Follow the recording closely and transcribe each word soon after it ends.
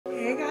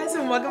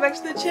welcome back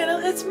to the channel.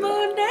 It's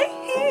Monday.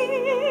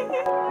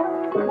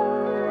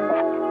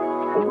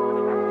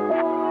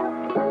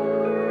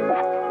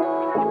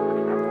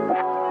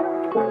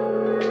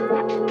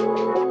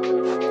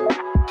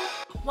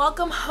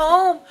 Welcome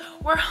home.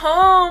 We're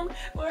home.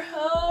 We're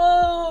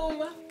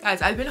home.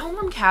 Guys, I've been home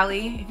from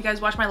Cali. If you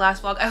guys watched my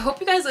last vlog, I hope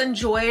you guys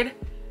enjoyed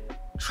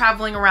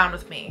traveling around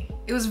with me.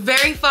 It was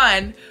very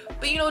fun,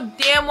 but you know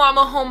damn well I'm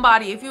a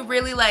homebody. If you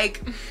really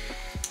like,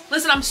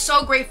 listen, I'm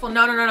so grateful.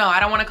 No, I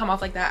don't want to come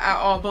off like that at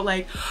all, but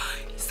like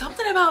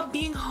something about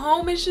being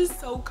home is just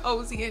so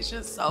cozy. It's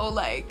just so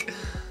like,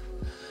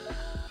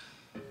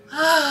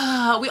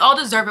 we all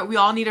deserve it. We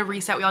all need a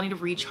reset. We all need to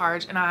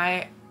recharge, and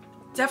I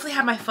definitely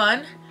had my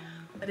fun,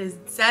 but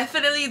it's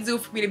definitely due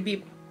for me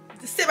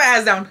to sit my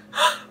ass down.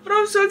 But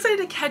I'm so excited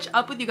to catch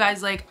up with you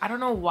guys. Like, I don't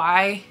know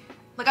why.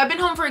 Like, I've been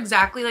home for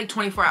exactly like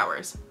 24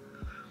 hours.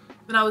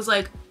 And I was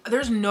like,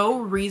 there's no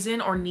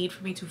reason or need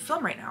for me to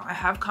film right now. I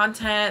have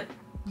content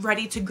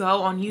ready to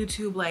go on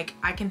YouTube. Like,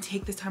 I can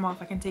take this time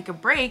off. I can take a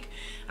break.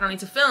 I don't need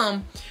to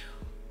film.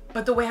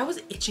 But the way I was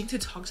itching to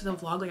talk to the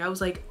vlog, like I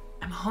was like,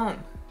 I'm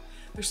home.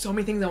 There's so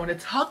many things I want to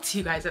talk to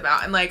you guys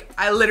about. And like,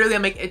 I literally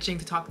am like itching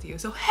to talk to you.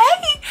 So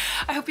hey,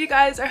 I hope you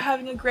guys are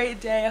having a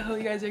great day. I hope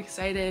you guys are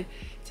excited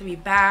to be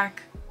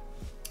back.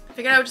 I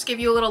figured I would just give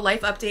you a little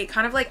life update.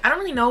 Kind of like, I don't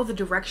really know the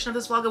direction of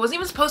this vlog. It wasn't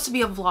even supposed to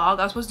be a vlog.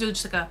 I was supposed to do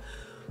just like a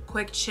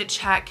quick chit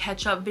chat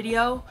catch up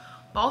video.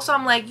 But also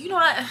I'm like, you know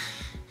what?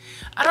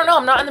 I don't know.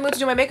 I'm not in the mood to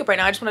do my makeup right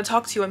now. I just want to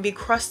talk to you and be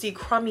crusty,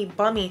 crummy,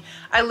 bummy.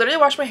 I literally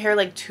washed my hair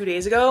like 2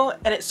 days ago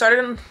and it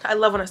started, I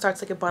love when it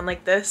starts like a bun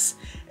like this.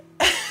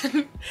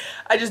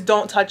 I just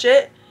don't touch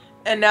it.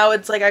 And now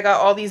it's like I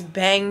got all these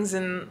bangs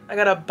and I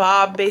got a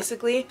bob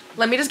basically.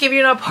 Let me just give you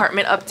an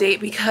apartment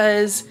update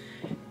because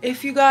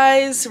if you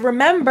guys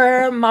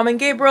remember, Mom and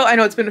Gabriel, I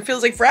know it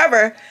feels like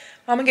forever.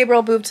 Mom and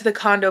Gabriel moved to the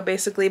condo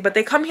basically, but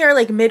they come here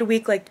like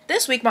midweek. Like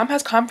this week, Mom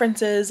has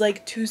conferences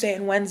like Tuesday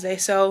and Wednesday.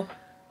 So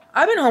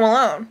I've been home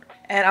alone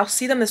and I'll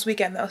see them this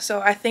weekend though.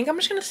 So I think I'm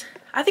just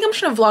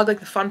gonna vlog like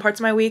the fun parts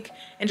of my week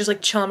and just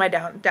like chill in my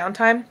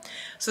downtime.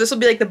 So this will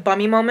be like the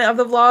bummy moment of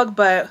the vlog,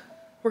 but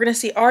we're gonna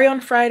see Ari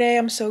on Friday.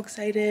 I'm so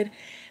excited. And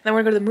then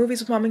we're gonna go to the movies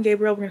with Mom and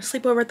Gabriel. We're gonna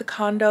sleep over at the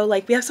condo.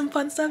 Like we have some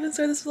fun stuff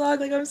inside this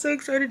vlog. Like I'm so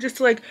excited just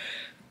to like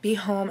be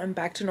home and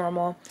back to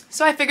normal.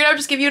 So I figured I would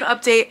just give you an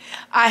update.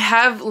 I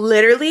have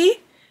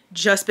literally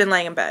just been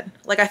laying in bed.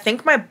 Like I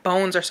think my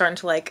bones are starting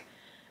to like,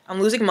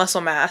 I'm losing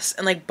muscle mass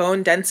and like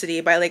bone density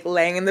by like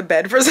laying in the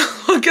bed for so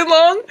fucking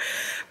long.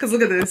 Cause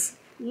look at this.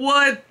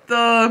 What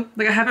the,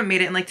 like I haven't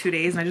made it in like 2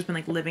 days and I've just been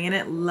like living in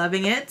it,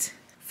 loving it.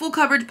 Full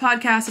coverage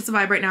podcast, that's the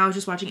vibe right now. I was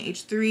just watching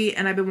H3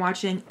 and I've been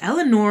watching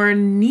Eleanor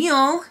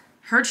Neal,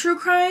 her true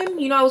crime.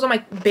 You know, I was on my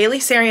Bailey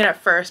Sarian at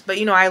first, but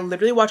you know, I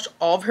literally watched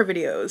all of her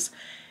videos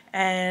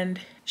and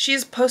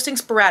she's posting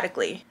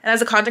sporadically. And as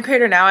a content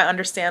creator now, I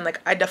understand, like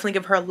I definitely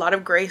give her a lot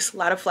of grace, a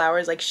lot of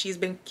flowers. Like she's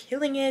been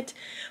killing it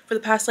for the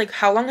past, like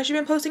how long has she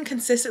been posting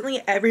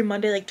consistently every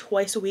Monday, like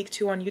twice a week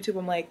too on YouTube?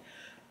 I'm like,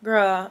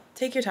 girl,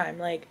 take your time.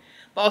 Like,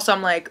 but also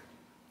I'm like,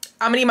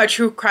 I'm gonna need my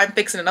true crime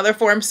fix in another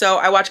form. So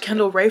I watched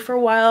Kendall Ray for a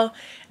while.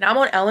 Now I'm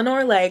on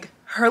Eleanor. Like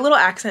her little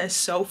accent is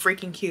so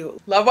freaking cute.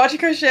 Love watching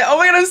her shit. Oh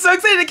my god, I'm so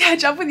excited to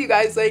catch up with you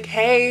guys. Like,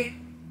 hey,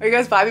 are you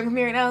guys vibing with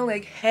me right now?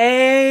 Like,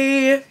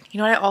 hey. You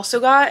know what I also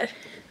got?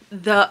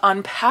 The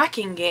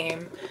unpacking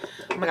game.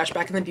 Oh my gosh,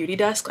 back in the beauty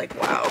desk. Like,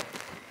 wow.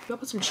 I'll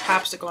put some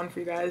chapstick on for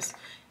you guys,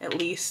 at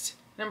least.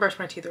 I didn't brush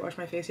my teeth or wash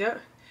my face yet.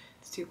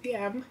 It's 2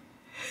 p.m.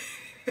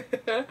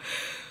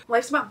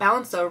 Life's about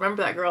balance though,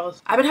 remember that,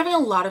 girls. I've been having a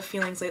lot of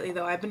feelings lately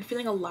though. I've been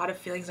feeling a lot of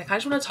feelings. I kind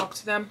of just want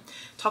to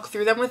talk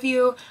through them with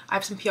you. I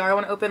have some PR I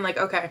want to open. Like,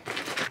 okay,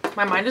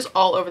 my mind is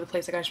all over the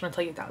place. Like I just want to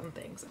tell you 1,000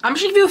 things. I'm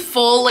just gonna give you a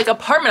full like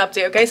apartment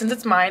update, okay, since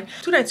it's mine.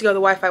 2 nights ago the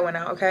Wi-Fi went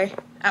out, okay,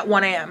 at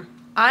 1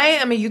 a.m. I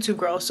am a YouTube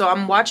girl, so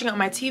I'm watching it on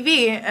my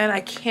TV and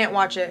I can't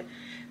watch it.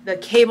 The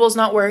cable's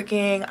not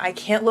working. I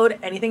can't load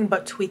anything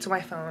but tweets on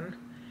my phone.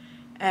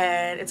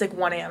 And it's like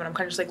 1 a.m. and I'm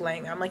kind of just like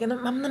laying there. I'm like, I'm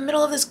in the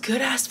middle of this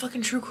good ass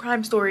fucking true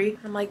crime story.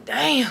 I'm like,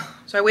 damn.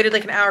 So I waited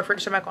like an hour for it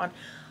to turn back on.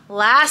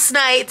 Last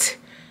night,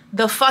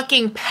 the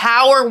fucking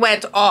power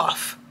went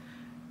off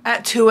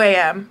at 2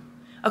 a.m.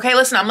 Okay,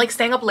 listen, I'm like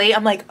staying up late.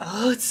 I'm like,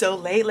 oh, it's so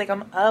late. Like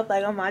I'm up,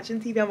 like I'm watching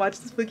TV, I'm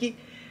watching Spooky.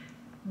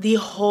 The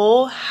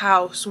whole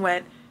house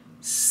went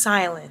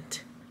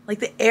silent. Like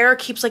the air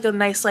keeps like a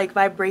nice like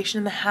vibration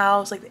in the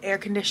house, like the air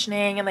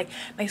conditioning and like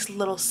nice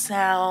little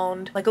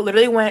sound. Like it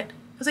literally went,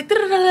 it was like da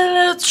 -da -da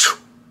 -da -da,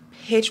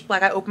 pitch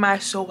black. I opened my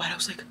eyes so wide. I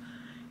was like,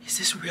 is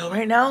this real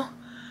right now?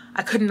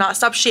 I could not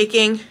stop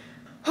shaking.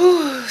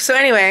 So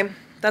anyway,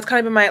 that's kind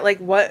of been my like,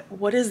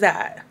 what is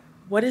that?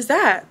 What is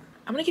that?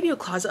 I'm gonna give you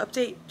a closet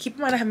update. Keep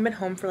in mind I haven't been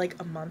home for like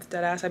a month,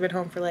 deadass. I've been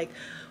home for like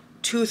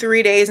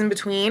 2-3 days in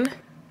between.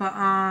 But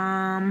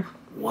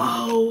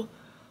whoa.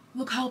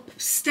 Look how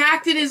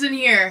stacked it is in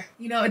here.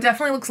 You know, it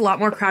definitely looks a lot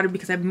more crowded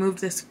because I've moved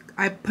this.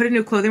 I put a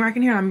new clothing rack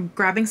in here. I'm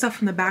grabbing stuff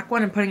from the back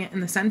one and putting it in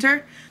the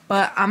center.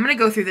 But I'm gonna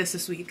go through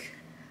this week.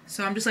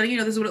 So I'm just letting you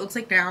know this is what it looks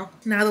like now.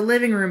 Now the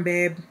living room,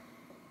 babe.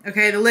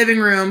 Okay, the living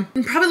room.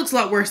 It probably looks a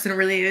lot worse than it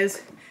really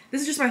is.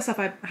 This is just my stuff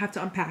I have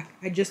to unpack.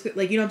 I just,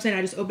 like, you know what I'm saying?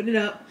 I just opened it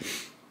up.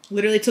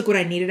 Literally took what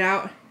I needed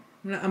out.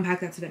 I'm gonna unpack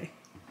that today.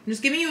 I'm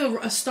just giving you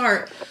a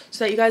start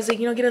so that you guys, like,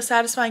 you know, get a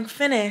satisfying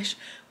finish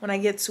when I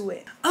get to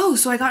it. Oh,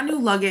 so I got new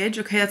luggage.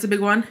 Okay, that's a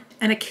big one.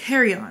 And a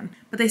carry-on.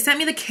 But they sent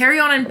me the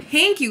carry-on in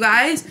pink, you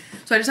guys.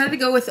 So I decided to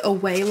go with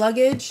away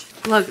luggage.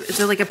 Look, it's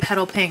like a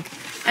petal pink.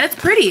 And it's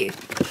pretty.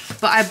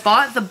 But I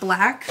bought the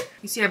black.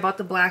 You see, I bought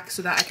the black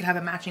so that I could have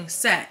a matching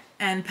set.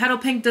 And petal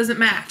pink doesn't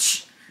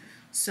match.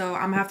 So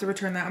I'm gonna have to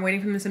return that. I'm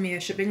waiting for them to send me a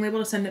shipping label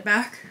to send it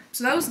back.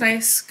 So that was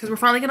nice, because we're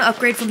finally gonna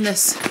upgrade from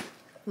this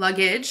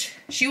luggage.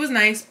 She was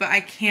nice, but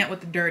I can't with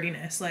the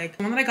dirtiness. Like,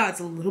 the one that I got is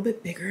a little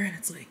bit bigger, and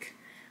it's like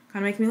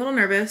kind of making me a little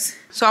nervous.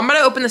 So I'm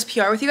gonna open this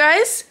PR with you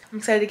guys. I'm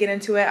excited to get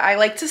into it. I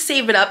like to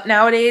save it up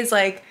nowadays,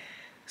 like,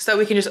 so that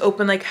we can just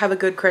open, like, have a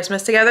good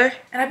Christmas together.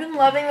 And I've been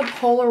loving the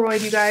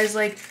Polaroid, you guys.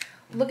 Like,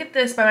 look at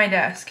this by my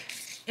desk.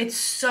 It's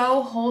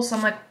so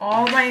wholesome. Like,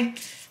 all my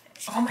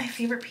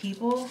favorite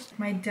people.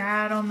 My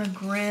dad on the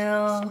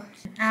grill,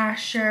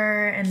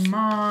 Asher and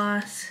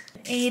Moss,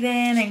 Aiden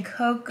and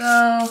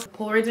Coco.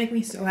 Polaroids make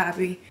me so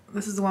happy.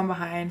 This is the one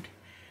behind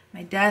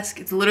my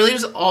desk. It's literally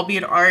just all me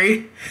and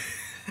Ari.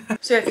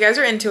 So if you guys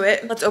are into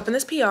it, let's open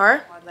this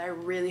PR. I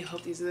really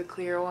hope these are the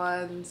clear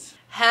ones.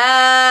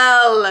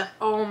 Hell!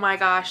 Oh my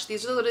gosh,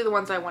 these are literally the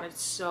ones I wanted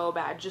so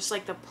bad. Just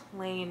like the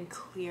plain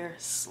clear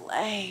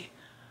sleigh.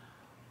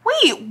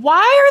 Wait,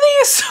 why are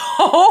they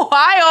so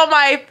high on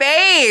my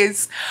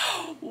face?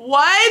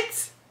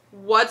 What?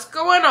 What's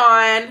going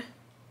on?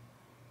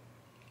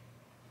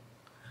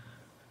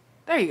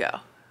 There you go.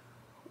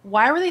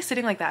 Why were they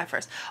sitting like that at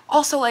first?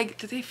 Also, like,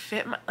 did they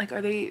fit my, like,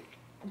 are they,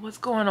 what's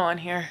going on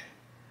here?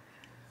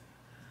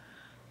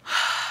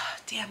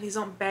 Damn, these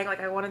don't bang like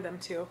I wanted them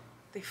to.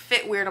 They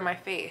fit weird on my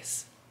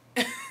face.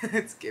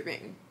 It's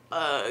giving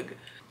bug.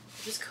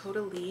 Is this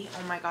Coda Lee?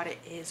 Oh my god, it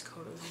is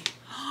Coda Lee.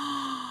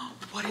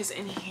 What is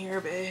in here,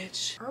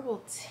 bitch?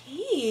 Herbal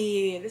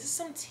tea. This is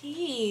some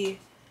tea.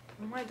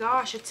 Oh my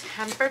gosh, a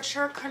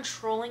temperature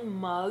controlling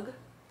mug.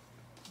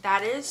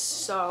 That is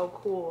so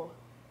cool.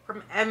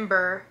 From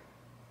Ember.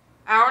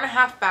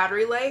 Hour-and-a-half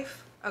battery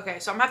life. Okay,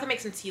 so I'm gonna have to make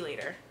some tea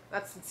later.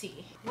 That's the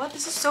tea. What?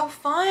 This is so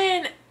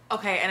fun.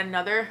 Okay, and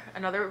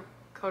another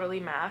Coda Lee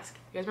mask.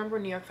 You guys remember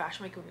New York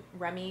Fashion Week when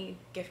Remy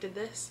gifted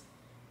this?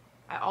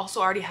 I also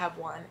already have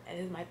one, and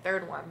it is my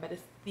third one, but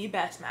it's the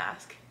best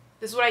mask.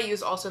 This is what I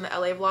used also in the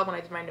LA vlog when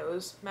I did my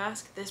nose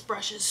mask. This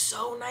brush is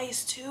so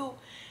nice too.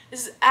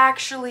 This is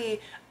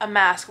actually a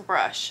mask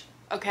brush,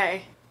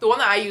 okay? The one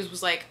that I used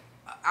was like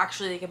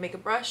actually like a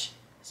makeup brush.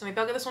 So maybe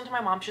I'll give this one to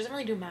my mom. She doesn't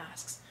really do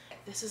masks.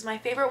 This is my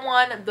favorite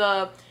one,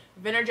 the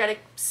Vinergetic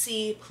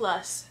C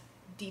Plus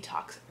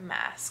Detox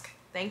Mask.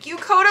 Thank you,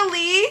 Coda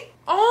Lee.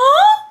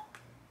 Oh,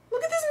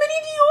 look at this mini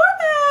Dior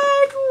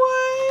bag.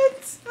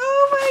 What?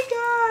 Oh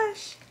my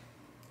gosh.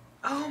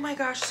 Oh my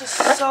gosh, this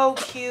is so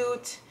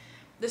cute.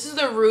 This is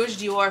the Rouge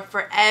Dior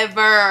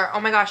Forever. Oh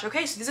my gosh.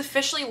 Okay, so these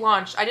officially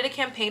launched. I did a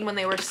campaign when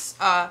they were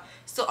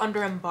still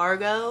under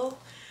embargo.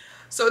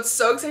 So it's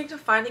so exciting to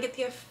finally get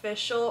the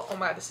official. Oh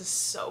my god, this is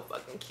so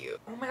fucking cute.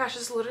 Oh my gosh,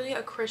 this is literally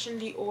a Christian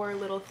Dior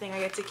little thing I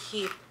get to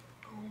keep.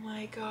 Oh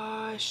my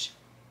gosh.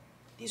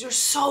 These are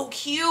so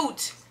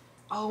cute.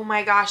 Oh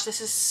my gosh,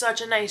 this is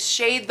such a nice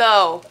shade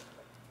though.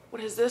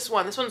 What is this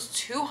one? This one's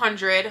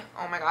 200.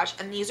 Oh my gosh.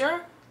 And these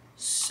are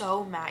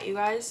so matte, you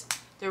guys.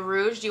 The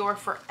Rouge Dior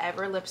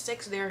Forever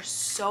lipsticks, they're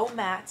so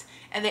matte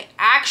and they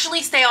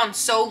actually stay on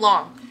so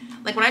long.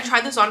 Like when I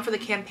tried this on for the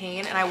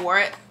campaign and I wore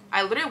it,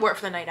 I literally wore it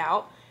for the night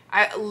out.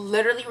 I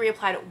literally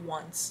reapplied it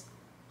once.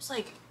 I was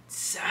like,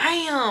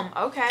 damn,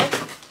 okay.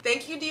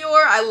 Thank you,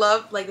 Dior. I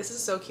love, like, this is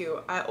so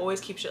cute. I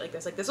always keep shit like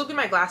this. Like, this will be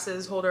my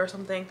glasses holder or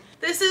something.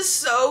 This is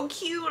so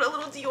cute, a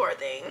little Dior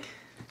thing.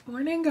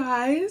 Morning,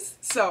 guys.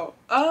 So,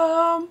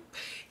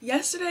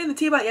 yesterday, the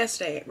tea about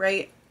yesterday,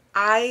 right?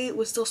 I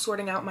was still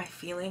sorting out my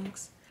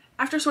feelings.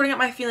 After sorting out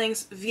my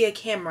feelings via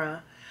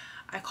camera,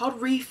 I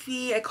called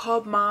Reefy, I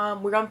called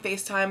Mom. We were on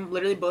FaceTime.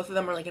 Literally, both of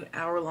them were like an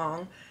hour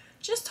long.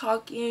 Just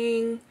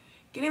talking,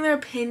 getting their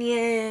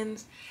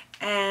opinions.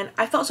 And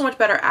I felt so much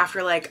better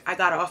after, like, I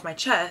got it off my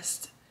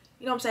chest.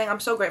 You know what I'm saying? I'm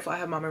so grateful I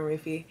have Mom and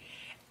Reefy.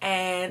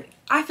 And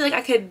I feel like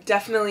I could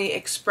definitely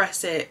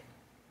express it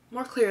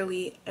more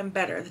clearly and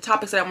better. The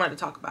topics that I wanted to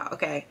talk about,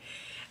 okay?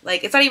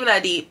 Like, it's not even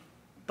that deep.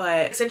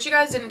 But since you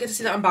guys didn't get to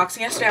see the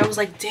unboxing yesterday, I was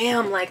like,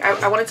 damn, like,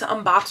 I wanted to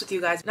unbox with you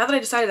guys. Now that I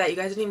decided that, you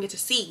guys didn't even get to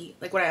see,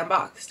 like, what I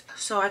unboxed.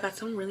 So I got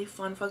some really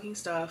fun fucking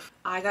stuff.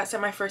 I got sent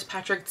my first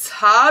Patrick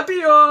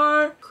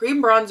Tapior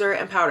cream bronzer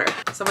and powder.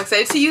 So I'm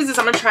excited to use this.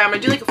 I'm gonna try. I'm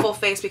gonna do, like, a full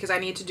face because I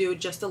need to do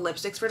just the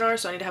lipsticks for now,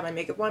 so I need to have my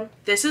makeup on.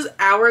 This is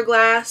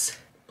Hourglass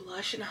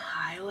blush and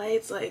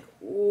highlights. Like,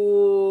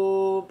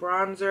 ooh,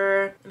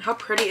 bronzer. And how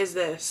pretty is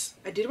this?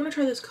 I did want to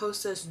try this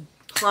Kosas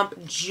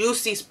Plump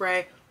Juicy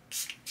Spray.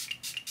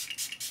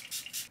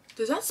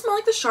 Does that smell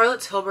like the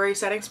Charlotte Tilbury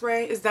setting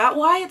spray? Is that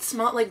why it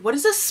smelled like, what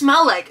does this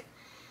smell like?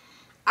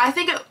 I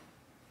think it,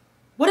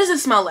 what does it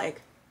smell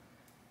like?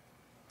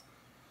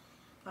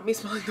 Not me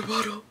smelling the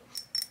bottle.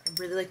 I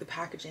really like the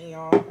packaging,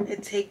 y'all.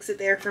 It takes it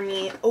there for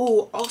me.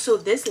 Oh, also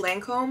this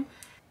Lancome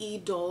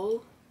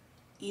Idol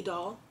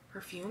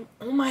perfume.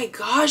 Oh my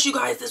gosh, you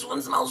guys, this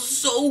one smells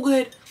so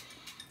good.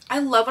 I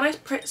love when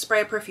I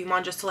spray a perfume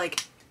on just to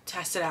like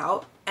test it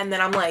out, and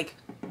then I'm like,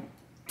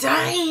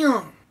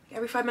 damn.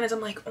 Every 5 minutes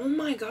I'm like, oh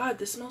my god,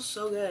 this smells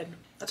so good.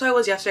 That's how I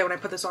was yesterday when I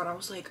put this on. I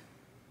was like,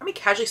 I'm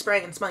casually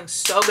spraying and smelling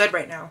so good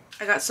right now.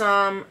 I got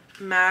some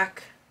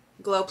MAC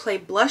Glow Play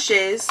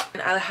blushes,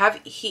 and I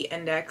have Heat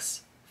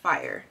Index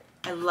Fire.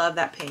 I love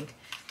that pink.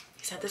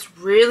 He sent this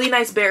really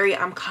nice berry.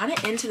 I'm kind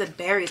of into the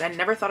berries. I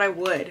never thought I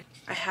would.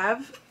 I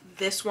have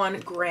this one,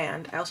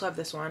 Grand. I also have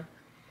this one.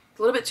 It's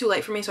a little bit too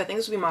light for me, so I think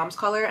this would be mom's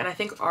color, and I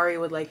think Ari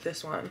would like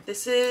this one.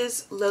 This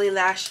is Lily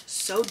Lash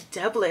So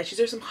Devilish. These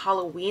are some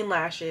Halloween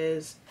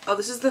lashes. Oh,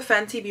 this is the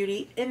Fenty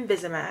Beauty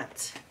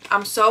Invisimatte.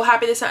 I'm so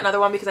happy they sent another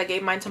one because I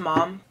gave mine to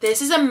mom.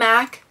 This is a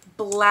MAC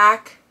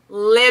black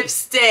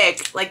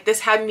lipstick. Like,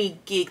 this had me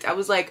geeked. I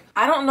was like,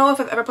 I don't know if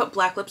I've ever put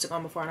black lipstick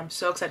on before, and I'm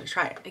so excited to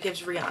try it. It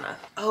gives Rihanna.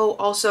 Oh,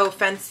 also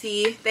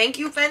Fenty. Thank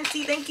you,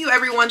 Fenty. Thank you,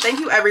 everyone.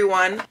 Thank you,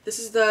 everyone. This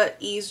is the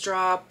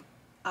Eavesdrop,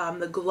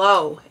 the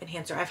glow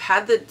enhancer. I've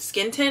had the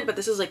skin tint, but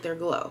this is like their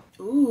glow.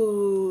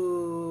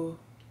 Ooh.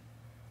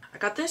 I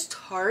got this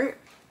Tarte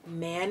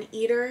Man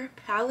Eater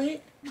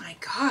palette. Oh my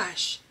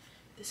gosh.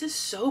 This is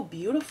so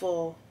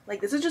beautiful.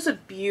 Like, this is just a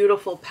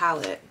beautiful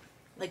palette.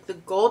 Like, the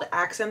gold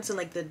accents and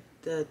like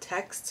the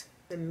text,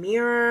 the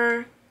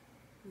mirror,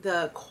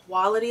 the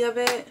quality of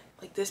it.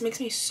 Like, this makes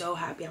me so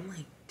happy. I'm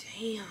like,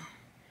 damn.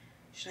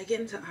 Should I get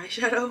into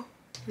eyeshadow?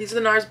 These are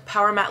the NARS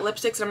Power Matte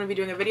lipsticks that I'm gonna be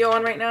doing a video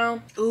on right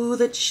now. Ooh,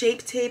 the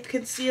Shape Tape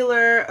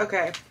concealer.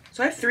 Okay,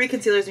 so I have 3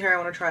 concealers in here I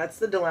want to try. That's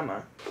the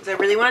dilemma. Because I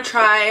really want to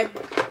try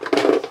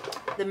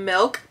the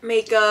Milk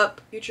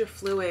Makeup Future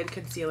Fluid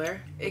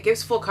concealer. It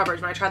gives full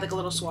coverage. When I tried like a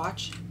little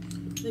swatch,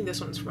 I think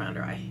this one's for my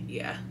under eye.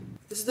 Yeah.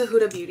 This is the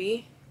Huda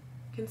Beauty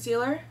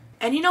concealer.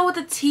 And you know what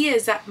the tea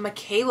is? That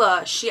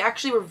Michaela, she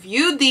actually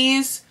reviewed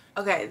these.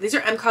 Okay, these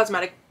are M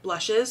Cosmetic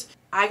blushes.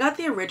 I got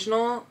the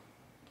original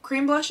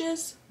cream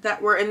blushes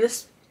that were in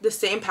the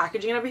same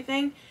packaging and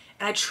everything,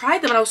 and I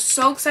tried them and I was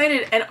so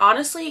excited, and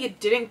honestly it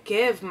didn't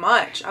give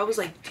much. I was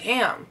like,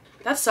 damn,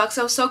 that sucks.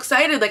 I was so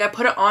excited. Like, I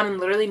put it on and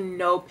literally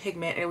no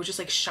pigment, and it was just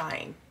like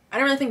shine. I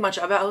didn't really think much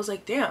of it. I was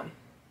like, damn,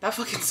 that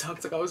fucking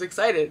sucks. Like, I was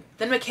excited.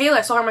 Then Michaela,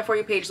 I saw her on my For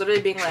You page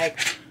literally being like,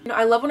 you know,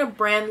 I love when a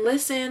brand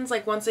listens,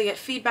 like once they get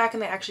feedback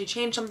and they actually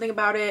change something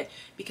about it,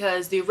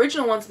 because the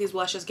original ones of these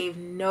blushes gave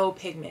no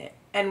pigment,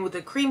 and with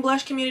the cream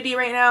blush community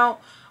right now,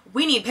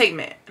 we need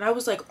pigment. And I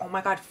was like, oh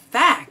my god,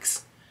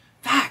 facts.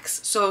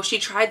 So she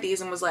tried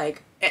these and was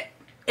like, and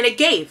it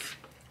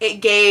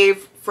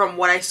gave from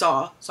what I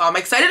saw. So I'm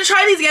excited to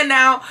try these again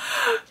now.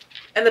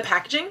 And the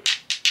packaging,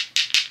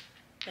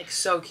 like,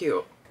 so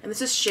cute. And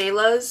this is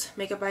Shayla's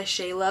Makeup by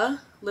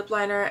Shayla lip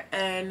liner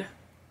and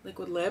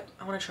liquid lip.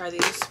 I want to try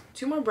these.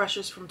 2 more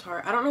brushes from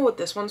Tarte. I don't know what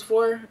this one's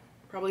for.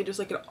 Probably just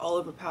like an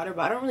olive powder,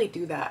 but I don't really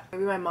do that.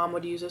 Maybe my mom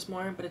would use this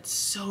more, but it's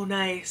so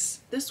nice.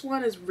 This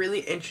one is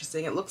really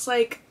interesting. It looks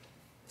like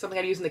something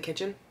I'd use in the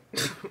kitchen.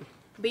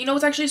 But you know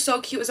what's actually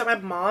so cute is that my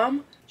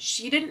mom,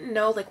 she didn't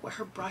know like what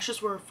her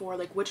brushes were for,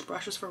 like which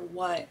brush was for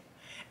what.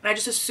 And I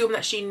just assumed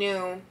that she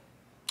knew.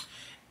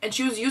 And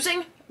she was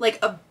using like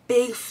a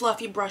big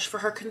fluffy brush for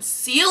her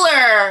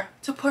concealer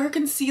to put her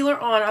concealer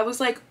on. I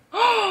was like,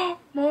 oh,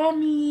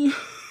 mommy.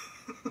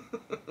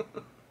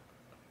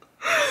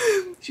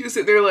 She was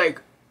sitting there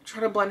like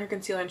trying to blend her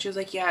concealer, and she was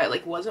like, yeah, it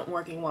like wasn't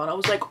working well. And I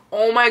was like,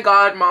 oh my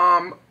god,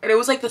 mom. And it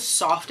was like the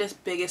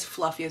softest, biggest,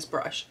 fluffiest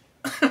brush.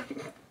 I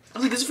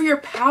was like, this is for your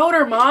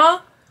powder,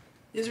 ma.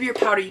 This is for your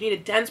powder. You need a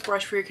dense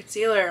brush for your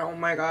concealer. Oh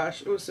my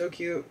gosh, it was so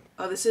cute.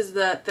 Oh, this is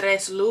the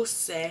Tres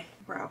Luce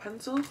brow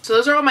pencil. So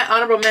those are all my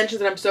honorable mentions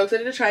that I'm so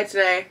excited to try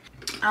today.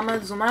 I'm gonna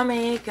do my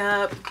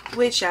makeup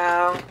with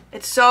y'all.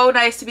 It's so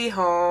nice to be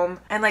home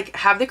and like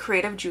have the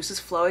creative juices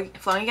flowing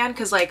again,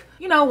 because like,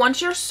 you know,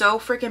 once you're so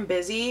freaking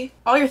busy,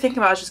 all you're thinking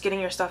about is just getting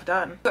your stuff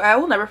done. So I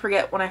will never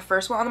forget when I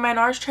first went on my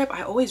NARS trip.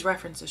 I always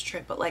reference this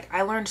trip, but like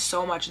I learned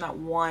so much in that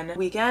one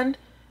weekend.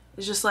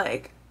 It's just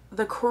like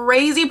the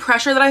crazy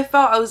pressure that I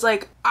felt. I was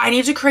like, I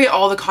need to create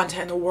all the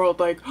content in the world.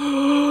 Like,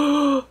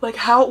 like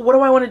what do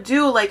I want to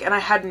do? Like, and I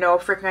had no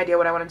freaking idea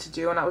what I wanted to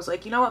do. And I was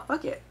like, you know what?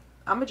 Fuck it.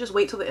 I'm gonna just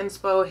wait till the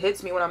inspo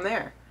hits me when I'm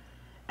there.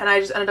 And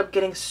I just ended up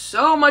getting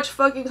so much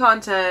fucking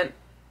content.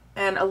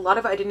 And a lot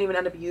of it I didn't even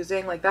end up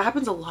using. Like, that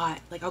happens a lot.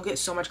 Like, I'll get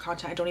so much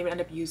content I don't even end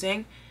up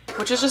using.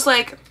 Which is just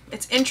like,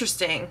 it's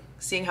interesting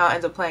seeing how it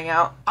ends up playing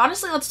out.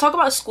 Honestly, let's talk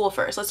about school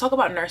first. Let's talk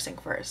about nursing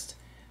first.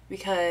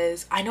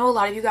 Because I know a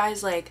lot of you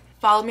guys like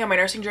follow me on my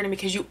nursing journey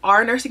because you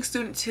are a nursing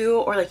student too,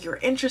 or like you're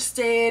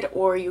interested,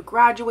 or you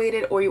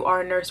graduated, or you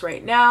are a nurse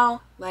right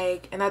now.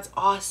 Like, and that's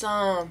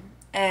awesome.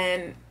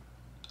 And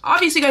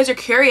obviously you guys are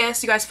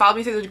curious. You guys followed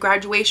me through the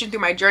graduation, through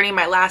my journey,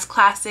 my last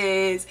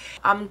classes.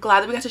 I'm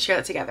glad that we got to share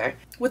that together.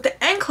 With the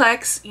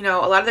NCLEX, you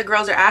know, a lot of the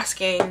girls are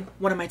asking,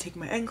 when am I taking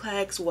my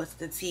NCLEX? What's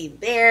the tea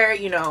there?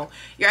 You know,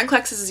 your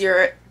NCLEX is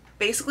your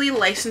basically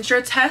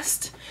licensure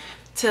test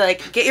to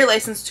like get your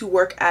license to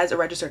work as a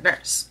registered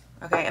nurse.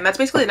 okay? And that's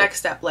basically the next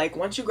step. Like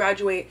once you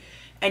graduate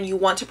and you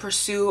want to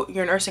pursue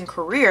your nursing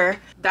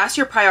career, that's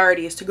your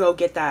priority, is to go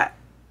get that,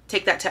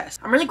 take that test.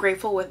 I'm really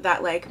grateful with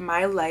that, like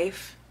my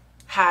life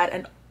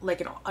had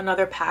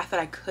another path that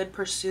I could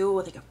pursue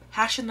with like a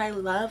passion that I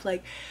love,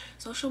 like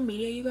social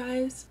media, you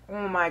guys.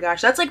 Oh my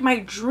gosh, that's like my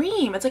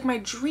dream. It's like my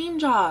dream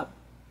job.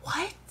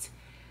 What?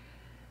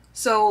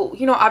 So,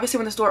 you know, obviously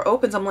when this door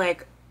opens, I'm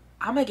like,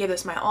 I'm gonna give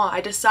this my all.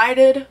 I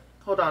decided,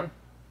 hold on.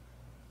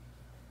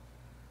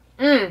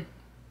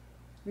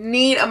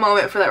 Need a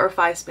moment for that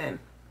Refy spin.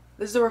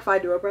 This is the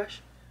Refy Duo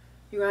Brush,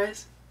 you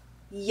guys.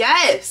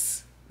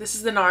 Yes! This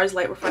is the NARS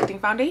Light Reflecting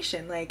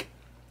Foundation. Like,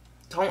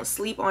 don't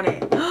sleep on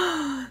it.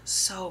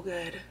 So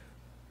good.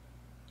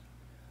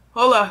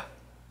 Hola.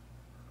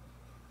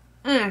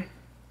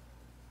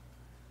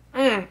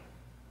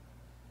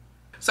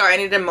 Sorry, I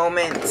needed a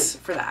moment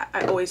for that.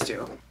 I always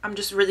do. I'm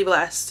just really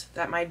blessed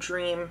that my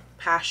dream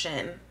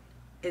passion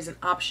is an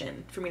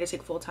option for me to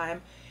take full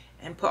time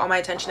and put all my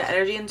attention and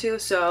energy into.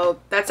 So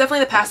that's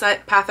definitely the path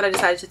that I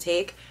decided to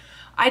take.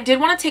 I did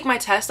want to take my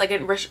test. Like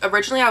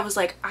originally I was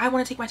like, I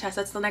want to take my test.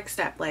 That's the next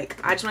step. Like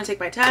I just want to take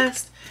my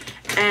test.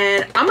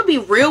 And I'm gonna be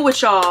real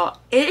with y'all.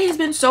 It has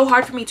been so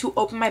hard for me to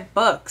open my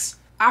books.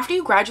 After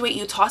you graduate,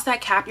 you toss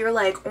that cap, you're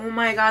like, oh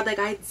my god, like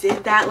I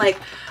did that. Like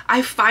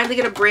I finally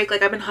get a break.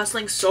 Like I've been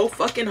hustling so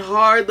fucking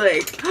hard.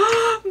 Like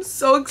I'm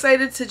so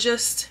excited to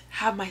just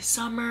have my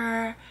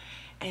summer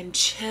and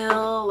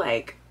chill.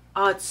 Like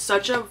oh, it's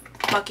such a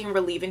fucking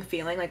relieving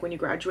feeling, like when you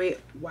graduate.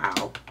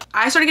 Wow.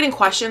 I started getting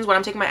questions when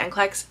I'm taking my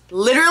NCLEX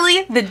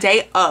literally the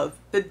day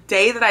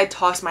that I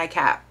tossed my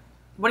cap.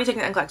 When are you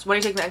taking the NCLEX? When are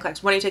you taking the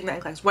NCLEX? When are you taking the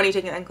NCLEX? When are you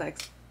taking the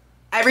NCLEX?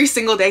 Every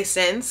single day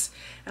since.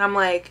 And I'm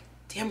like,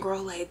 damn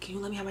girl, like can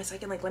you let me have my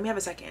second? Like let me have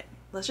a second.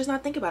 Let's just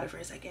not think about it for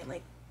a second.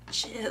 Like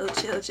chill,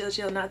 chill, chill,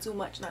 chill. Not too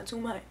much, not too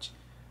much.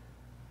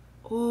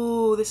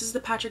 Ooh, this is the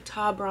Patrick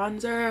Ta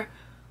bronzer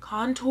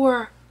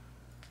contour.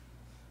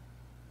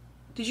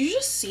 Did you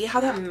just see how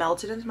that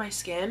melted into my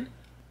skin?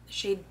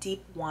 Shade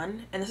Deep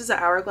 1. And this is an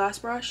Hourglass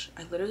brush.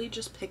 I literally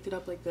just picked it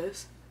up like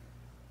this.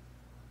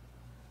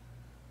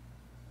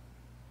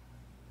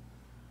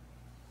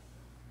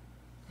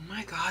 Oh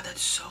my god,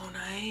 that's so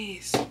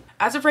nice.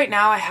 As of right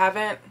now, I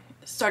haven't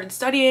started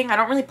studying. I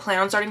don't really plan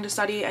on starting to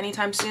study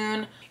anytime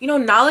soon. You know,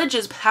 knowledge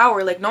is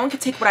power. Like no one can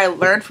take what I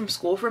learned from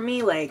school from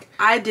me. Like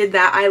I did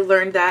that, I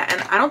learned that,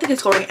 and I don't think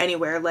it's going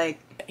anywhere. Like,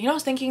 you know, I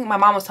was thinking, my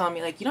mom was telling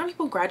me, like, you know how many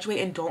people graduate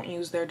and don't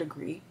use their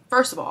degree?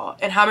 First of all,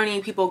 and how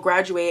many people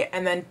graduate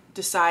and then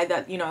decide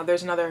that, you know,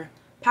 there's another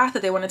path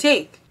that they want to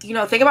take? You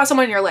know, think about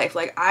someone in your life.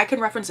 Like, I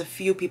can reference a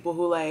few people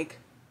who, like,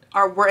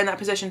 were in that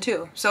position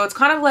too. So it's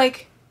kind of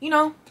like, you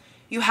know,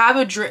 you have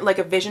a dream, like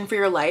a vision for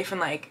your life, and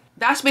like,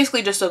 that's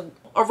basically just a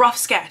rough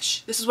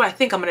sketch. This is what I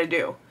think I'm gonna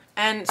do.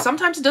 And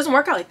sometimes it doesn't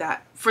work out like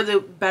that. For the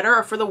better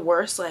or for the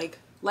worse, like,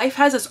 life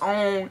has its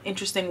own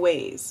interesting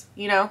ways,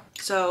 you know?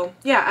 So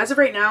yeah, as of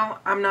right now,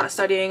 I'm not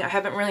studying. I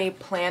haven't really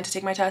planned to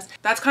take my test.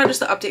 That's kind of just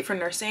the update for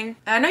nursing.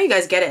 And I know you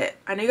guys get it.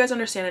 I know you guys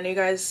understand. I know you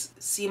guys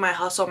see my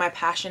hustle, my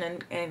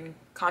passion in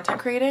content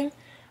creating.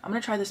 I'm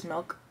gonna try this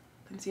Milk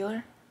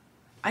concealer.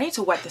 I need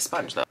to wet the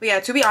sponge though. But yeah,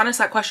 to be honest,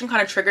 that question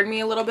kind of triggered me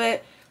a little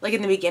bit, like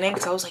in the beginning,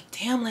 because I was like,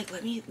 damn, like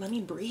let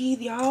me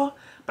breathe, y'all.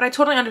 But I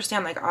totally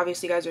understand, like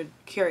obviously you guys are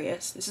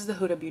curious. This is the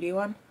Huda Beauty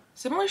one.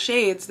 Similar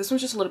shades. This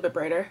one's just a little bit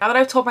brighter. Now that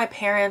I've told my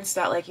parents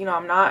that, like, you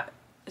know,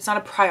 it's not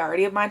a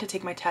priority of mine to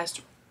take my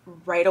test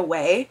right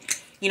away.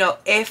 You know,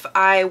 if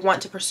I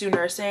want to pursue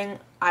nursing,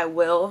 I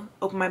will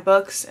open my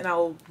books and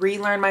I'll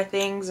relearn my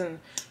things and,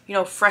 you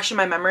know, freshen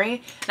my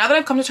memory. Now that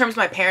I've come to terms with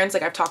my parents,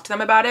 like I've talked to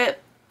them about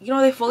it, you know,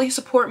 they fully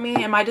support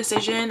me in my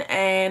decision,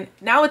 and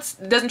now it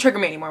doesn't trigger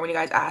me anymore when you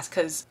guys ask,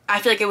 because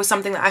I feel like it was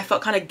something that I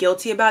felt kind of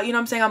guilty about, you know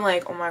what I'm saying? I'm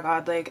like, oh my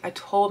god, like I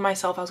told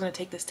myself I was going to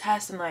take this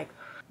test, and like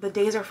the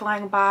days are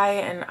flying by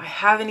and I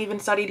haven't even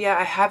studied yet.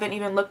 I haven't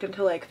even looked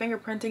into like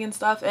fingerprinting and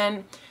stuff,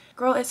 and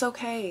girl, it's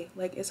okay.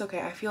 Like it's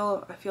okay. I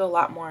feel a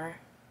lot more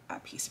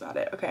at peace about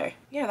it. Okay.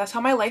 Yeah, that's how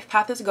my life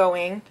path is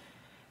going.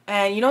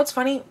 And you know what's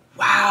funny?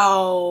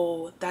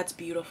 Wow, that's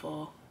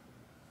beautiful.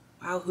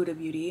 Wow, Huda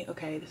Beauty.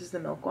 Okay, this is the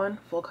Milk one,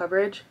 full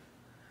coverage.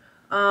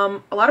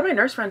 A lot of my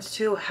nurse friends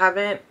too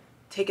haven't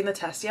taken the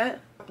test yet.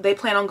 They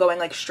plan on going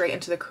like straight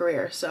into the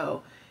career.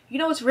 So, you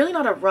know, it's really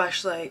not a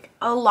rush. Like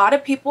a lot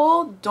of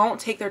people don't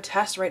take their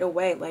test right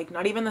away, like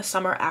not even the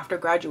summer after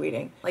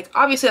graduating. Like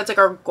obviously that's like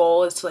our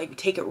goal, is to like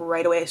take it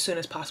right away as soon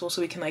as possible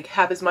so we can like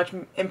have as much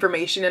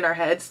information in our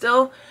head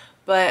still.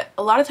 But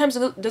a lot of times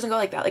it doesn't go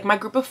like that. Like my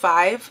group of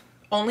 5,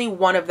 only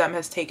one of them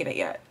has taken it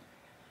yet.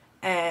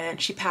 And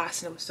she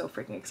passed, and it was so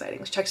freaking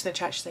exciting. She texted in the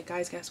chat, she's like,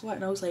 guys, guess what?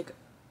 And I was like,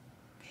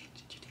 bitch,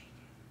 did you take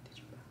it? Did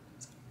you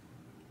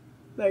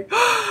like,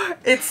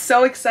 it's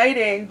so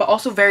exciting, but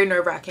also very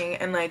nerve-wracking,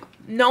 and like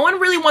no one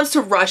really wants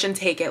to rush and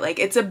take it. Like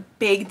it's a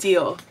big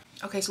deal.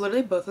 Okay, so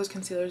literally both those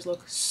concealers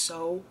look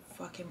so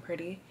fucking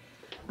pretty.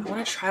 I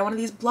want to try one of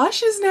these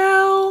blushes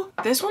now.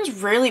 This one's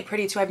really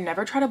pretty too. I've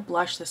never tried a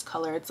blush this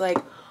color. It's like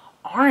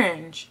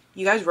orange.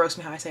 You guys roast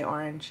me how I say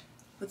orange.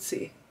 Let's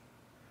see.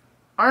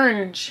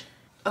 Orange.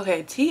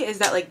 Okay, tea is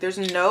that like there's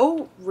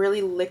no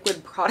really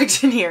liquid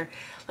product in here.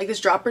 Like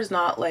this dropper's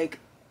not like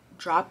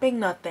dropping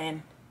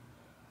nothing.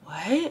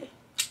 What?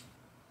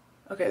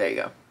 Okay, there you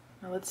go.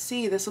 Now let's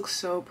see. This looks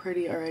so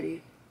pretty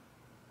already.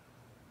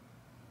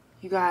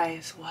 You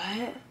guys,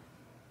 what?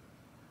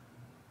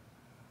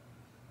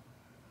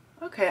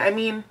 Okay, I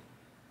mean,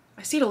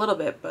 I see it a little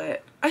bit,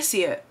 but I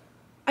see it.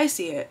 I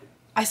see it.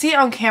 I see it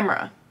on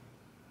camera.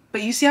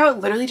 But you see how it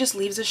literally just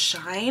leaves a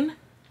shine?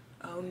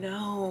 Oh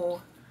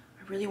no.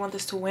 I really want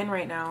this to win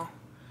right now.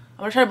 I'm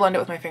gonna try to blend it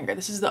with my finger.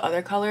 This is the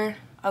other color.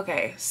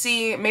 Okay,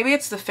 see, maybe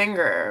it's the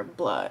finger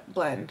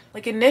blend.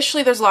 Like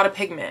initially there's a lot of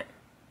pigment,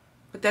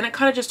 but then it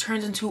kind of just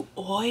turns into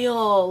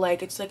oil.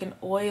 Like it's like an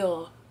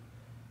oil.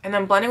 And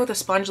then blending with a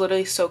sponge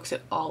literally soaks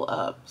it all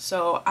up.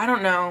 So I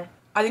don't know.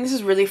 I think this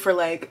is really for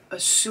like a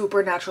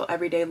super natural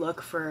everyday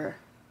look for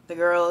the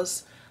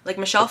girls. Like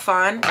Michelle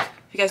Phan, if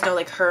you guys know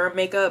like her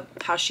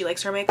makeup, how she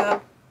likes her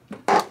makeup,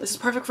 this is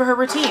perfect for her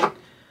routine.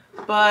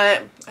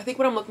 But I think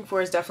what I'm looking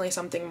for is definitely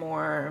something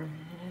more...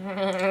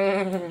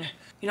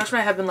 You know what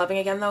I have been loving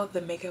again though?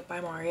 The Makeup by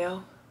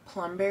Mario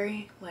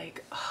Plumberry.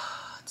 Like,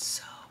 oh, it's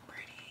so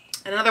pretty.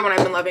 And another one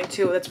I've been loving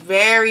too that's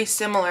very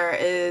similar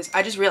is,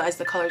 I just realized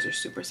the colors are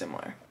super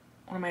similar.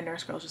 One of my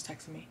nurse girls just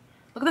texted me.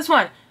 Look at this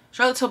one.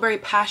 Charlotte Tilbury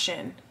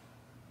Passion.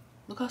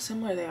 Look how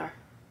similar they are.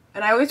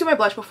 And I always do my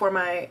blush before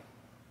my...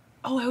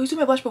 Oh, I always do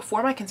my blush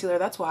before my concealer.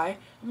 That's why.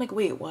 I'm like,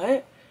 wait,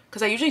 what?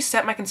 Because I usually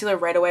set my concealer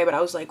right away, but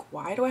I was like,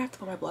 why do I have to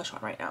put my blush on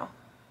right now?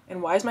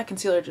 And why is my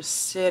concealer just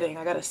sitting?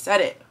 I gotta set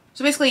it.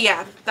 So basically,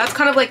 yeah, that's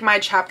kind of like my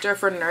chapter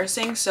for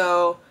nursing.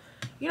 So,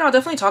 you know, I'll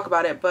definitely talk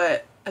about it.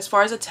 But as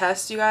far as a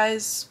test, you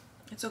guys,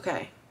 it's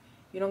okay.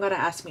 You don't gotta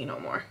ask me no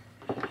more.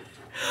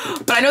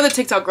 But I know the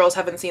TikTok girls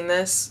haven't seen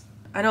this.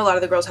 I know a lot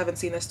of the girls haven't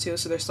seen this too,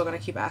 so they're still gonna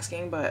keep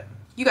asking. But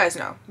you guys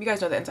know. You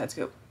guys know the inside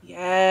scoop.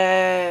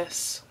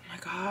 Yes. Oh my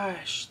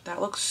gosh, that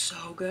looks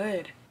so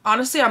good.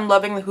 Honestly, I'm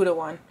loving the Huda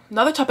one.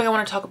 Another topic I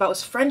want to talk about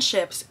was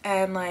friendships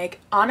and like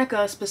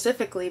Annika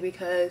specifically,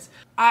 because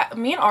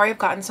me and Ari have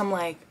gotten some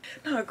like,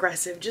 not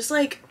aggressive, just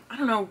like, I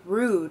don't know,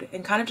 rude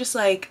and kind of just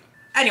like,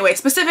 anyway,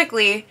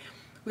 specifically,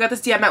 we got this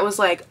DM that was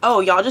like,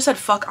 oh, y'all just said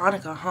fuck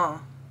Annika, huh?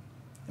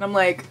 And I'm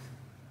like,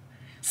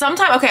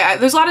 sometimes, okay,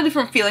 there's a lot of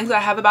different feelings that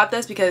I have about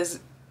this, because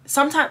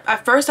sometimes,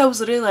 at first I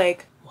was literally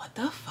like, what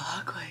the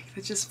fuck? Like,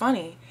 it's just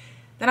funny.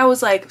 Then I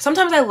was like,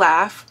 sometimes I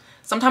laugh.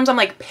 Sometimes I'm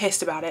like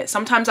pissed about it.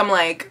 Sometimes I'm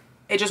like,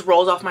 it just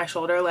rolls off my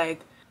shoulder.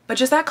 Like, but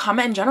just that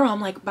comment in general,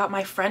 I'm like about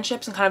my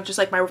friendships and kind of just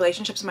like my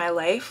relationships in my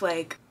life.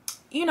 Like,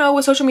 you know,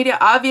 with social media,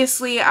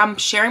 obviously I'm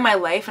sharing my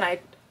life and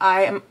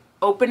I am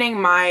opening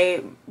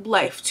my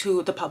life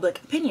to the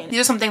public opinion.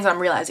 These are some things that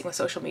I'm realizing with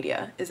social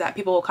media, is that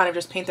people will kind of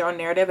just paint their own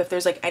narrative. If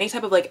there's like any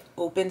type of like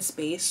open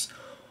space,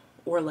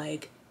 or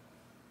like,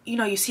 you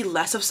know, you see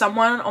less of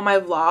someone on my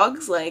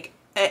vlogs, like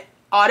it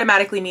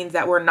automatically means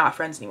that we're not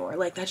friends anymore.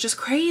 Like, that's just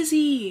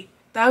crazy.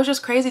 That was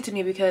just crazy to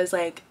me, because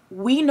like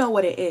we know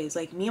what it is.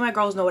 Like, me and my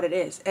girls know what it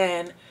is.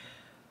 And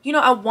you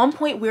know, at one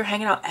point we were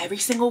hanging out every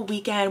single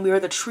weekend. We were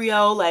the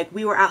trio. Like,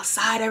 we were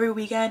outside every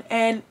weekend.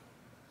 And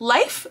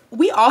life,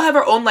 we all have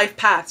our own life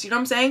paths, you know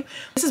what I'm saying?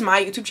 This is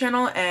my YouTube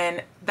channel,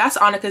 and that's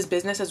Annika's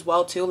business as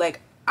well too.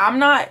 Like,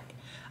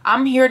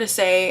 I'm here to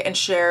say and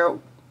share,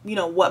 you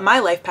know, what my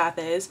life path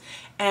is,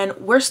 and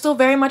we're still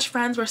very much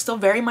friends. We're still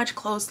very much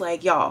close.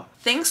 Like, y'all,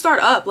 things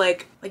start up,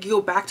 like you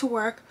go back to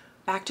work,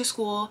 back to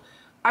school.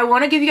 I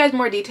want to give you guys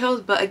more details,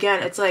 but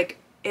again, it's like,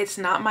 it's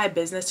not my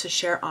business to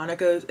share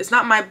Annika's, it's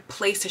not my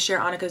place to share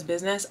Annika's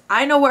business.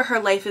 I know what her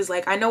life is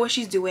like. I know what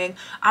she's doing.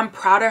 I'm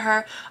proud of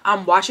her.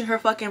 I'm watching her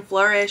fucking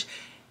flourish.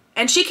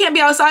 And she can't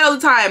be outside all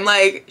the time.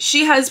 Like,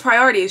 she has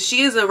priorities.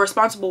 She is a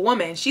responsible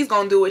woman. She's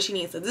gonna do what she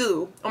needs to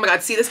do. Oh my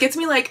god, see, this gets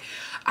me like,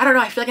 I don't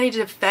know, I feel like I need to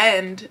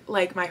defend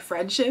like my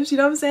friendships, you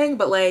know what I'm saying?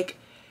 But like,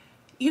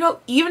 you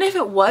know, even if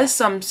it was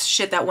some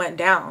shit that went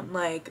down,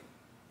 like,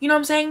 you know what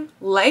I'm saying?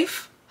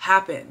 Life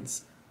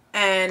happens.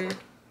 And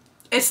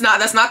that's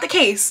not the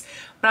case.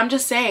 But I'm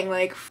just saying,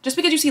 like, just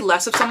because you see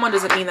less of someone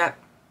doesn't mean that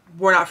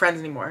we're not friends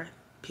anymore,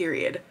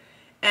 period.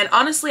 And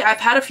honestly, I've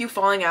had a few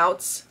falling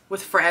outs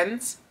with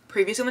friends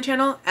previously on the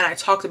channel, and I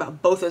talked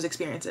about both those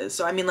experiences.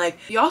 So I mean, like,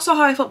 y'all saw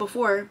how I felt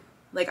before.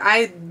 Like,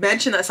 I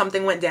mentioned that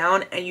something went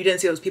down and you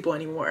didn't see those people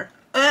anymore.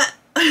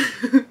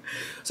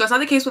 So it's not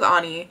the case with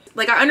Ani.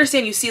 Like, I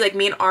understand you see like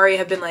me and Ari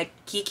have been like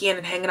kikiing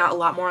and hanging out a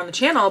lot more on the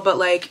channel, but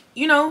like,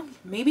 you know,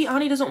 maybe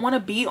Ani doesn't want to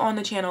be on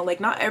the channel. Like,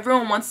 not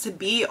everyone wants to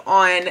be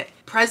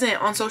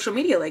present on social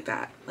media like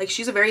that. Like,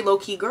 she's a very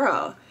low-key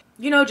girl.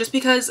 You know, just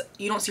because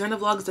you don't see her in the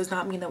vlogs does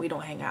not mean that we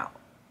don't hang out.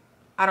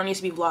 I don't need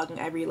to be vlogging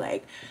every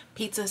like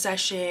pizza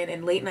session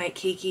and late night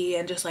kiki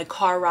and just like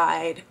car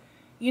ride,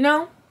 you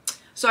know?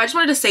 So I just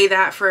wanted to say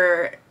that,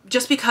 for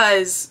just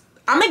because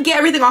I'm gonna get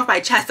everything off my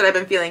chest that I've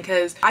been feeling,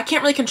 because I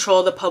can't really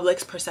control the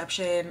public's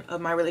perception of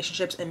my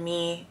relationships and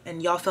me,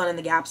 and y'all filling in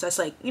the gaps. That's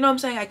like, you know what I'm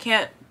saying? I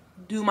can't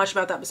do much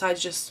about that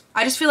besides just,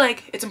 I just feel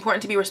like it's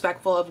important to be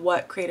respectful of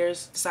what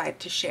creators decide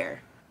to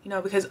share, you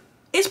know, because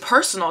it's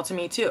personal to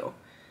me too.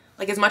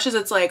 Like, as much as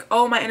it's like,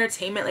 oh, my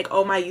entertainment, like,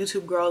 oh, my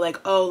YouTube girl, like,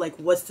 oh, like,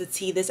 what's the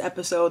tea this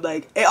episode?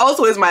 Like, it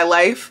also is my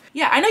life.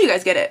 Yeah, I know you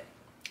guys get it.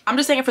 I'm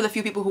just saying it for the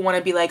few people who want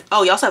to be like,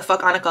 oh, y'all said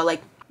fuck Annika.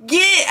 Like,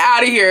 get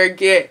out of here.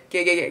 Get.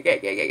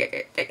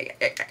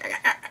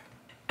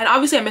 And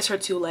obviously I miss her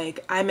too.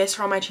 Like, I miss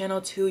her on my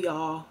channel too,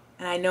 y'all.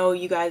 And I know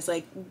you guys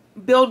like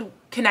build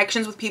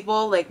connections with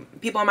people,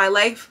 like people in my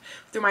life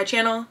through my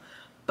channel.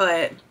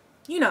 But,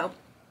 you know,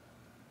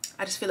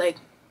 I just feel like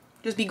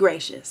just be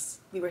gracious,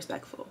 be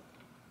respectful.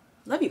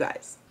 Love you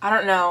guys. I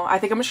don't know. I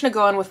think I'm just gonna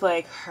go in with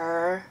like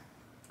her.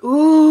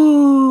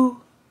 Ooh.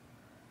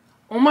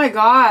 Oh my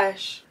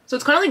gosh. So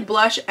it's kind of like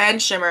blush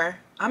and shimmer.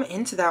 I'm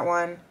into that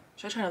one.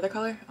 Should I try another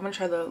color? I'm gonna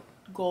try the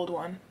gold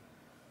one.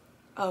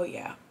 Oh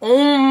yeah.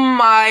 Oh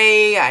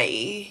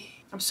my.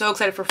 I'm so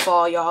excited for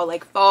fall, y'all.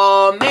 Like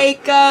fall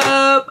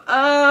makeup.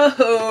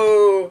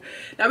 Oh.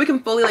 Now we can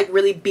fully like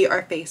really beat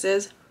our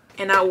faces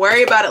and not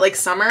worry about it like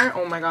summer.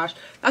 Oh my gosh.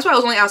 That's why I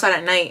was only outside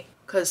at night.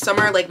 Because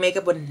summer like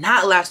makeup would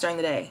not last during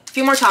the day. A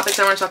few more topics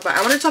I want to talk about.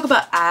 I want to talk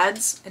about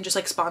ads and just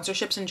like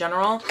sponsorships in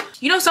general.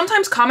 You know,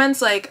 sometimes comments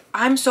like,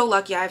 I'm so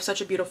lucky I have such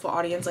a beautiful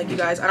audience like you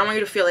guys. I don't want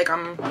you to feel like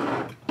I'm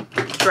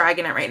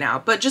dragging it right now.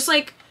 But just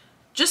like,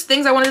 just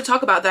things I wanted to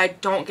talk about that I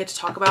don't get to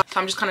talk about. So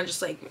I'm just kind of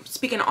just like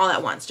speaking all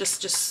at once.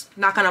 Just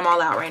knocking them all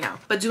out right now.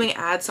 But doing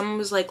ads, someone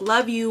was like,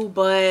 love you,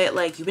 but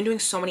like you've been doing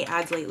so many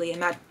ads lately.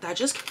 And that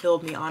just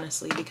killed me,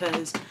 honestly.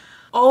 Because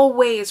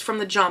always from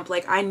the jump,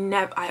 like I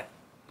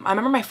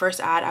remember my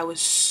first ad, I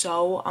was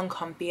so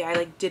uncomfy. I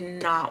like did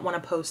not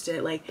want to post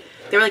it. Like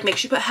they were like, make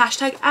sure you put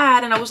hashtag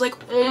ad. And I was like,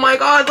 oh my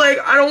God, like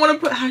I don't want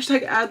to put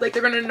hashtag ad. Like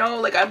they're gonna know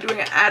like I'm doing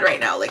an ad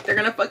right now. Like they're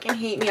gonna fucking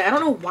hate me. I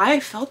don't know why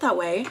I felt that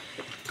way.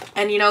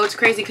 And you know, it's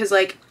crazy because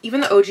like even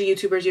the OG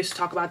YouTubers used to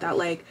talk about that.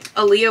 Like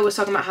Aaliyah was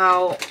talking about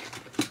how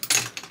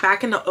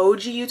back in the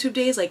OG YouTube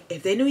days, like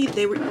if they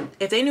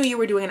knew you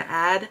were doing an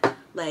ad,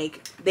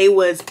 like they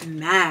was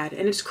mad.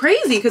 And it's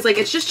crazy because like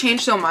it's just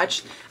changed so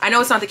much. I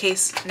know it's not the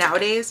case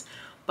nowadays,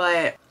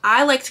 but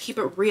I like to keep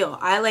it real.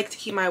 I like to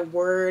keep my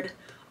word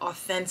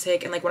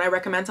authentic, and like when I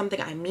recommend something,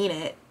 I mean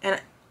it.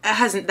 And that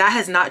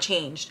has not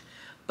changed.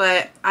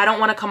 But I don't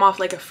want to come off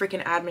like a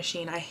freaking ad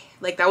machine.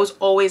 Like that was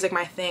always like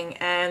my thing.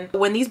 And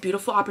when these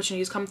beautiful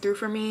opportunities come through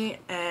for me,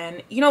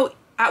 and you know,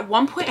 at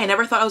one point I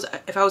never thought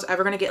if I was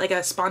ever gonna get like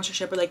a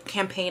sponsorship or like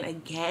campaign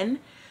again.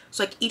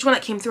 So like each one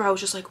that came through, I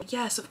was just like,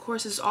 yes, of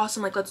course, this is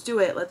awesome. Like, let's do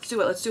it. Let's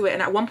do it. Let's do it.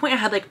 And at one point I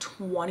had like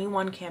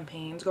 21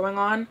 campaigns going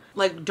on,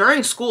 like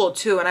during school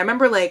too. And I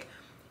remember like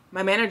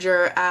my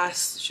manager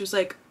asked, she was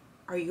like,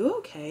 are you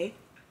okay?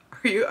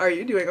 Are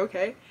you doing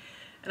okay?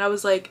 And I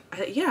was like,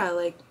 yeah,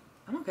 like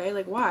I'm okay.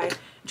 Like why? And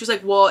she was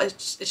like, well,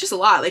 it's just a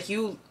lot. Like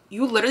you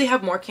literally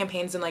have more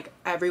campaigns than like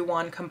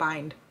everyone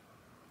combined.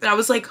 And I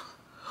was like,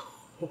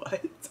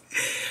 what?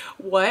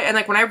 And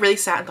like when I really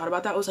sat and thought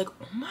about that, I was like,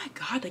 oh my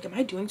God, like am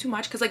I doing too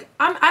much? Because like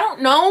I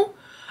don't know,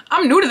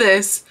 I'm new to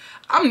this.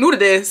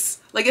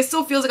 Like it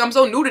still feels like I'm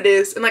so new to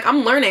this, and like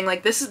I'm learning.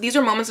 Like these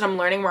are moments that I'm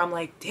learning where I'm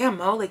like, damn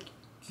Mo, like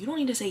you don't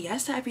need to say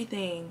yes to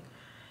everything.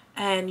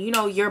 And you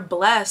know, you're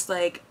blessed.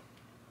 Like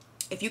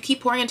if you keep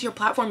pouring into your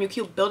platform, you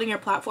keep building your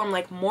platform,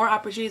 like more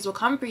opportunities will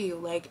come for you.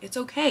 Like it's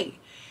okay, you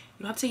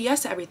don't have to say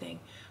yes to everything.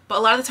 But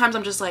a lot of the times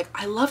I'm just like,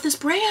 I love this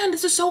brand.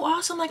 This is so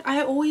awesome. Like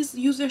I always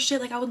use their shit.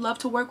 Like I would love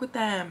to work with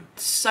them.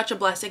 It's such a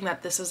blessing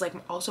that this is like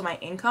also my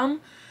income.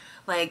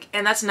 Like,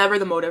 and that's never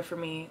the motive for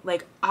me.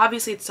 Like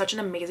obviously it's such an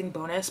amazing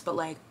bonus, but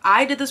like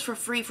I did this for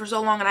free for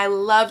so long and I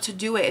love to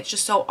do it. It's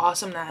just so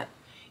awesome that,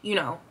 you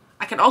know,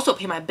 I can also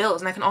pay my bills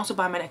and I can also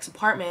buy my next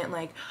apartment.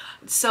 Like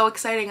it's so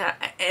exciting.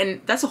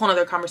 And that's a whole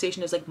nother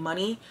conversation, is like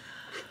money.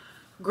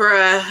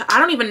 Bruh, I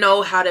don't even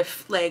know how to,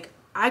 like,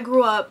 I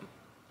grew up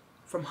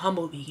from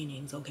humble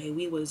beginnings, okay?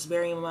 We was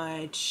very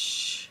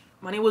much,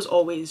 money was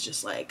always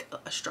just like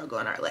a struggle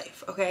in our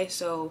life, okay?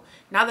 So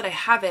now that I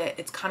have it,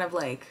 it's kind of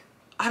like,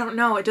 I don't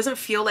know, it doesn't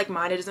feel like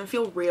mine. It doesn't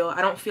feel real.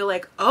 I don't feel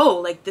like,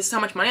 oh, like this is how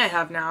much money I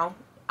have now,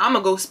 I'm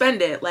gonna go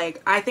spend it. Like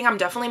I think I'm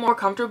definitely more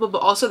comfortable,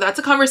 but also that's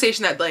a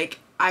conversation that like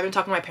I've been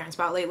talking to my parents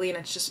about lately, and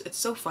it's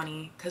so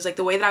funny because like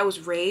the way that I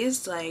was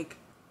raised, like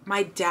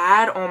my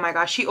dad, oh my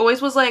gosh, he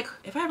always was like,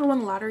 if I ever won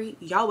the lottery,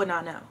 y'all would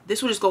not know.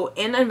 This would just go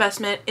in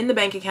investment in the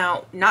bank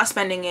account, not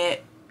spending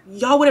it.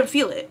 Y'all wouldn't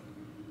feel it.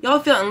 Y'all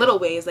would feel it in little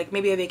ways, like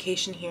maybe a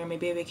vacation here,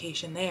 maybe a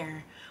vacation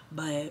there,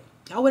 but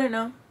y'all wouldn't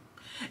know.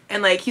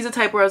 And like he's the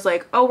type where I was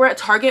like, oh, we're at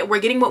Target,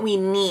 we're getting what we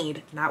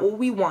need, not what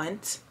we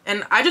want.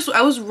 And I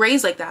was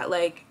raised like that,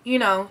 like, you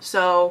know.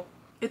 So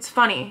it's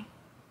funny,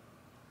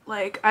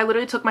 like I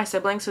literally took my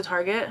siblings to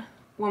Target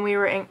when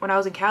I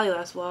was in Cali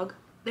last vlog.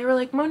 They were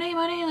like, Monet,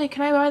 like,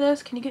 can I buy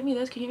this? Can you get me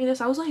this? Can you get me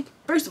this? I was like,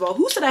 first of all,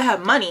 who said I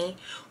have money?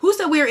 Who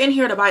said we were in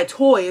here to buy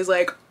toys?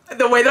 Like,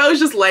 the way that I was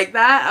just like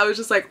that, I was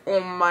just like, oh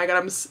my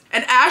God,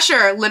 and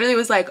Asher literally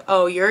was like,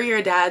 oh, you're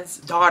your dad's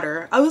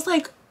daughter. I was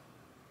like,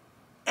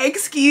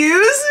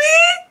 excuse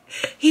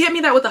me? He hit me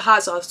that with the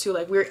hot sauce too.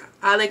 Like,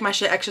 I like my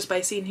shit extra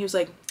spicy, and he was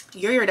like,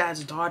 you're your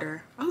dad's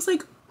daughter. I was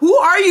like, who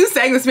are you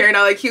saying this to me right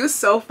now? Like, he was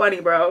so funny,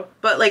 bro.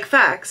 But like,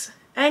 facts.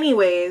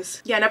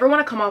 Anyways, yeah, I never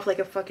want to come off like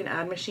a fucking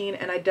ad machine,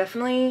 and I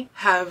definitely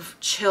have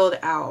chilled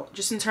out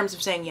just in terms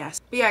of saying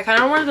yes. But yeah, I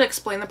kind of wanted to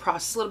explain the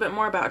process a little bit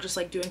more about just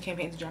like doing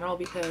campaigns in general,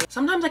 because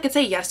sometimes I could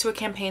say yes to a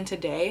campaign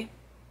today,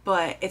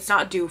 but it's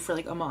not due for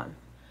like a month.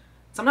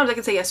 Sometimes I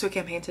can say yes to a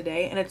campaign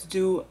today and it's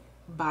due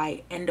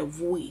by end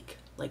of week,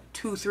 like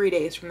 2-3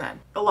 days from then.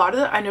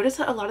 I noticed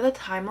that a lot of the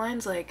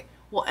timelines like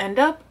will end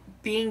up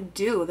being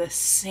due the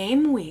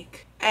same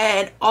week,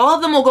 and all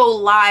of them will go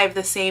live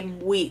the same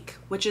week,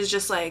 which is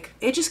just like,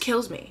 it just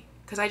kills me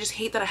because I just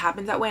hate that it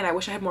happens that way, and I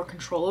wish I had more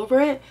control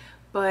over it,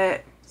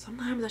 but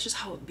sometimes that's just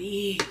how it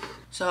be.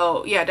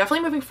 So yeah,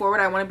 definitely moving forward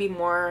I want to be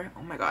more,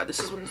 oh my god,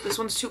 this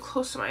one's too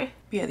close to my,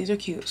 yeah, these are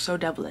cute, so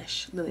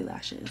devilish lily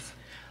lashes.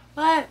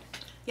 But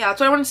yeah, that's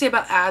what I want to say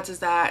about ads, is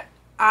that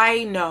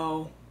I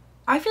feel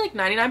like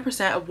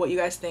 99% of what you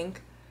guys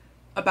think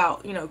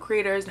about, you know,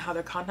 creators and how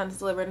their content is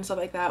delivered and stuff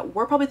like that,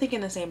 we're probably thinking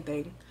the same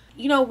thing.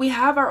 You know, we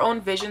have our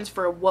own visions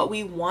for what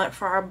we want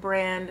for our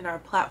brand and our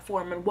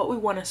platform, and what we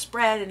want to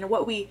spread, and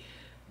what we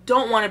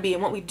don't want to be,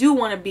 and what we do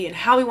want to be, and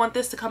how we want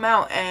this to come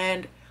out.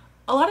 And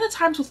a lot of the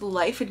times with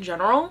life in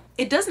general,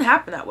 it doesn't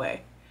happen that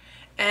way,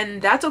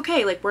 and that's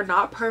okay. Like, we're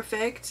not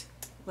perfect.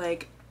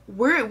 Like,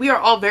 we are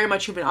all very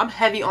much human. I'm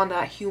heavy on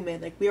that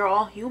human. Like, we are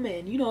all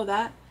human, you know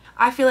that.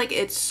 I feel like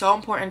it's so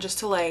important just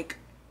to like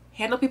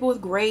handle people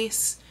with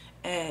grace,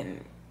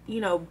 and, you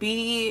know,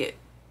 be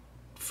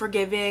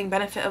forgiving,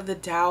 benefit of the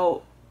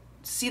doubt,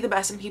 see the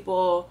best in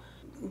people,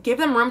 give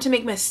them room to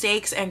make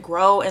mistakes and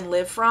grow and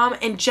live from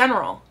in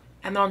general.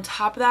 And then on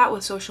top of that,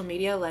 with social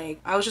media, like,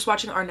 I was just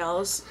watching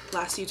Arnell's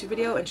last YouTube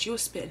video and she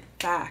was spitting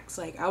facts.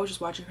 Like, I was just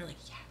watching her like,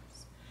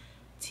 yes,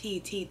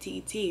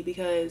 T,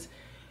 because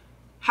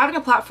having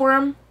a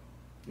platform,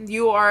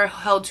 you are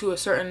held to a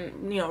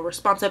certain, you know,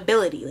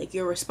 responsibility. Like,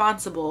 you're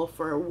responsible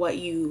for what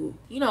you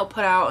know,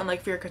 put out, and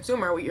like for your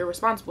consumer, you're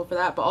responsible for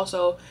that, but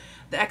also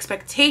the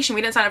expectation.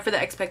 We didn't sign up for the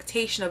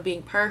expectation of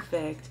being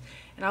perfect.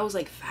 And I was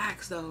like,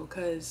 facts though,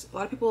 because a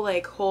lot of people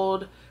like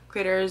hold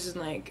creators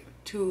and like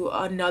to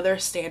another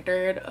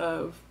standard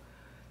of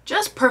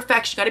just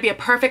perfection. You gotta be a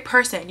perfect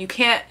person. You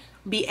can't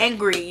be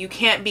angry, you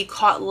can't be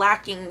caught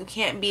lacking, you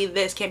can't be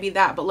this, can't be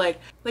that. But like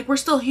we're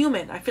still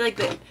human. I feel like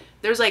that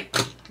there's like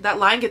that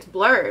line gets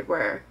blurred,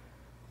 where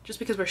just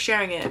because we're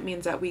sharing it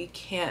means that we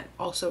can't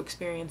also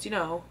experience, you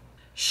know,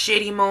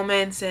 shitty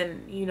moments.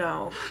 And, you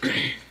know,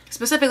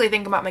 specifically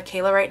think about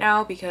Michaela right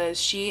now, because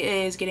she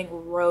is getting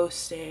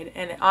roasted,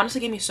 and it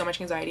honestly gave me so much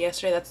anxiety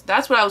yesterday.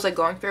 That's what I was like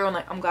going through, and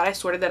like I'm glad I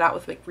sorted that out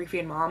with like Reefy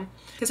and Mom,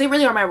 because they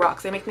really are my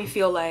rocks. They make me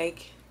feel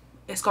like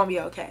it's gonna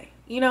be okay,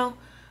 you know.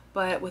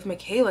 But with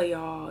Michaela,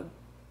 y'all,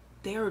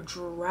 they were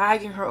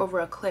dragging her over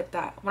a clip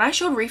that when I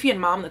showed Reefy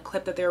and Mom the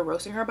clip that they were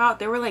roasting her about,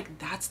 they were like,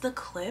 that's the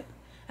clip?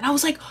 And I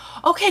was like,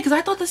 okay, because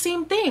I thought the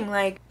same thing.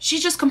 Like,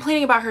 she's just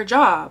complaining about her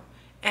job,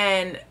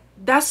 and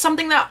that's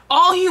something that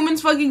all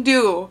humans fucking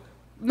do,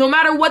 no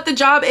matter what the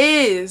job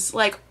is.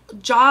 Like,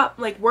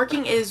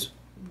 working is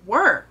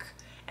work,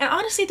 and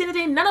honestly, at the end of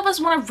the day, none of us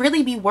want to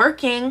really be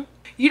working,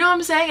 you know what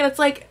I'm saying? And it's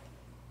like,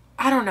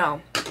 I don't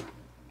know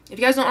if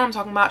you guys don't know what I'm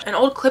talking about. An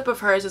old clip of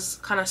hers is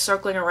kind of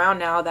circling around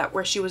now, that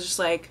where she was just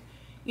like,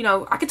 you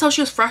know, I could tell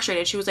she was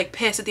frustrated. She was like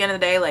pissed at the end of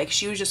the day. Like,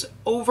 she was just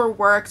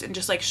overworked and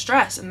just like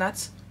stressed, and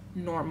that's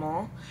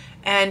normal.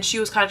 And she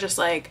was kind of just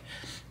like,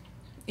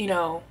 you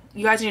know,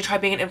 you guys need to try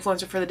being an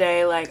influencer for the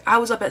day. Like, I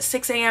was up at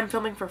 6 a.m.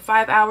 filming for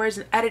 5 hours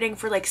and editing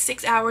for like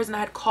 6 hours, and I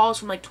had calls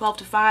from like 12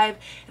 to 5,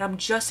 and I'm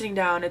just sitting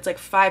down. It's like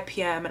 5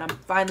 p.m. and I'm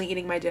finally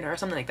eating my dinner or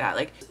something like that.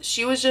 Like,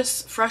 she was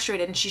just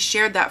frustrated, and she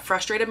shared that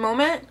frustrated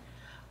moment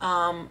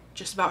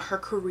just about her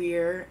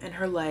career and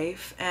her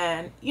life.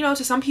 And, you know,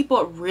 to some people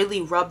it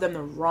really rubbed them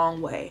the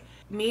wrong way.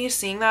 Me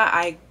seeing that,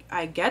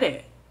 I get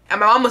it.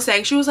 And my mom was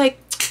saying, she was like,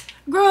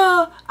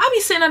 girl, I be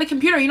sitting at a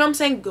computer, you know what I'm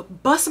saying,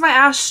 busting my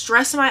ass,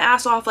 stressing my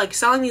ass off, like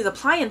selling these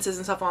appliances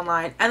and stuff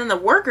online, and then the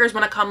workers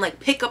want to come like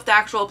pick up the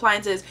actual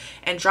appliances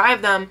and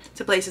drive them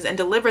to places and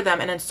deliver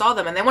them and install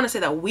them, and they want to say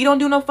that we don't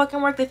do no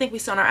fucking work. They think we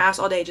sit on our ass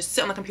all day, just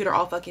sit on the computer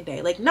all fucking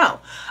day. Like,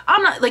 no,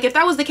 I'm not. Like, if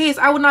that was the case,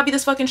 I would not be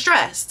this fucking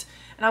stressed.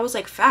 And I was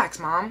like, facts,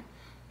 Mom.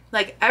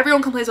 Like,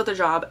 everyone complains about their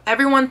job.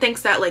 Everyone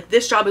thinks that like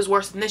this job is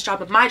worse than this job,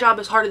 but my job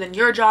is harder than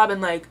your job,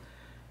 and like,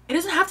 it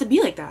doesn't have to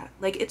be like that.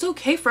 Like, it's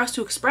okay for us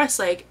to express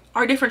like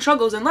our different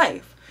struggles in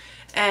life.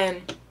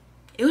 And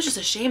it was just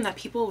a shame that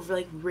people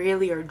like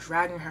really are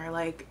dragging her,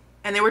 like,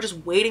 and they were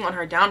just waiting on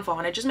her downfall.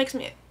 And it just makes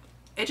me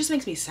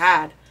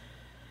sad.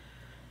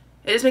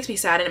 It just makes me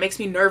sad, and it makes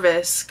me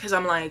nervous, because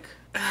I'm like,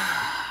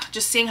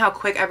 just seeing how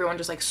quick everyone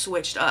just like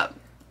switched up.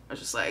 I was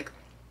just like,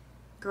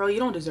 girl, you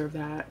don't deserve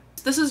that.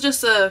 This is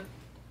just a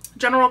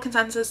general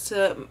consensus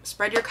to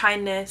spread your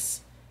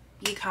kindness,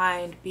 be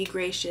kind, be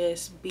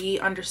gracious, be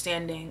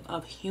understanding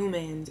of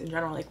humans in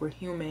general. Like, we're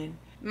human.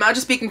 I'm not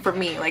just speaking for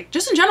me, like,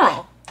 just in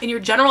general, in your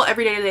general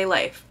everyday to day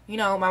life. You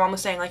know, my mom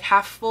was saying like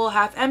half full,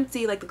 half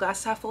empty, like the glass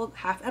is half full,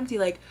 half empty.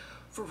 Like,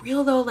 for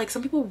real though, like,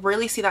 some people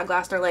really see that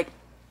glass, they're like,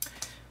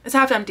 it's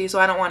half empty, so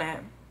I don't want it.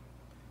 And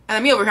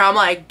then me over here, I'm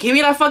like, give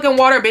me that fucking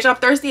water, bitch, I'm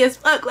thirsty as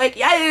fuck. Like,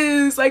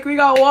 yes, like, we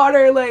got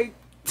water. Like,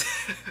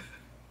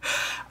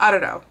 I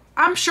don't know.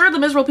 I'm sure the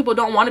miserable people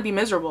don't want to be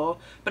miserable,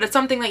 but it's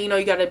something that, you know,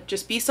 you gotta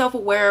just be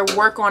self-aware,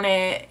 work on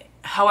it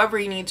however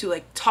you need to,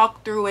 like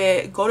talk through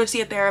it, go to see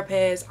a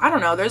therapist. I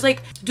don't know. There's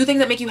like, do things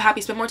that make you happy,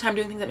 spend more time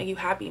doing things that make you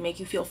happy, make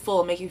you feel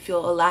full, make you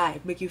feel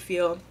alive, make you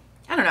feel,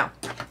 I don't know.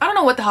 I don't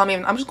know what the hell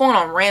I'm just going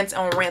on rants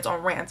on rants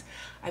on rants.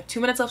 I have 2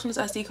 minutes left on this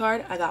SD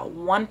card. I got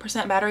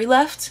 1% battery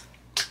left,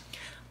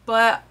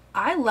 but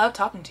I love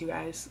talking to you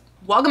guys.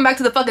 Welcome back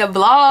to the fucking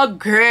vlog,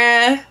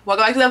 girl.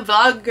 Welcome back to the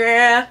vlog,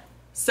 girl.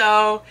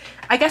 So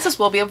I guess this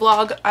will be a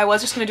vlog. I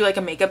was just gonna do like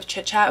a makeup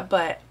chit chat,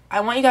 but I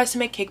want you guys to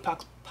make cake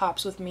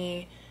pops with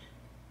me.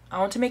 I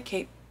want to make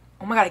cake.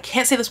 Oh my god, I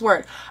can't say this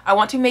word. I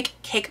want to make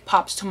cake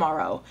pops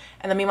tomorrow,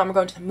 and then me and mom are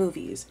going to the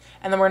movies,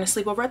 and then we're gonna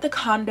sleep over at the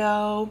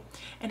condo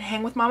and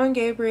hang with mom and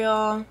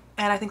Gabriel,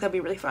 and I think that'd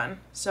be really fun.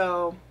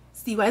 So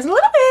see you guys in a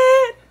little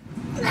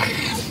bit.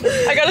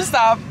 I gotta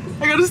stop.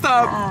 I gotta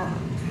stop.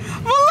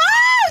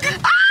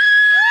 Vlog!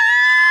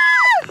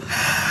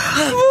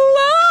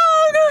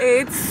 Vlog!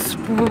 It's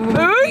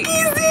spooky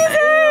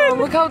season!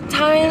 Look how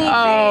tiny.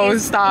 Oh,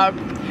 stop.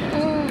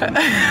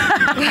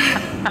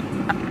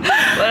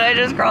 What did I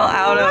just crawl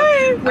out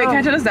of? Wait, can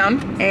I turn this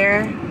down?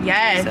 Air.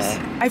 Yes.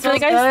 I feel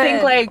like Smells I stink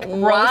good. like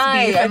roast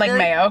beef and like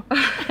mayo.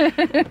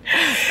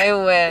 I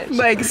wish.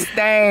 Like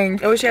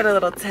stank. I wish you had a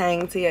little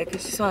tang to you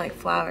because you smell like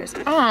flowers.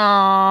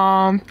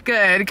 Oh,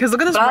 good. Because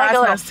look at this But I like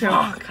a rat's little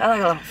nest too. fuck. I like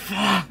a little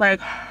fuck. Like,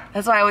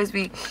 that's why I always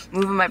be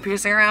moving my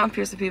piercing around,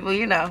 piercing people,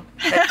 you know.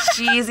 That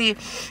cheesy,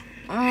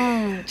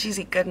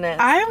 cheesy goodness.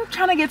 I'm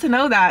trying to get to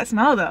know that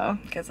smell though.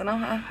 Guess I know,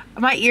 huh?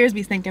 My ears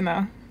be stinking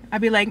though.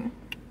 I'd be like,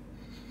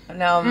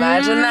 No,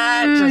 imagine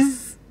that.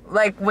 Just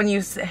like when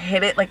you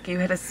hit it, like you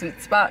hit a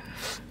sweet spot.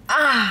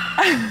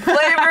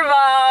 Flavor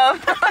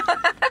bomb.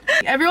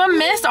 everyone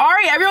missed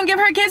Ari. Everyone give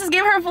her kisses,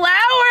 give her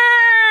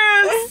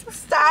flowers.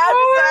 Stop.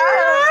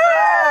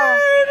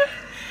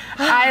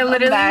 I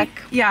literally, back.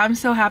 yeah, I'm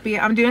so happy.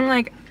 I'm doing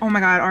like, oh my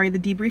god, Ari, the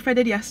debrief I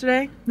did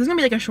yesterday. This is gonna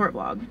be like a short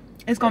vlog.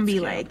 It's gonna be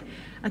like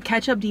a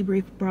catch-up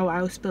debrief. Bro,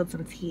 I spilled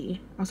some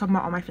tea. I was talking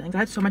about all my feelings. I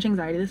had so much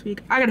anxiety this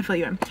week. I gotta fill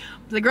you in.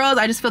 The girls,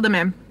 I just filled them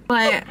in.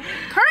 But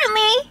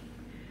currently,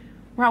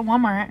 we're at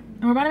Walmart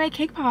and we're about to make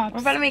cake pops.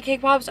 We're about to make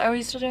cake pops. Are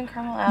we still doing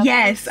caramel apples?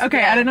 Yes. Okay,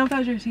 Yeah. I don't know if that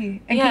was your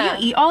tea. And Yeah.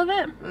 can you eat all of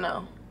it?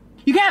 No.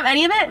 You can't have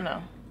any of it?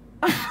 No.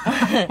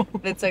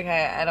 It's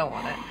okay. I don't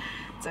want it.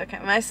 It's okay.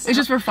 It's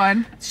just for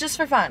fun. It's just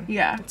for fun.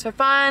 Yeah. It's for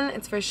fun.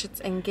 It's for shits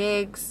and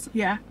gigs.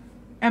 Yeah.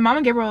 And mom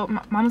and Gabriel,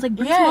 mom was like,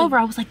 bring Yeah. some over.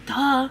 I was like,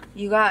 duh.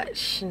 You got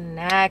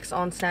snacks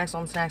on snacks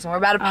on snacks, and we're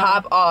about to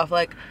pop off.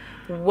 Like,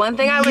 one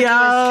thing I would do is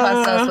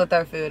trust us with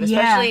our food,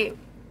 especially.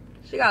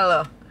 She got a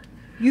little.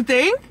 You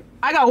think?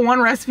 I got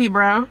one recipe,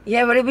 bro.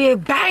 Yeah, but it'd be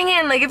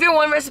banging. Like, if your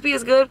one recipe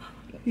is good,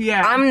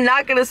 Yeah. I'm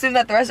not gonna assume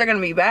that the rest are gonna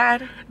be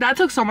bad. That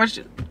took so much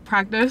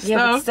practice, Yeah,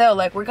 though. but still,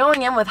 like, we're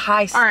going in with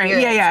high spirits. All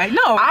right, yeah.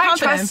 No, I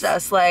confidence. trust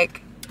us.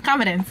 Like,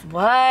 Confidence.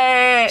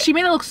 what? She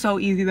made it look so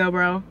easy, though,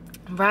 bro.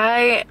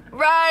 Right.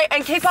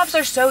 And cake pops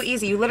are so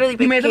easy. You literally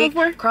bake made them cake,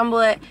 before? crumble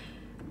it.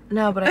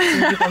 No, but I've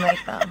seen people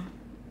make them.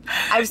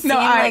 I've seen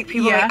like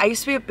people yeah. make. I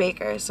used to be a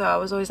baker, so I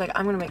was always like,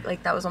 I'm gonna make,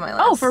 like, that was on my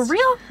list. Oh, for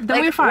real? Then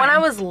Like, we're fine. when I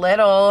was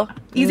little,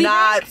 Easy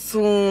not bake?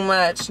 too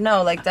much.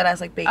 No, like that. I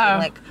was like baking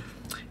like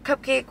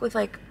cupcake with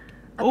like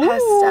a Ooh.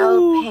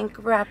 pastel pink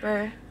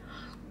wrapper.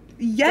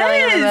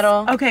 Yes. in the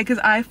middle. Okay, because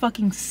I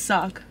fucking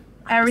suck.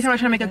 Every time I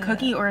try to make a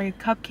cookie or a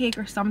cupcake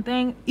or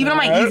something, even on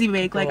my easy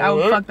bake, like I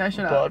would fuck that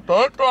shit up.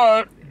 But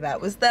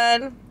that was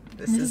then.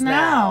 This is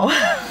now.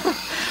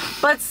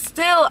 But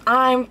still,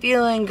 I'm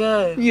feeling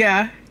good.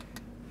 Yeah.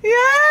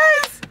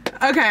 Yes.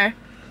 Okay.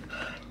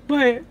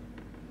 Wait.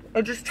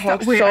 I just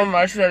talked Wait, so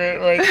much that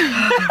it like.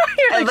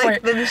 You're and, like,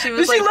 like wait. then she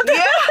was Did she like, look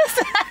at us?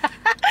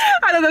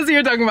 I know that's what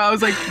you're talking about. I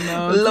was like,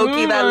 no.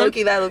 Loki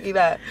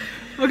that.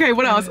 Okay,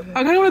 what else?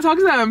 I kind of want to talk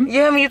to them.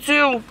 Yeah, me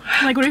too.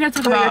 Like, what are we gonna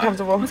talk Get about?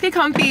 comfortable. Let's get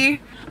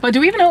comfy. But do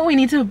we even know what we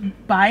need to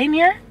buy in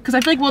here? Because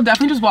I feel like we'll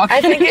definitely just walk I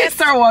in think and it's-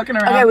 start walking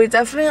around. Okay, we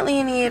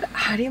definitely need.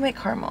 How do you make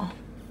caramel?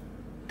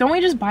 Don't we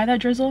just buy that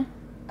drizzle?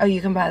 Oh,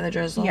 you can buy the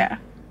drizzle. Yeah.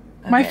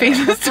 My Okay. face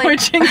is It's like-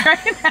 twitching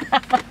right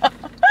now.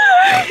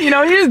 You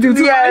know, you just do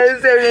too much.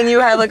 Yes, and you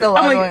had like a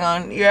lot I'm like- going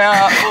on.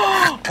 Yeah.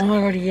 Oh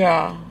my god,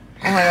 yeah.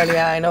 Oh my god,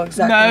 yeah. I know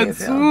exactly how you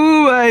That's feel.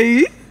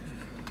 why.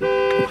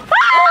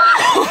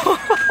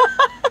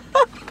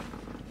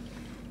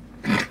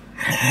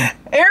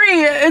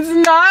 Ari, it's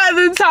not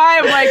the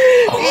time. Like,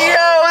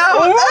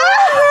 Yeah.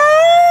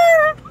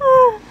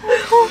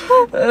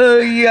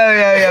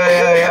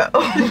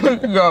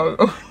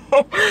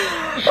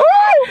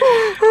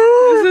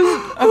 this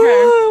is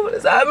okay. What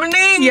is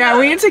happening? Yeah,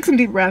 we need to take some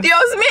deep breaths.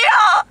 Dios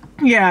mío!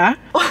 Yeah.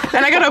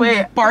 And I got a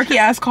Wait. barky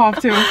ass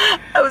cough too.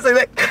 I was like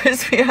that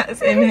crispy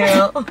ass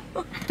inhale.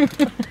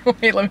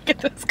 Wait, let me get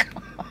this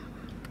cough.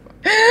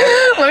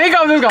 Let me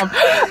go with this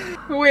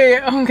cough. Wait,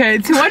 okay.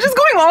 Too much is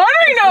going on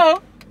right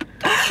now.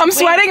 I'm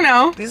sweating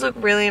now. These look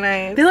really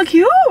nice. They look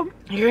cute.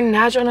 Your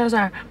natural nose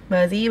are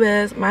buzzy.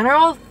 Mine are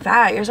all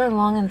fat. Yours are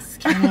long and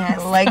skinny. I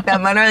like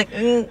that. Mine are like,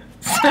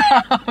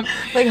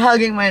 like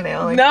hugging my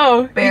nail. Like,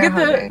 No, you bear get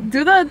hugging.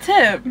 do the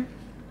tip.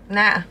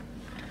 Nah.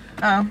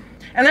 Oh.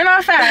 And they're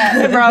not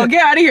fat, bro.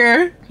 Get out of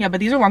here. Yeah, but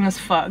these are long as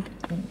fuck.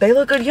 They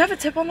look good. You have a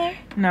tip on there?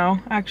 No,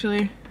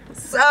 actually.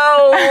 So,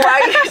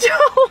 why you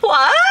do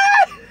what?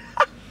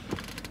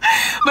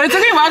 But it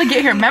took me a while to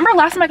get here. Remember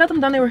last time I got them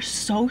done, they were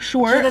so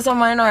short. Yeah, that's on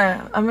mine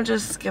are. I'm gonna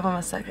just give them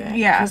a second.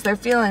 Yeah. Because they're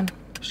feeling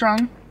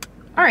strong.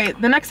 All right,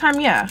 the next time,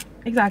 yeah,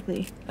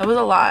 exactly. That was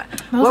a lot.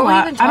 That was a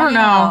lot. I don't know.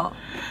 About?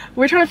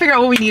 We're trying to figure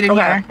out what we need in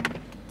here.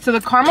 So the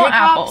caramel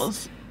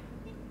apples.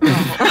 The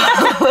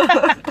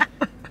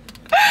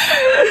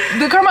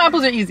caramel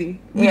apples are easy.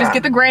 We just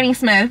get the Granny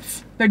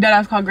Smiths. They're dead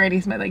ass called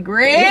Granny Smith. Like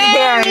Granny.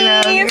 Yeah,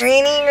 I know.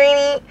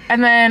 Granny.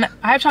 And then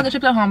I have chocolate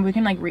chips at home. We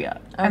can like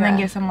re-up. And then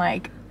get some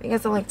like. You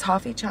get some like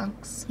toffee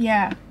chunks.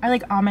 Yeah, I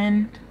like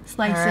almond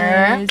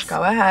slices.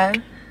 Go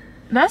ahead.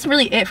 And that's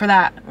really it for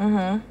that.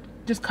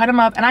 Just cut them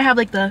up. And I have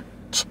like the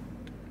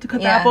to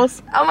cut the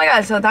apples. Oh my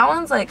god, so that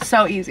one's like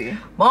so easy.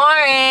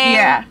 Boring.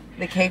 Yeah.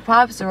 The cake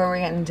pops are where we're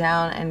getting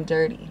down and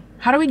dirty.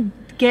 How do we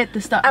get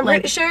the stuff? I'm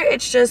pretty sure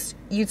it's just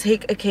you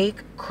take a cake,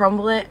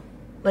 crumble it,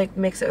 like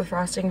mix it with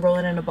frosting, roll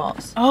it into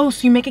balls. Oh,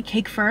 so you make a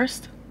cake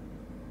first?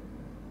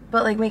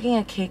 But like making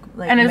a cake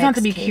like and it doesn't have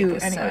to be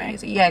cute anyway. So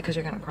easy. Yeah, because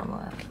you're gonna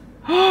crumble it.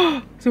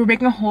 So we're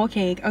making a whole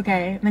cake.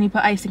 Okay. And then you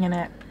put icing in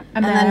it.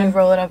 And then you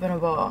roll it up in a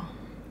bowl.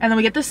 And then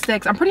we get the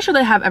sticks. I'm pretty sure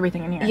they have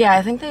everything in here. Yeah,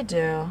 I think they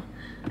do.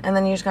 And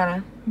then you just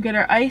gotta get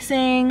our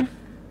icing.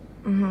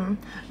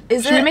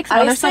 Should we make some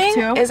other stuff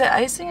too? Is it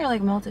icing or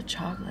like melted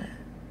chocolate?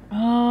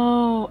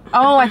 Oh,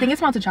 I think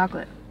it's melted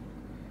chocolate.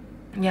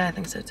 Yeah, I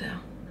think so too.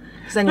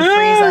 Because then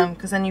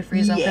you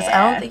freeze them. Because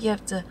I don't think you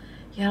have to.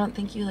 Yeah, I don't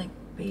think you like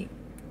bake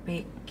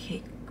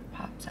cake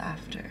pops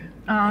after.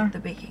 Like, the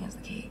baking is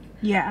the cake.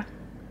 Yeah.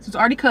 So it's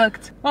already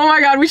cooked. Oh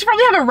my god, we should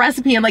probably have a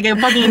recipe and like a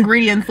fucking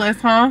ingredients list,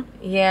 huh?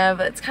 Yeah,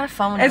 but it's kind of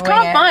fun when it's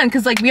kind of fun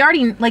because like we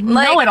already like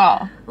know it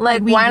all.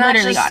 Like we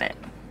literally got it.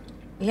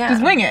 Yeah.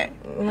 Just wing it.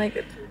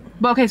 Like.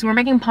 But okay, so we're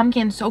making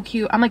pumpkins so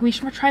cute. I'm like, we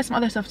should try some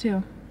other stuff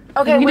too.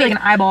 Okay, we can do like an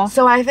eyeball.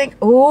 So I think,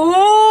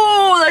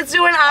 ooh, let's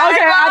do an eyeball.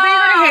 Okay, I think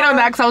you're gonna hate on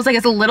that because I was like,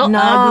 it's a little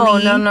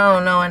ugly.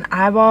 No, an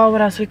eyeball.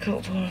 What else we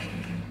could?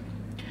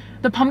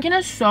 The pumpkin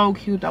is so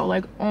cute though.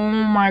 Like, oh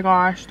my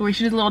gosh, the way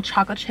she did a little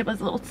chocolate chip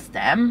as a little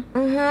stem.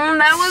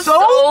 That was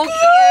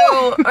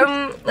so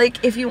cute.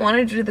 Like, if you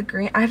wanted to do the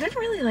green, I didn't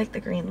really like the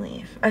green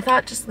leaf. I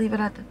thought just leave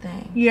it at the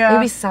thing. Yeah.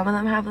 Maybe some of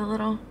them have a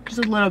little. Just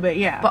a little bit,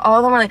 yeah. But all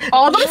of them are like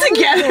all of them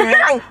together.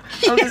 I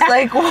was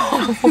like,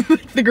 whoa.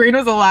 The green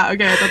was a lot.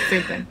 Okay, that's the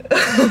same thing.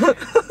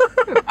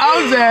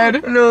 I'm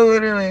dead. No,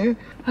 literally.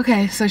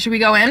 Okay, so should we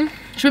go in?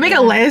 Should we make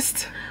a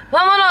list?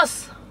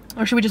 Vámonos.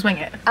 Or should we just wing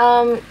it?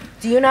 Do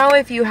you know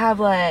if you have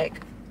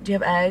like, do you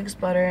have eggs,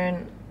 butter,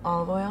 and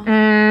olive oil?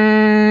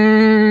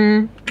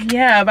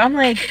 Yeah, but I'm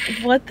like,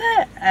 what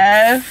the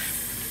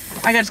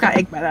F? I just got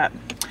egged by that.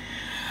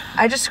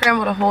 I just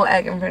scrambled a whole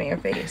egg in front of your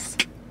face.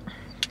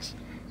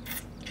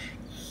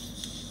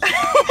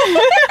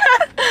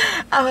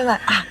 I was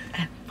like,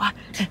 and what?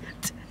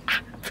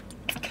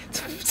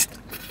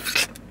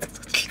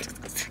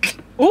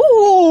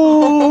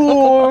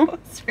 Ooh.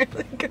 That's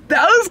really good.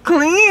 That was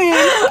clean.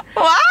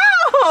 Wow.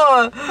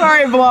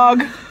 Alright, vlog.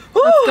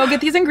 Let's go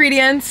get these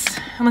ingredients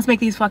and let's make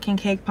these fucking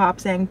cake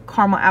pops and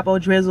caramel apple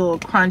drizzle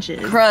crunches.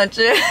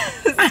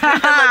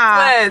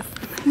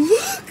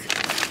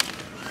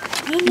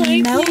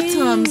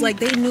 Meltums, like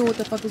they knew what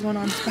the fuck was going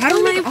on. How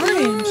do we make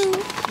orange?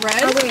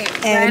 Red? Oh,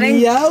 wait. And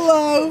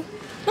yellow.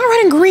 Not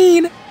red and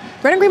green.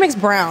 Red and green makes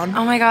brown.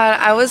 Oh my god,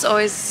 I was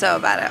always so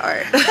bad at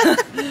art.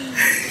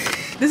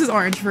 This is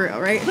orange for real,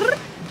 right?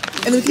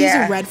 And we can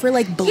use red for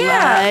like blood.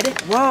 Yeah.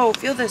 Whoa,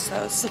 feel this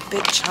though. This is a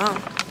big chunk.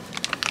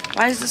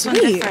 Why is this one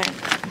different?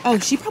 Oh,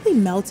 she probably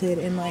melted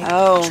in like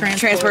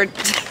transport.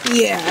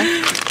 Yeah.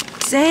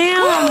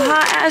 Damn,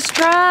 hot ass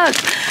truck.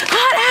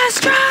 Hot ass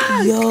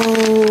truck.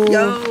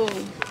 Yo.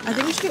 I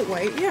think we should get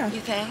white. Yeah.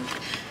 You think?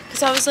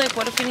 Because I was like,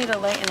 what if we need to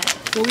lighten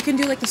it? Well, we can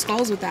do like the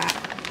skulls with that.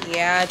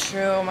 Yeah,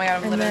 true. Oh my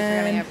god, I'm literally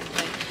forgetting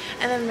everything.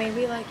 And then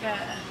maybe like a.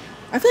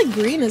 I feel like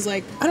green is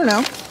like, I don't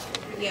know.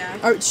 Yeah.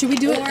 Or should we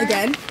do it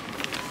again?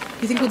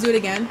 You think we'll do it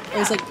again? Yeah.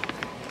 Or it's like.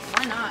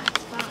 Why not?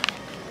 It's fun.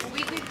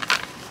 We could.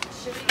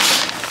 Should we do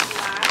the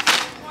black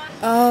one?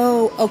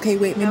 Oh, okay.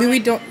 Wait. Maybe we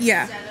don't.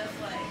 Yeah. Instead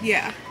of like.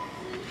 Yeah.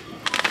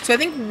 So I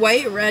think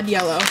white, red,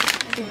 yellow.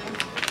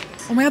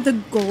 Oh my god, the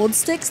gold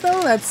sticks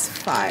though? That's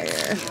fire.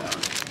 Yeah.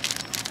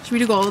 Should we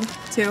do gold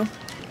too?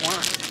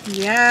 One.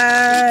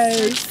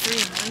 Yes.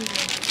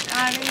 300.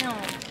 I don't know.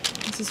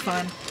 This is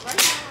fun.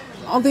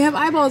 Oh, they have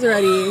eyeballs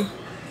already.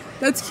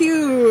 That's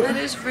cute. That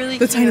is really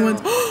the cute. Tiny ones.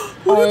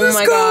 Oh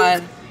my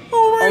god.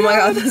 Oh my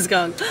god, this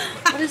skunk.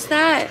 What is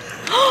that?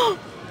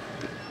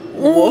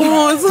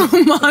 Whoa, it's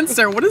a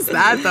monster. What is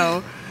that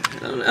though? I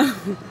don't know.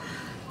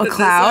 A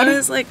cloud? This one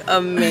is like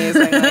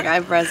amazing. Like I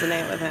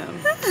resonate with him.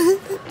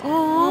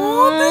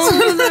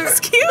 Oh, this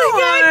cute.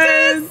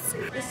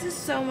 This is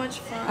so much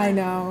fun. I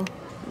know.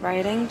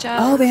 Writing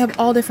gel. Oh, they have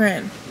all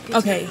different.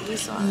 Okay.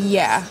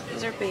 Yeah.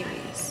 These are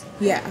babies.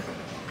 Yeah.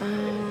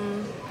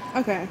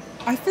 Okay.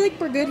 I feel like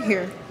we're good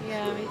here.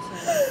 Yeah, me too.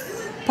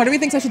 Part of me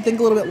thinks I should think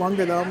a little bit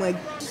longer though. I'm like,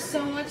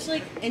 so much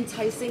like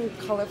enticing,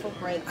 colorful,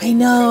 bright. I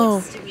know.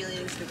 Like,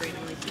 stimulating to the brain.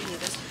 I'm like, you need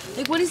this.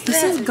 Like, what is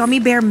this this? is gummy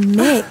bear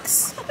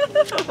mix.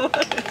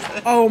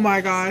 Oh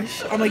my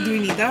gosh. I'm like, do we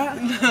need that?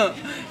 No,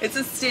 it's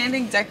a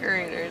standing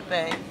decorator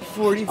thing.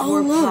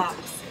 44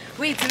 pops.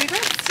 Wait, did we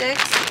grab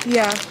sticks?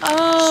 Yeah.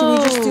 Oh. Should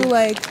we just do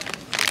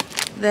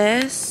like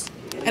this?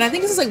 And I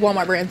think this is like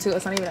Walmart brand too.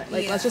 It's not even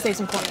like, let's just save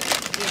some coins.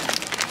 Yeah.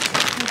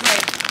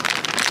 Okay.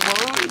 What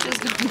were we just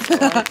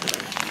going for?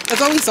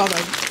 That's all we saw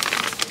though.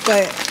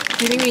 But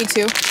do you think we need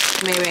two?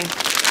 Maybe.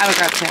 I would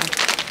grab two.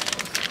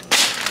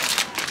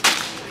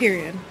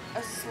 Period.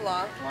 A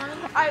sloth one?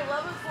 I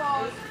love a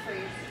sloth.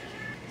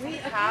 Wait,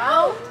 a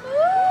cow?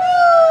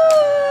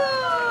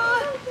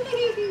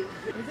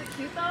 Is it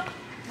cute though?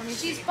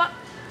 She's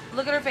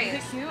look at her face. Is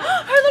it cute?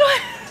 Her little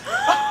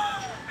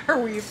Her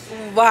weave.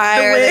 Why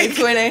The are they wig.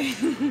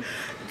 twinning?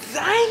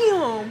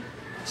 Damn.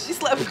 She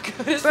slept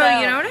good. Bro,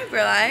 you know what I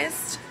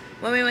realized?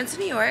 When we went to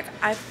New York,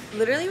 I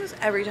literally was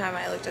every time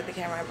I looked at the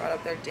camera, I brought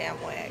up their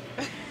damn wig.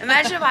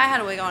 Imagine if I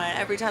had a wig on and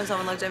every time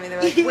someone looked at me, they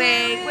were like,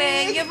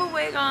 wig, you have a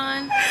wig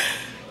on.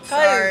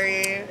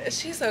 Sorry.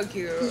 She's so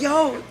cute.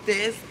 Yo,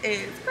 this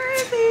is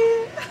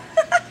crazy.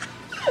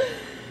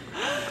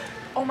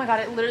 Oh my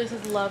god, it literally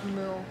says Love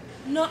Moo.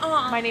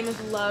 Nuh-uh. My name is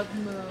Love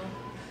Moo.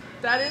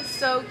 That is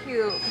so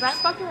cute. Cause I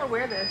fucking would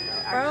wear this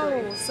though,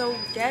 actually. Bro, so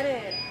get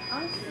it.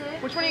 I'm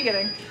sick. Which one are you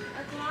getting?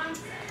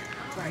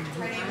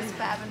 My name is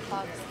Fab and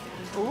Fox.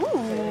 Ooh.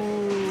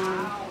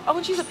 Oh,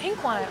 and she's a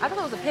pink one. I thought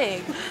it was a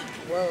pig.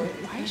 Whoa.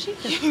 Why is she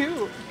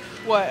cute?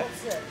 What?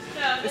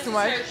 No, It's too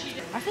much?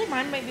 I feel like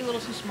mine might be a little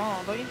too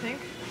small, don't you think?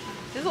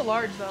 This is a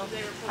large though.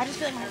 I just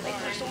feel like my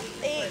legs are so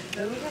thick.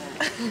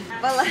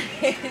 But like,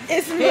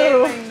 It's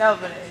new. No,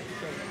 but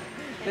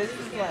this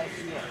is like,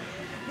 yeah.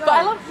 But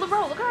I love,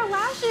 bro, look at her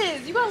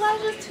lashes. You got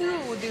lashes too,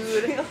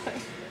 dude.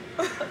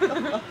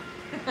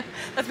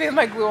 That's me with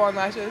my glue on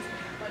lashes.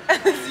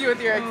 That's you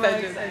with your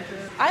extensions.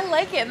 I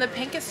like it, and the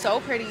pink is so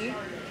pretty.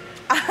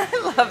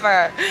 I love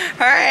her.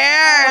 Her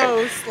hair.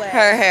 Oh, slay.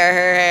 Her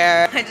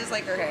hair. I just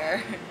like her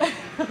hair.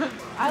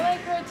 I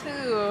like her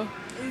too.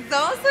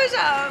 Don't switch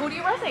up. Who do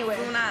you resonate with?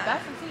 Luna.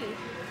 That's the tea.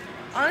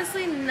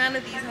 Honestly, none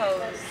of these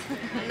hoes.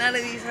 None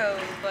of these hoes,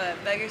 but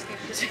beggars can't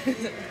be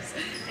choosers.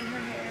 And her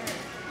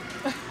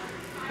hair.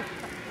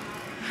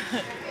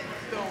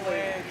 The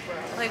wig,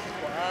 bro. Like,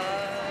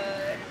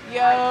 what?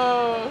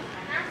 Yo.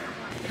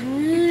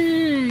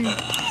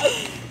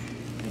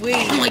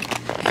 Wait, like,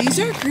 these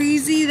are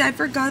crazy. I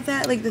forgot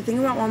that. Like, the thing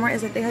about Walmart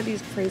is that they have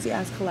these crazy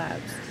ass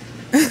collabs.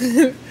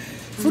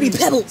 Fruity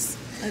Pebbles.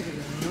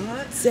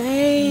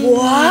 Dang.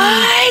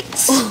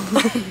 What?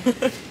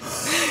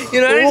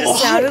 You know what it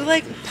just sounded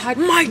like?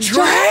 My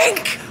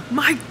drink!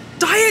 My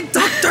Diet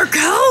Dr.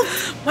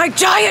 Kelp! My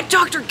Diet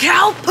Dr.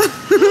 Kelp!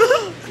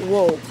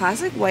 Whoa,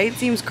 classic white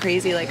seems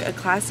crazy. Like a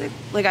classic,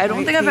 like I don't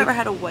White think I've cake? ever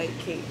had a white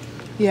cake.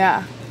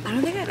 Yeah. I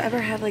don't think I've ever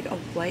had like a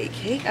white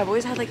cake. I've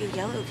always had like a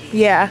yellow cake.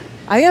 Yeah.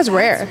 I think that's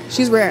rare.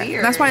 She's rare.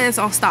 weird. That's why it's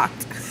all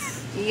stocked.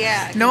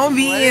 Yeah. No what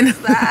vegan. is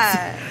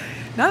that?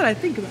 Now that I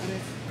think about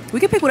it. We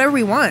can pick whatever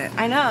we want.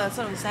 I know, that's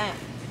what I'm saying.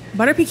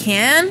 Butter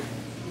pecan?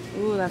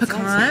 Ooh, that's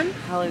Pecan?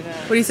 hella good.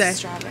 What do you say?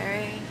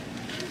 Strawberry.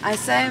 I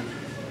say,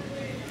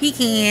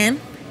 Pecan.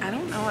 I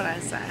don't know what I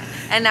say.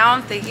 And now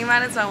I'm thinking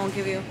about it, so I won't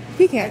give you.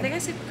 Pecan. I think I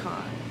say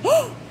pecan.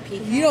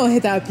 Pecan. You don't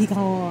hit that pecan.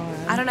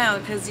 I don't know,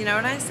 because you know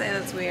what I say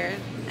that's weird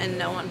and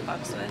no one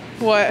fucks with?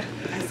 What?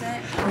 I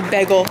say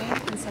Bagel.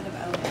 instead of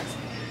elementary.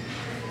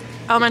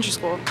 Elementary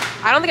school.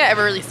 I don't think I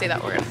ever really say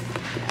that word.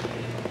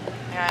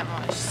 Yeah, I'm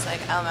always just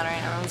like elementary.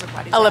 Everyone's like,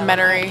 why do you say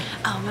Elementary.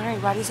 Elementary,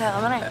 why do you say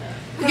elementary?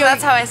 Yeah,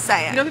 That's how I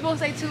say it. You know people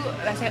say too,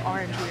 I say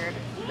orange weird.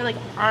 They're like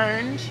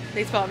orange.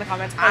 They spell it in the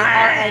comments.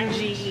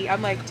 O-R-N-G-E.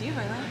 I'm like, Do you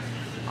really?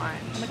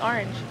 Orange. I'm like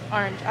orange.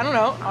 Orange. I don't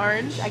know.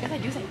 Orange. I guess I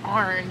do say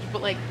orange,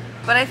 but like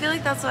But I feel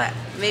like that's what,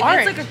 maybe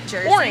orange. it's like a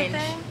Jersey orange.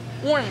 thing.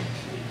 Orange.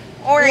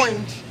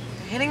 Orange.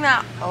 Hitting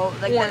that,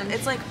 like Orange.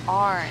 it's like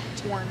orange.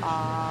 Orange.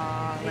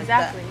 Like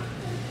Exactly.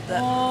 The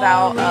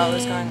vowel O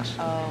is going orange.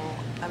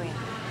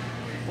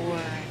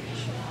 Orange.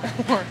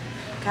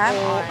 Can I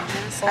have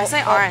oranges? I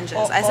say oranges.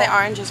 I say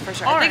oranges for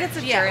sure. I think it's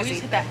a Yeah, we Jersey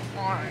just hit thing.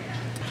 that orange.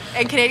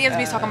 And Canadians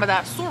be talking about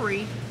that.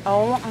 Sorry.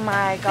 Oh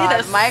my Say god.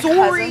 that, My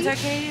sorry. cousins are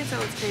Canadian, so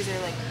it's crazy.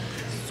 They're like,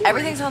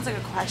 everything sounds like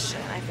a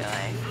question, I feel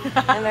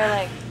like. And they're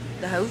like,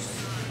 the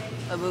house?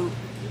 A boot.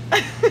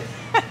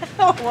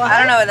 What? I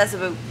don't know what that's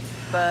about,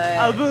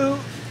 but A boo.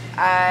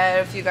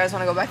 if you guys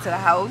want to go back to the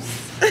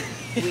house,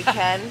 we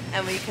can,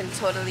 and we can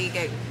totally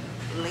get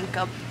link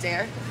up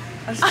there.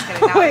 I'm just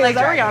kidding. Now Wait, I'm like is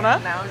that dragging.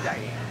 Rihanna? Now I'm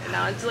dragging it.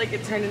 Now it's like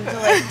it turned into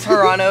like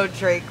Toronto,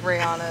 Drake,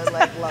 Rihanna,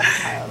 like love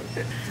child.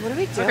 What are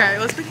we doing? Okay,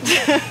 let's begin.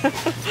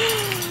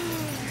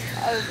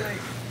 I was like,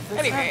 this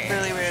Anyway.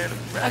 sounds really weird.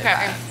 Really Okay.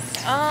 bad.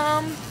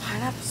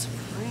 Pineapple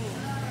Supreme.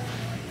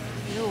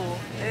 Ew.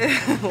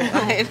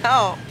 I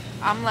know.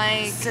 I'm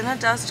like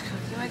Cinnadust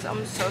cookie mix.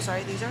 I'm so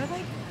sorry. These are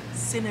like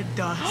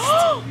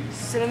Cinnadust.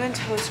 cinnamon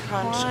toast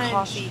crunch Crunch.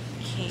 coffee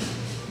cake.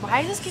 Why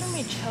is this giving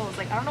me chills?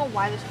 Like I don't know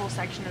why this whole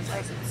section is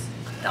like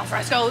Del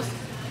Fresco's.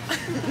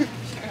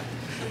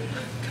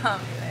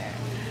 Come there.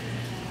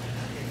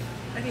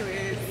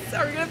 Anyways,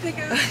 are we gonna pick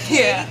a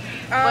Yeah.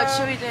 What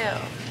should we do?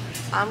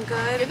 I'm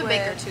good. You're the with...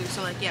 baker too,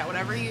 so like yeah,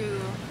 whatever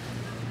you.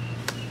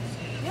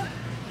 Yeah.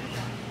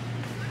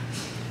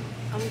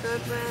 I'm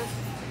good with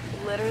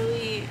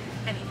literally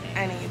Anything.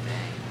 anything.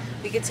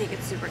 We could take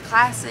it super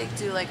classic,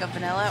 do like a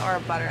vanilla or a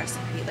butter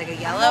recipe, like a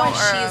yellow Oh, or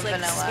she's a like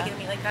vanilla. speaking to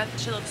me like that.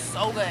 She looks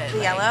so good. The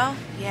like, yellow?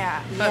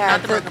 Yeah, but Yeah,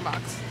 not the the- burger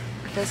box.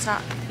 That's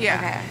not. Yeah.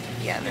 Okay.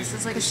 Yeah, this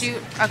is like. Cause she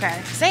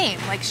okay, same.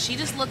 Like she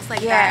just looks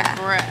like Yeah. that,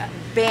 bruh.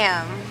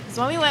 Bam. This is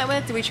what we went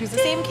with. Did we choose the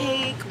same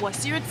cake?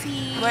 What's your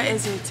tea? What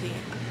is your tea?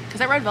 Cause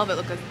that red velvet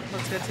looks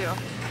good too.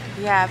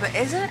 Yeah, but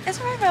isn't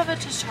red velvet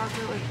just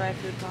chocolate with dry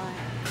fruit pie?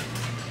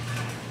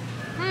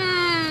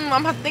 I'm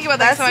gonna have to think about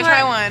that. That's So I what-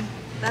 try one.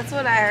 That's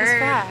what I Just heard.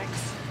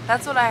 facts.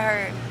 That's what I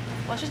heard.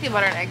 Let's just get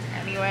butter and eggs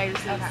anyway,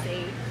 just to be Okay.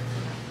 safe.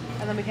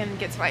 And then we can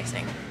get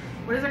spicing.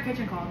 What is our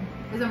kitchen called?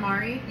 Is it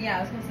Mari? Yeah,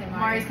 I was gonna say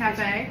Mari's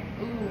Cafe.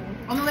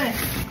 Ooh. On the list.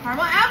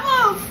 Caramel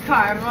apples!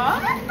 Caramel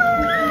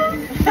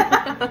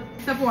apples!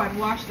 Step 1,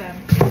 wash them.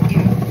 Thank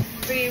you.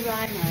 Pretty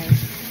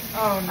nice.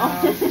 Oh no.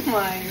 Oh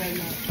my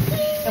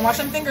goodness. And wash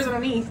them fingers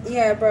underneath.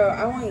 Yeah, bro,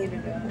 I want you to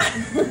do it.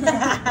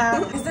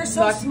 Because they're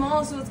so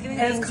small, so it's getting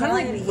And it's kinda,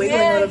 like, anxiety.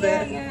 wiggling a little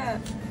bit. Yeah.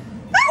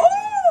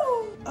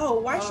 Oh,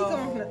 why is she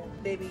going from the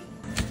baby?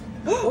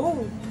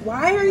 Oh,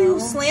 why are you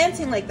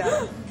slanting like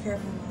that?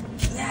 Careful.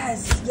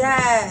 Yes,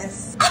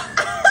 yes.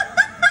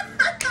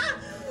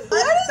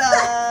 What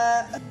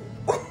the?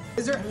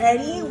 Is there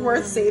any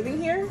worth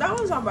saving here? That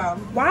one's not bad.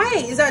 Why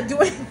is that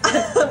doing?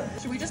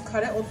 Should we just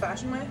cut it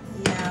old-fashioned way?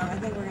 Yeah, I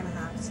think we're gonna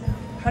have to.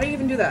 How do you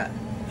even do that?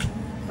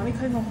 Let me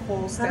cut the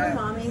whole How stem. do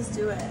mommies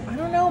do it? I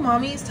don't know,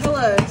 mommies. Tell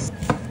us.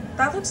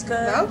 That looks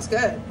good. That looks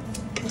good.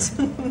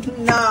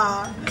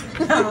 Nah.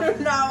 No,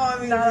 not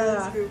mommy.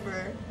 Nah.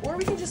 Scooper. Or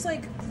we can just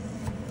like,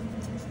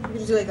 we can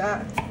just do like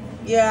that.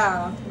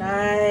 Yeah.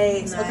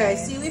 Nice. Okay.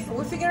 Nice. See, we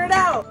figured it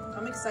out.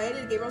 I'm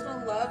excited. Gabriel's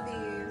gonna love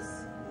these.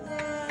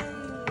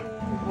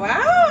 Yay.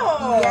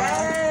 Wow.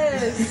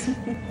 Yes.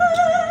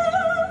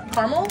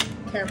 Caramel?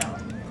 Caramel.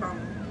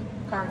 Caramel.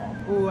 Caramel.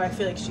 Ooh, I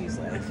feel like she's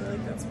I like. feel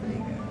like that's pretty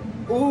good.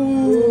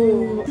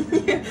 Ooh.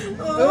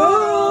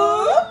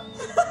 Ooh.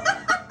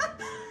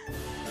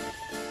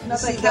 Not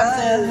She that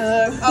Captain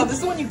does. Hook. Oh, this is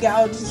the one you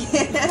gouged.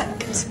 Yeah.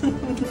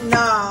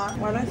 Nah.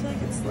 Why do I feel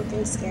like it's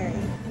looking scary?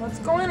 What's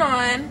going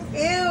on?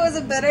 Ew, is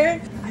it better?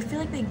 I feel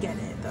like they get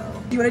it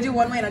though. You want to do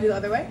one way and I do the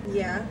other way?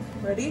 Yeah.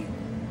 Ready?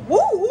 Woo!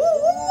 Woo!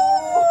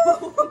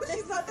 Woo!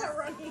 She's not that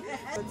runny yet.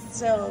 But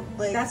still,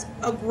 like, That's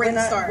a great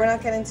start. We're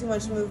not getting too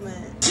much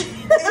movement.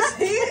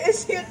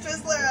 Is she a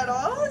drizzler at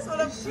all? Is what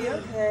I'm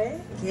Okay.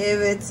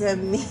 Give it to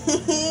me.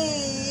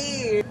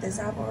 This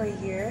apple right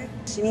here,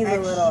 she needs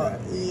Extra. a little.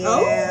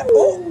 Yeah.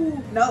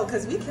 Oh! No,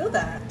 because we killed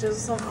that.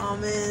 Just some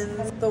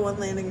almonds. The one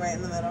landing right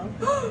in the middle.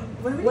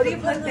 What do you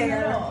put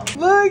there?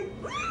 Look.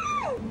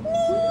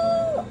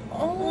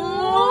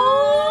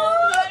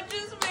 Oh! That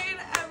just made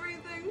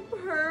everything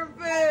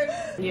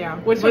perfect. Yeah.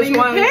 Which one? I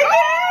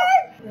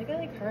think I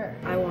like her.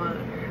 I want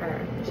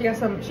her. She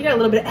got a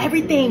little bit of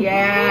everything.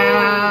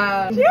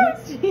 Yeah.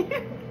 Yes.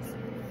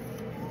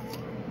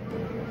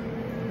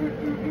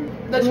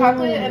 The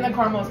chocolate and the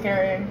caramel is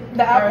carrying.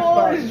 The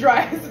apple is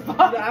dry as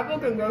fuck. The apple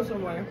can go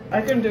somewhere.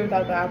 I couldn't do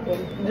without the apple.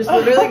 Just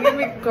literally give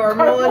me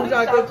caramel and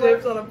chocolate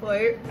chips on a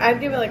plate. I'd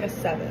give it like a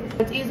 7.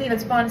 It's easy and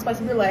it's fun. It's spice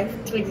of your life.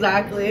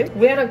 Exactly.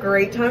 We had a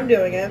great time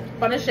doing it.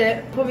 Fun as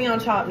shit. Put me on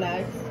top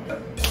next.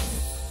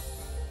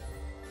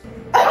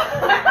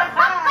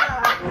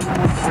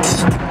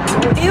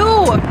 Ew!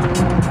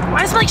 Why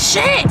does it smell like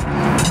shit?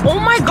 Oh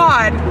my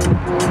god.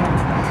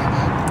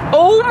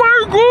 Oh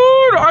my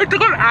god! I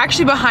think I'm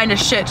actually behind a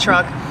shit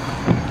truck.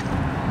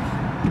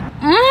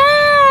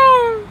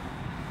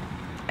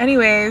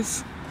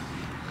 Anyways,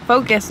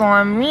 focus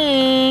on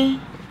me.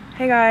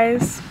 Hey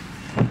guys.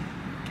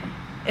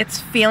 It's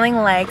feeling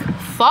like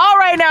fall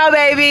right now,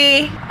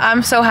 baby.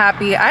 I'm so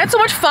happy. I had so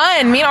much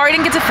fun. Me and Ari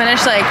didn't get to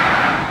finish like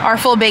our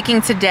full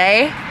baking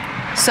today.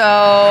 So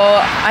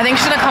I think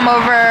she's gonna come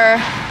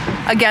over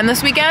again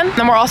this weekend.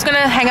 Then we're also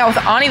gonna hang out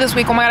with Ani this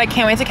week. Oh my god, I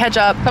can't wait to catch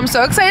up. I'm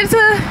so excited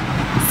to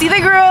see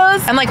the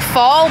girls. And like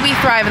fall, we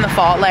thrive in the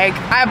fall. Like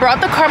I brought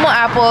the caramel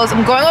apples.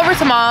 I'm going over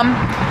to mom.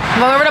 I'm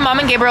going over to mom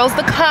and Gabriel's,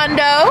 the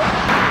condo.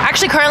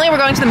 Actually, currently we're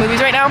going to the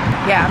movies right now.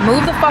 Yeah,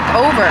 move the fuck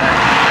over.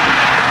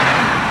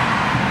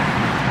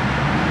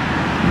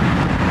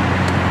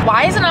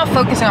 Why is it not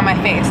focusing on my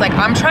face? Like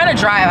I'm trying to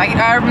drive.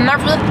 I'm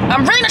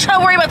really not trying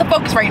to worry about the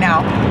focus right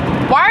now.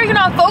 Why are you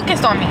not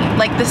focused on me?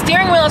 Like the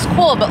steering wheel is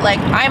cool, but like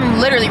I'm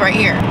literally right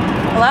here.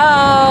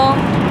 Hello?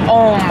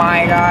 Oh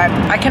my god.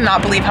 I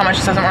cannot believe how much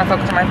this doesn't want to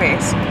focus on my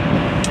face.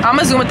 I'm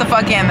gonna zoom it the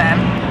fuck in then.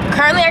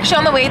 Currently actually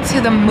on the way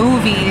to the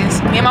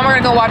movies. Me and mom are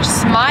gonna go watch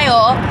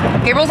Smile.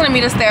 Gabriel's gonna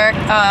meet us there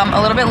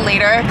a little bit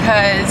later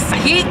because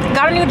he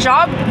got a new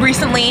job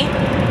recently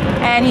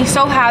and he's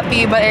so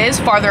happy, but it is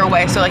farther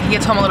away, so like he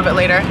gets home a little bit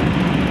later.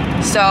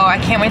 So I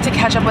can't wait to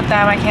catch up with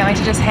them. I can't wait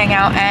to just hang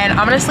out, and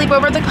I'm gonna sleep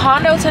over at the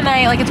condo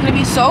tonight. Like it's gonna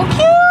be so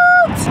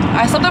cute.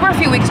 I slept over a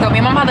few weeks ago. Me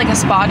and mom had like a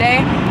spa day.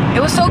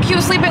 It was so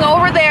cute sleeping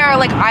over there.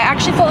 Like I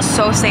actually felt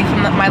so safe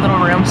in my little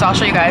room. So I'll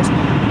show you guys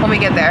when we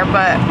get there.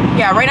 But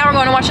yeah, right now we're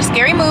going to watch a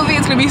scary movie.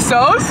 It's gonna be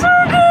so good.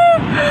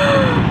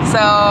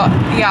 So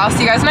yeah, I'll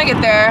see you guys when I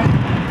get there.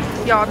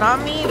 Y'all,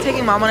 not me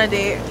taking mom on a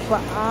date,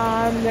 but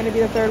I'm gonna be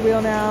the third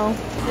wheel now.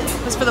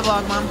 This for the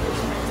vlog, mom.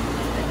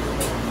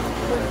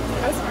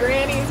 Us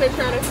grannies are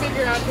trying to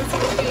figure out this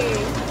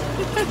movie.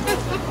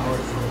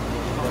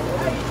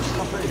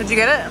 Did you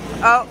get it?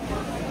 Oh.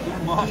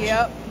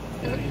 Yep.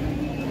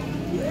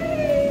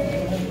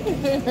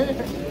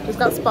 Just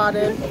got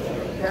spotted.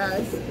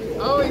 Yes.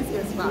 Always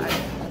get spotted.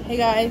 Hey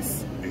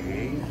guys.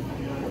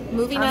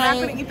 Movie I'm night.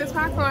 not gonna eat this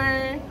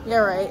popcorn. Yeah,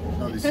 right.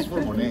 No, this is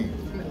for Monet.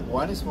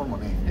 One is for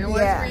Monet. It was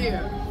Yeah. for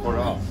you. For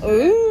us.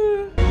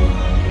 Ooh.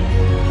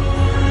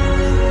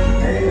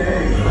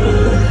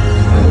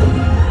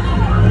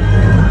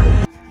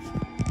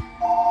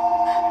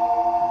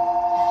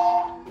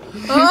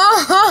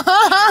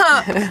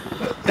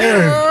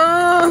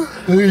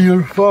 Hey,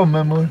 you're fun,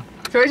 Memo.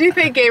 So what do you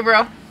think,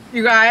 Gabriel?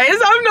 You guys,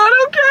 I'm not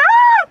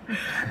okay.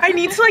 I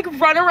need to like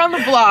run around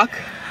the block.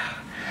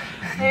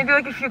 I need to do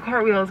like a few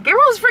cartwheels. Gabriel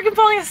was freaking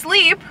falling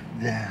asleep.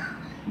 Yeah.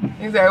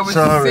 He said I was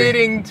Sorry.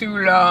 sitting too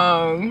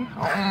long.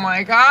 Oh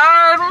my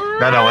god.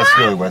 No, what's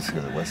good, what's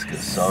good, what's good.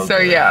 So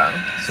good.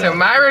 Yeah. So So-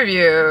 my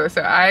review.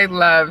 So I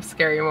love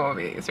scary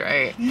movies,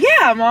 right?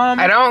 Yeah, mom.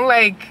 I don't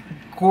like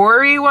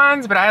gory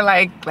ones, but I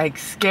like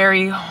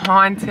scary,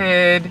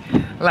 haunted,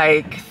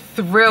 like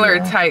thriller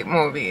type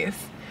movies.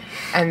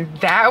 And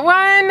that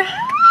one,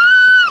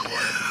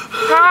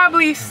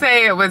 probably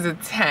say it was a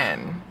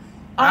 10.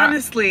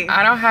 Honestly.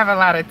 I don't have a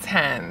lot of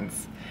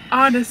 10s.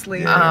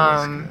 Honestly.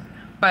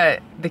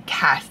 But the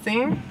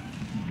casting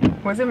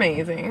was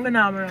amazing.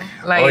 Phenomenal.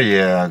 Like Oh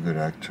yeah, good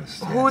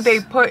actress. who yes. they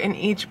put in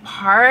each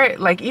part,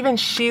 like even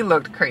she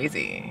looked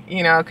crazy,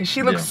 you know, because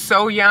she looked Yeah.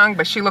 so young,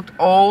 but she looked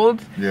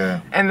old.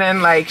 Yeah. And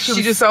then like she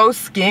was just- so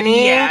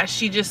skinny. Yeah,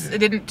 she just, it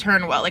didn't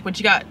turn well. Like when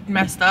she got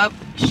messed up,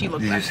 she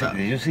looked messed up.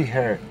 Did you see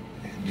her?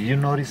 Did you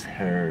notice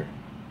her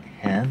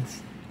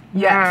hands?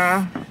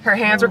 Yes. Her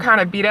hands were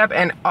kind of beat up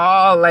and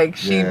all like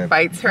she Yeah.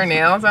 bites her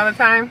nails all the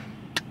time.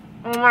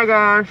 Oh my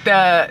gosh.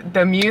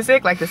 The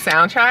music, like the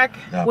soundtrack,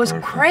 Yeah, Was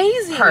perfect.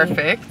 crazy.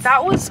 perfect.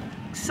 That was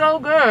so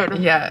good.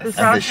 Yes.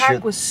 The And the soundtrack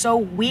shit- was so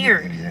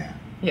weird. Yeah.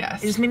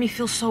 Yes. It just made me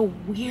feel so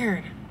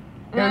weird.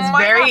 It was Oh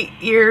my very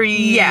eerie,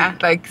 Yeah.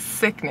 like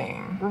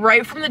sickening.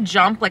 Right from the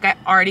jump, like I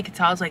already could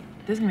tell. I was like,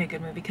 this is gonna be a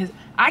good movie because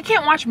I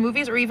can't watch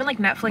movies or even like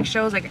Netflix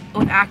shows like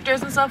with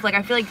actors and stuff. Like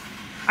I feel like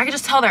I could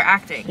just tell they're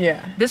acting.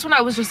 Yeah. This one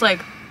I was just like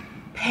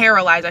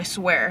paralyzed. I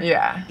swear.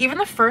 Yeah. Even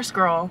the first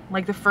girl,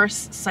 like the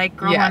first psych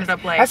girl, Yes. ended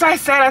up like. That's what I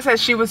said. I said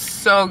she was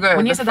so good.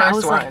 when you the said that, I first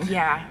was one. like,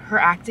 yeah, her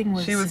acting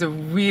was. She was a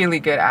really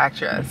good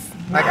actress.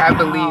 Like I Wow.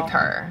 believed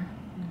her.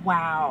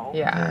 Wow.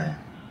 Yeah. Yeah.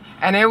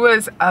 And it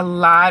was a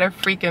lot of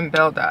freaking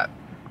build up.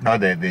 No, I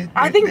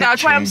think they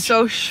that's why I'm changed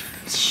so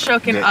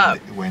shooken up.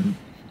 when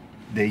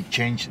they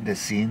changed the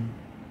scene,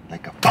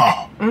 like a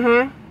bah,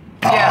 Mm-hmm.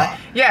 bah, Yeah.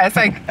 Yeah, it's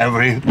like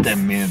every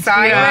 10 minutes.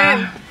 silent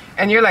Yeah.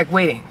 and you're like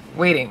waiting.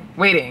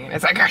 And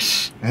it's like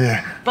shh.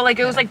 Yeah. But like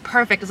it was like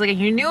perfect. It's like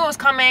you knew it was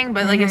coming,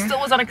 but like it still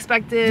was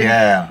unexpected.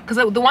 Yeah. Because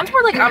the ones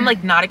where like I'm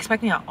like not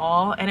expecting at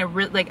all, and it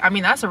really like I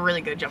mean that's a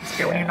really good jump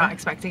scare when you're Yeah. not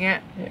expecting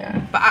it. Yeah.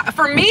 But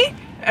for me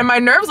and my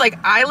nerves, like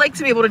I like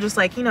to be able to just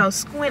like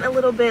squint a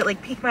little bit,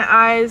 like peek my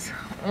eyes.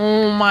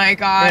 Oh my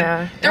god!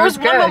 Yeah, There it was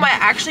was one good. moment I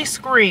actually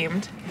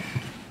screamed.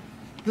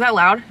 Was that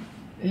loud?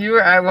 You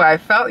were I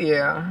felt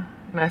you.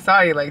 And I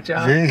saw you like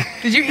jump. See?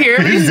 Did you hear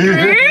me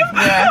scream?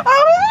 Yeah.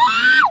 Oh!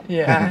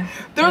 Yeah.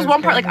 There was That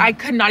one part like crazy. I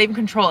could not even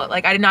control it.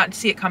 Like I did not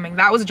see it coming.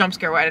 That was a jump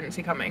scare where I didn't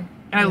see coming,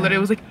 and I literally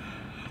was like,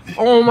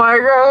 "Oh my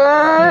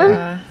god!"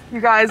 Yeah.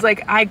 You guys,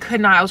 like I could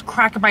not. I was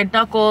cracking my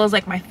knuckles.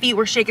 Like my feet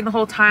were shaking the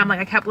whole time. Like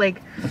I kept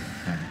like,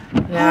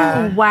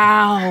 Yeah. "Oh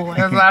wow,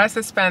 There was a lot of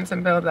suspense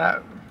and build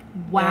up.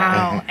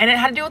 wow," and it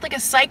had to do with like a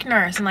psych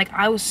nurse, and like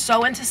I was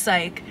so into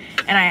psych,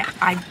 and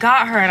I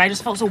got her, and I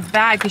just felt so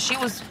bad because she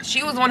was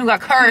the one who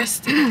got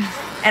cursed,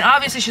 and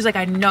obviously she's like,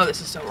 I know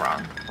this is so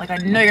wrong. Like I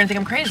know you're gonna think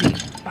I'm crazy,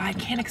 but I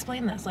can't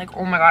explain this. Like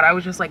oh my god, I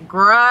was just like,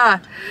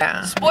 bruh.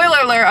 Yeah. Spoiler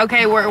alert,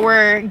 okay,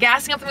 we're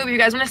gassing up the movie. If you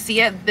guys want to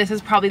see it, this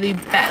is probably the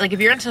best. Like, if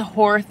you're into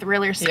horror,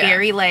 thriller,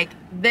 scary, like,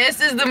 this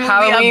is the movie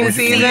Halloween of the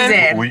season.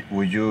 season.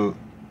 Would you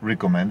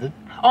recommend it?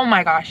 Oh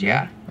my gosh,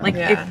 yeah. Like,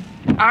 Yeah.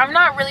 if I'm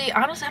not really,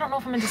 honestly, I don't know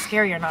if I'm into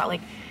scary or not.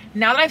 Like,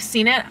 now that I've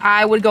seen it,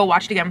 I would go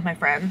watch it again with my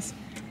friends.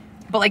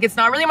 But, like, it's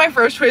not really my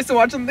first choice to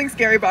watch something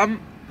scary, but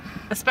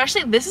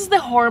especially, this is the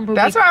horror movie.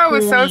 That's why I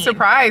was so queen.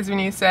 surprised when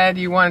you said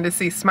you wanted to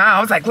see Smile.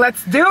 I was like,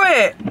 let's do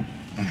it.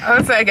 I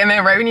was like, and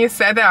then right when you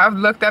said that, I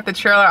looked at the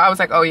trailer. I was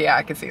like, oh yeah,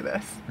 I can see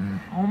this.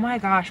 Oh my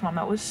gosh, Mom,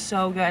 that was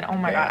so good. Oh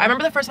my god. I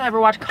remember the first time I ever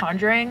watched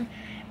Conjuring,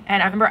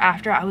 and I remember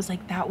after, I was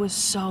like, that was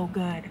so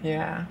good.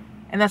 Yeah.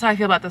 And that's how I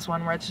feel about this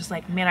one, where it's just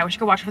like, man, I wish I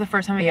could watch it for the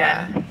first time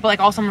again. Yeah. But like,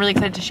 also, I'm really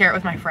excited to share it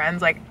with my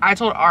friends. Like, I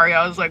told Aria,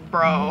 I was like,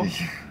 bro,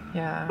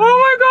 Yeah.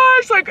 oh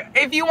my gosh, like,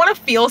 if you want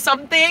to feel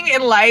something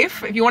in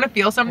life, if you want to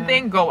feel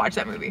something, go watch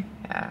that movie.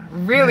 Yeah,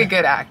 really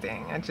good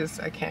acting. I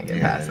can't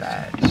get past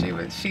that.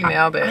 She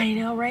nailed it. I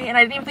know, right? And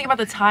I didn't even think about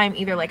the time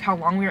either, like how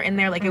long we were in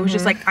there. Like it was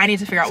just like, I need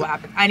to figure out what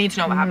happened. I need to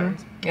know what happened.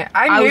 Yeah,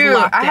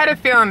 I had a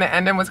feeling the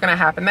ending was gonna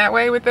happen that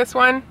way with this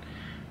one.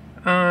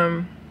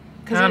 I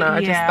don't know,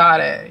 I just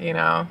thought it, you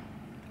know.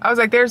 I was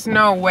like, there's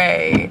no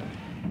way.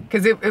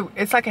 Because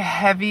it's like a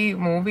heavy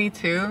movie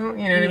too, you know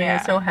what I mean?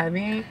 It's so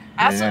heavy.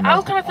 I was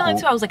kind of feeling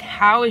too. I was like,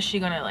 how is she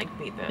gonna like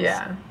beat this?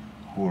 Yeah.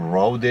 Who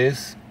wrote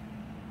this?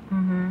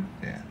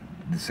 Yeah,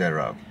 deserve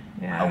award,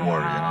 you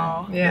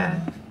know.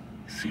 Yeah.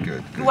 It's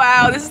good.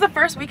 Wow, this is the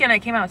first weekend I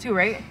came out too,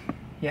 right?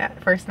 Yeah,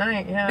 first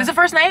night. Yeah. This is the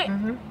first night.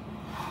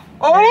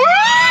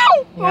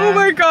 Oh! Oh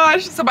my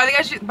gosh! So by the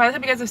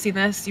time you guys have seen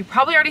this, you've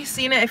probably already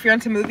seen it if you're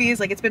into movies.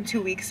 Like it's been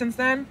 2 weeks since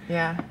then.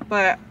 Yeah.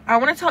 But I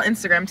want to tell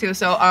Instagram too.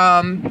 So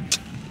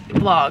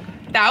vlog.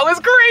 That was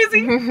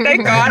crazy.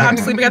 Thank God I'm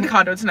sleeping at the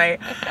condo tonight.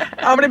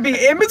 I'm gonna be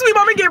in between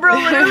Mom and Gabriel,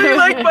 literally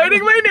like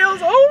biting my nails.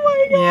 Oh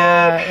my God.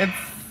 Yeah,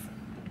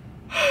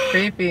 it's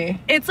creepy.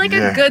 It's like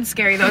a good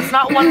scary though. It's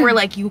not one where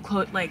like you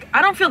could like.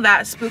 I don't feel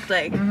that spooked.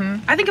 Like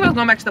I think if I was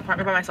going back to the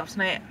apartment by myself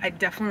tonight, I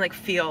definitely like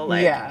feel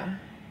like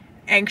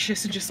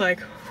anxious and just like.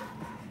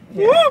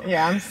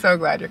 Yeah, I'm so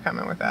glad you're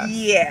coming with us.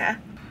 Yeah.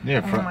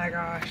 Yeah. Oh my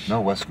gosh.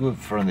 No, what's good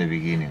from the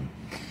beginning.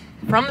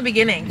 From the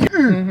beginning.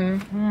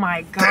 Oh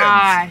my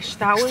gosh,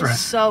 that was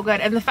so good.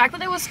 And the fact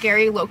that it was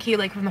scary, low key,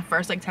 like from the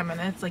first like 10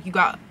 minutes, like you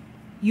got.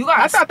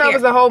 I thought that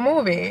was the whole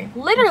movie.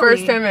 Literally. The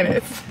first 10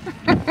 minutes.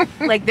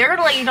 Like they're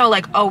gonna let you know,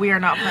 like, oh, we are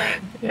not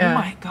playing. Yeah. Oh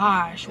my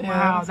gosh! Yeah,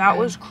 wow, that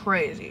was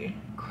crazy.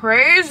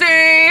 Crazy.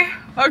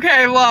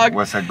 Okay, vlog.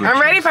 What's a good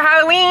I'm ready for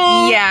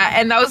Halloween. Yeah,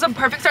 and that was a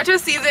perfect start to the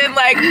season.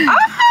 Like,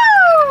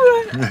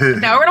 oh!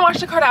 Now we're gonna watch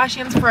the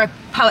Kardashians for a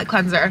palate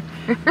cleanser.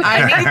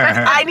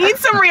 I need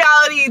some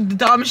reality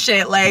dumb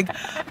shit. Like,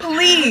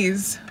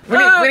 please. We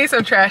need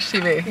some trash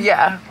TV.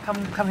 Yeah,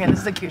 come here. This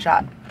is a cute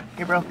shot.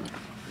 Here, bro.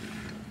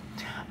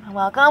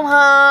 Welcome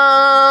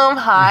home.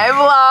 Hi,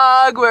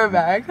 vlog. We're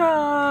back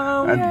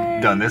home.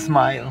 And don't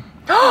smile.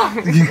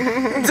 Don't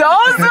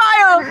smile.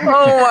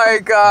 Oh my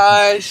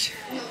gosh.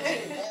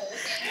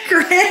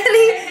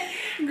 Grannies.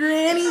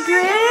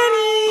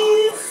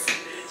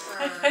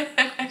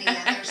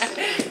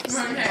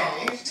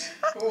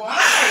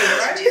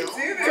 Why do you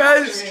do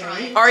that?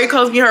 Because Ari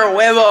calls me her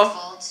huevo.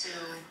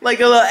 Like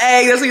a little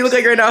egg. That's what you look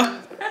like right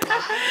now.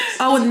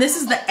 Oh, and this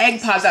is the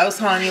egg pot that I was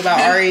telling you about,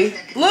 Ari.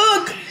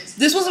 Look.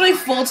 This was really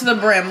full to the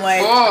brim,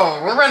 like. Whoa,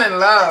 we're running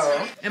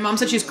low. And Mom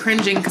said she's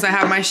cringing because I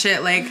have my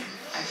shit like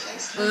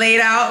laid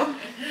out.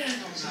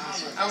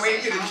 I'm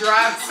waiting for you to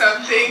drop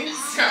something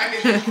so I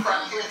can do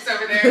front flips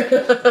over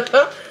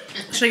there.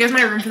 Should I guess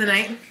my room for the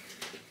night?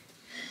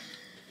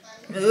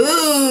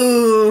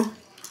 Ooh.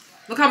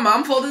 Look how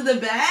Mom folded the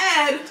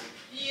bed.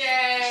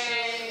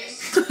 Yay.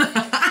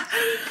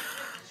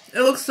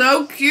 It looks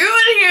so cute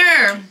in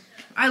here.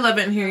 I love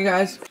it in here, you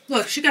guys.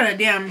 Look, she got a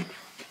damn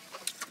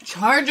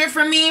charger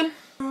for me.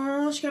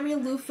 Oh, she got me a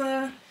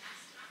loofah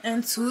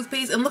and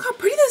toothpaste. And look how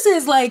pretty this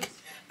is. Like,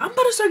 I'm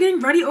about to start getting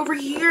ready over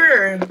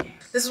here.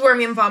 This is where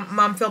me and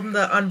Mom filmed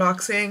the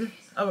unboxing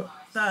of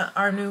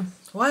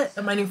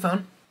my new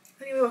phone.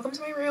 Anyway, welcome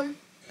to my room.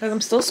 Guys,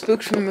 I'm still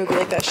spooked from the movie.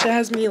 Like, that shit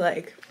has me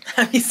like,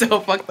 so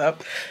fucked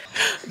up.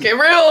 Get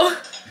real.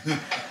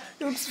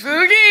 It's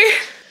spooky.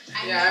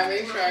 Yeah, I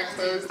made sure I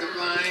closed the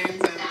blinds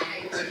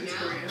and curtains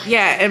for you.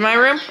 Yeah, in my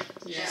room?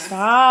 Yeah.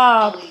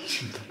 Stop.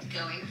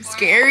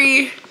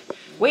 Scary.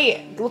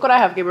 Wait, look what I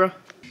have, Gabriel.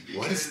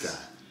 What is that?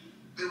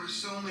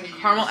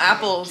 Caramel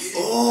apples.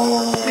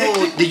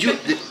 Oh, did you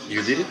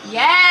did it?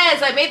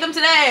 Yes, I made them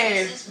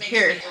today.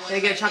 Here, they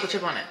get a chocolate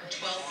chip on it.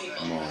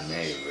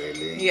 Monet,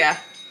 really? Yeah.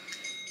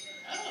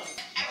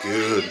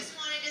 Good.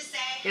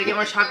 Gotta get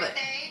more chocolate.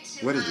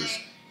 What is this?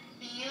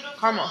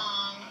 Caramel.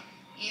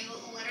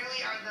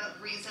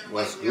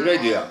 What's a good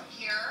idea?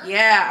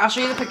 Yeah, I'll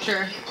show you the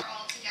picture.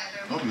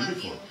 Oh,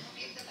 beautiful.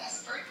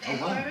 Oh,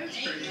 wow.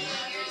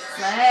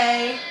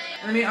 Slay.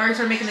 And then we already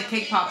started making the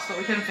cake pops, but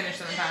we couldn't finish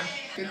them in time.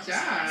 Good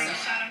job.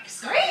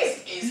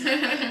 Great.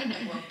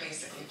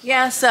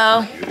 Yeah,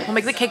 so we'll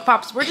make the cake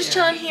pops. We're just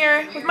chilling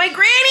here with my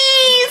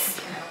grannies.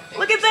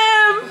 Look at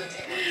them.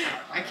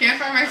 I can't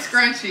find my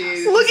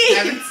scrunchies. Look at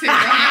haven't you. seen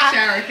my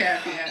shower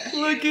cap yet.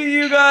 Look at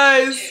you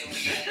guys.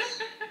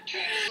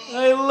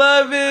 I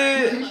love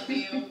it.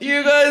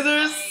 You guys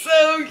are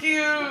so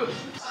cute.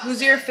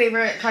 Who's your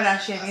favorite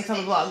Kardashian? You tell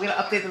the vlog. We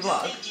gotta update the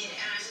vlog.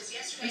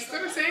 It's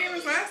still the same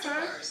as last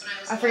time.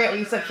 I forget what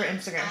you said for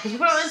Instagram, because you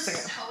put it on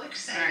Instagram.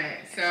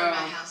 Alright, so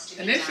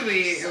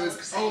initially it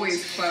was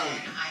always Chloe.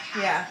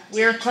 Yeah,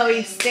 we were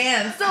Chloe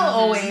Stan, still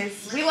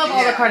always. We love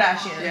all the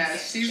Kardashians. Yeah,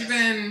 she's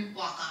been,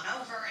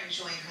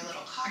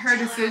 her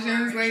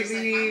decisions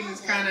lately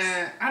just kind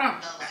of,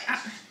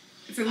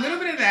 it's a little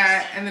bit of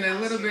that, and then a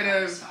little bit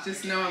of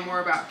just knowing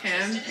more about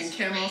Kim, and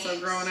Kim also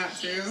growing up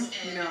too,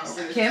 you know,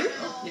 over the, Kim?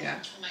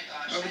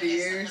 Over the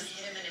years.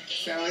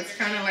 So it's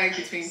kind of like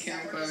between Kim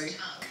and Chloe.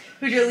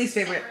 Who's your least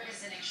favorite?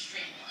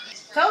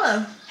 Tell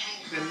them.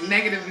 The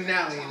negative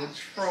Nelly, the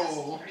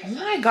troll. Oh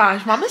my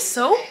gosh, Mom is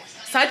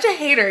such a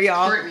hater,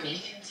 y'all.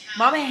 Courtney.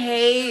 Mom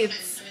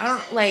hates. I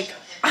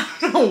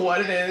don't know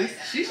what it is.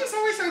 She's just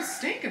always so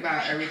stink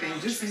about everything.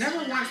 Just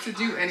never wants to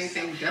do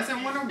anything.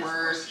 Doesn't want to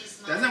work.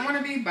 Doesn't want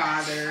to be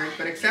bothered.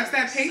 But accepts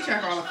that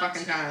paycheck all the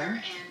fucking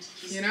time.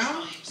 You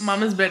know?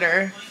 Mom is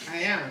bitter. I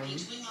am.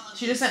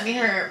 She just sent me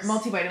her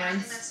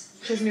multivitamins.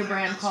 She has a new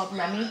brand called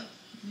Lemmy.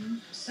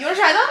 You want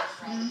to try them?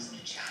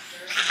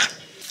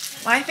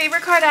 My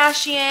favorite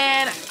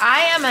Kardashian.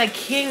 I am a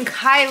King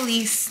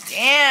Kylie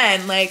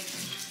stan. Like,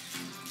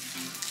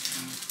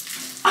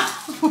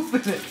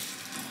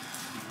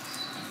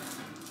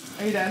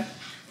 are you done?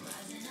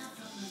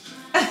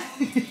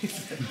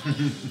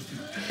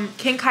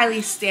 King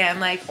Kylie stan.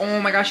 Like, oh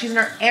my gosh, she's in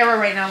her era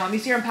right now, Mom. You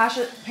see her in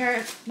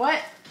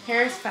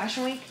Paris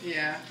Fashion Week?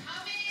 Yeah.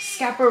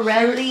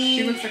 Schiaparelli.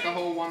 She looks like a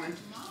whole woman.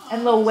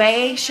 And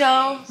Loewe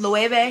show.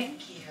 Loewe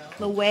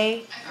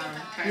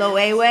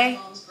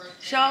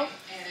show. Oh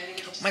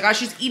my gosh,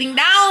 she's eating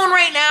down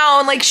right now.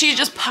 And like, she's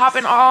just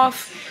popping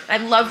off. I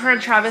love her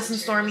and Travis and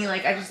Stormi.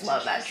 Like, I just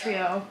love that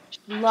trio.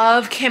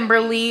 Love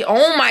Kimberly.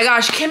 Oh my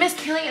gosh, Kim is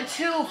killing it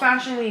too,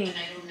 Fashion Week.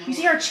 You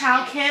see her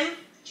Chow Kim?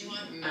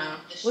 No.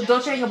 With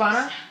Dolce &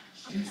 Gabbana?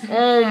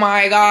 Oh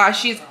my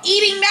gosh, she's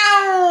eating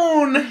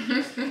down.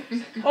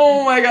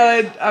 Oh my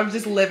god, I'm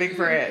just living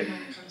for it.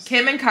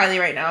 Kim and Kylie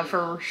right now,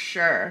 for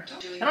sure.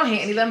 I don't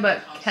hate any of them,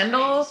 but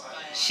Kendall,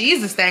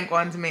 she's the stank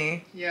one to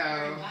me.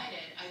 Yo.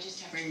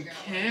 When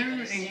Kim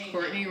and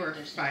Courtney were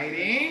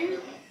fighting.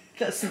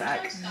 The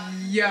smack.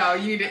 Yo,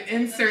 you need to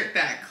insert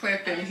that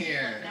clip in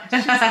here.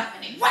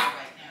 What?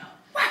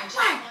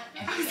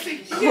 I was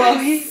like,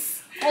 Chloe?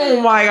 yes.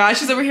 Oh my gosh,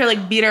 she's over here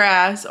like beat her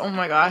ass. Oh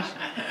my gosh.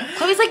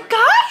 Chloe's like,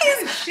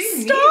 guys, She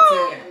stop.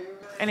 needs it.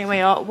 Anyway,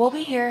 y'all, we'll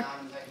be here.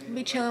 We'll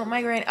be chilling with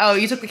my granny. Oh,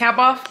 you took the cap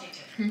off?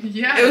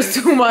 Yeah. It was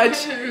too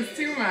much. It was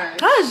too much.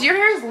 Gosh, your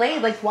hair is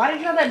laid. Like, why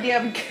did you have that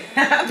damn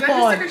cap I just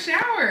on? took a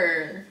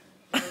shower.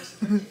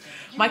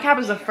 My cap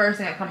is the first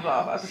thing that comes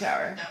off after the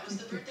shower.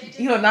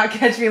 You will not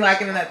catch me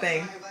lacking in that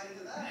thing.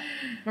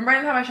 Remember I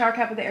didn't have my shower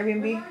cap at the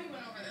Airbnb?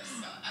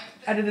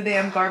 I did the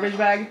damn garbage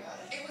bag.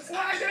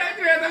 Why did I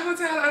do it at the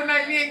hotel the other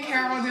night? Me and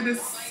Carol did the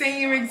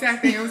same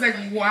exact thing. It was like,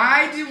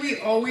 why do we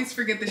always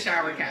forget the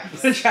shower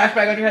caps? The trash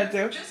bag on your head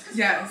too?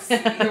 Yes.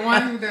 The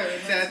one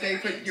that they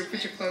put your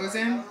clothes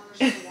in.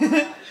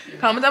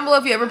 Comment down below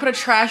if you ever put a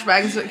trash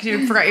bag because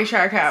you forgot your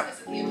shower cap.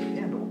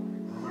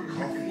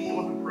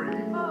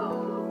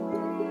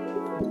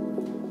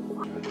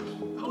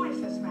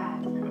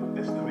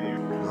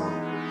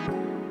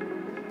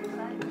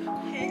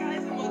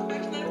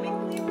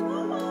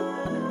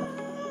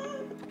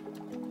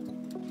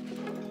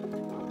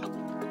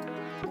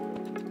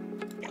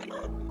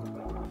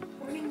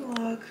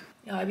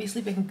 Yo, I be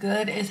sleeping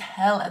good as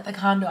hell at the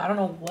condo. I don't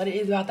know what it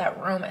is about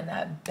that room and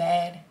that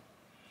bed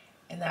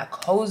and that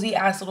cozy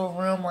ass little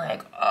room.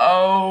 Like,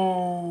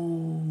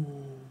 oh.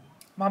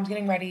 Mom's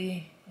getting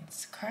ready.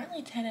 It's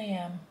currently 10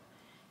 a.m.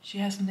 She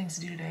has some things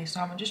to do today. So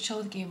I'm gonna just chill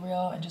with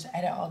Gabriel and just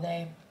edit all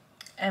day.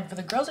 And for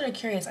the girls that are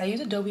curious, I use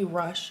Adobe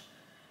Rush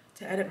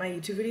to edit my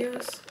YouTube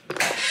videos.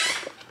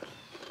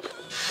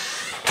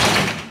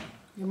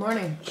 Good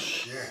morning.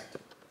 Shit.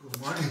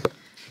 Good morning.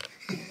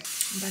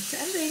 I'm back to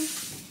ending.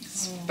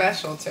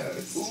 Special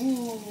toast.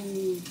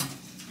 Ooh.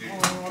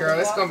 Girl,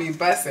 it's gonna be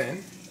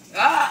bussin'.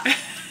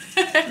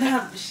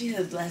 She's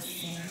a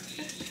blessing.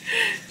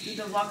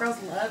 The vlog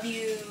girls love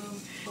you.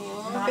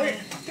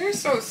 They're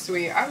so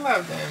sweet. I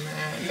love them,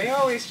 man. They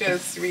always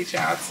just reach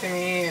out to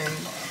me and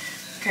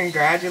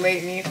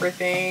congratulate me for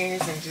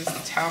things and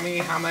just tell me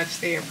how much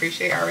they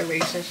appreciate our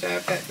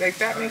relationship.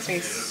 That makes me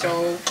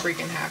so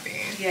freaking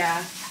happy.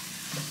 Yeah.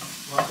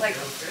 Like,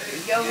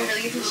 yo, we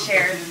really get to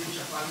share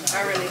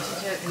our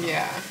relationship.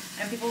 Yeah.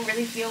 And people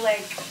really feel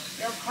like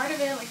they're part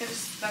of it. Like, that's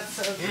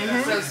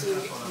so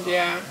sweet.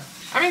 Yeah.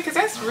 I mean, because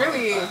that's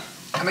really,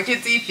 I'm gonna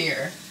get deep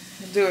here.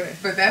 Do it.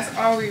 But that's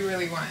all we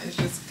really want is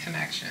just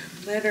connection.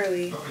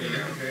 Literally.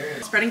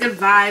 Spreading good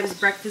vibes,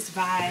 breakfast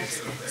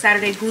vibes.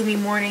 Saturday gloomy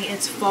morning,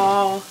 it's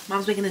fall.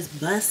 Mom's making this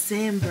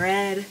bussin'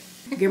 bread.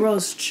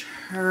 Gabriel's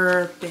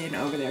chirping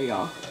over there,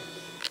 y'all.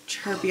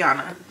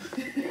 Chirpiana.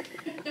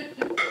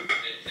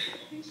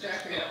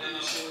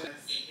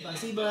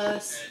 Bussy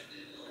bus.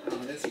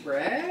 This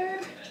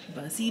bread?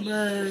 Bussy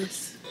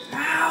bus.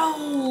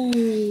 Ow!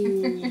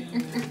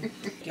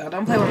 Y'all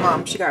don't play with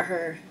Mom. She got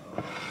her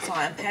salt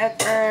and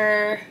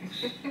pepper,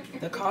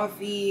 the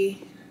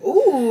coffee.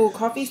 Ooh,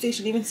 coffee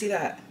station. Didn't even see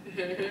that.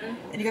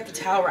 And you got the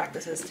towel rack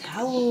that says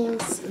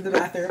towels in the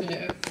bathroom.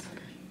 Yes.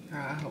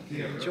 I hope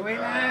you enjoy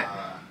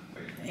that.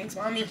 Thanks,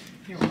 Mommy.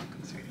 You're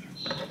welcome, sweetie.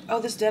 Oh,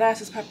 this dead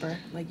ass is pepper.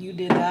 Like you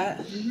did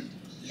that.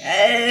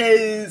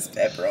 Yes,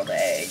 pepper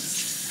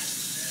eggs.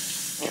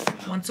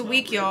 Once a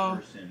week, y'all.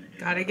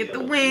 Gotta get the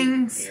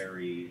wings.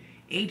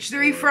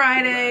 H3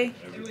 Friday.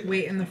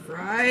 Waiting the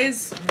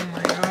fries. Oh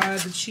my god,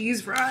 the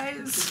cheese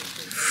fries.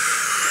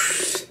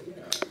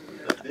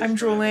 I'm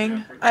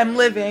drooling. I'm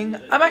living.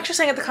 I'm actually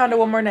staying at the condo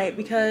one more night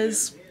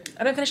because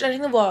I didn't finish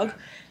editing the vlog.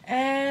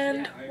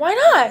 And why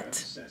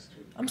not?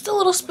 I'm still a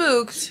little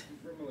spooked.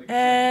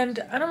 And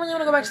I don't really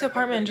want to go back to the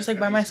apartment just like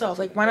by myself.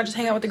 Like, why not just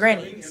hang out with the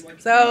grannies?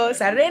 So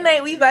Saturday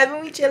night, we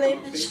vibing, we chilling.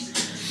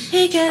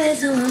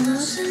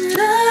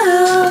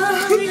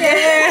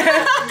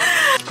 Yeah.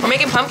 We're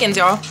making pumpkins,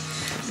 y'all.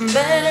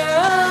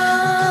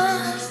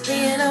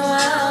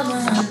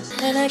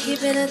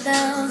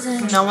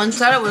 No one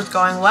said it was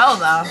going well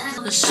though.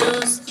 The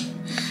shoes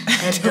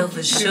and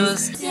the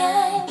shoes.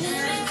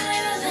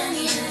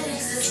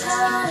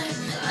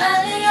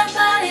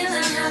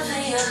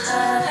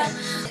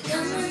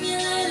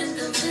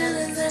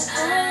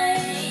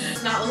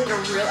 It's not like a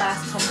real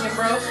ass pumpkin,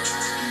 bro.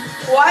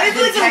 Why is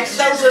like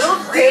the little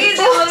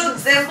crazy little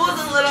dimples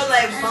and little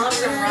like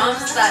bumps and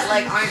rumps that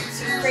like aren't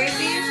too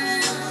crazy?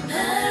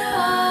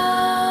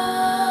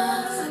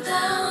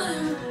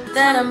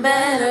 That I'm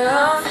better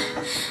off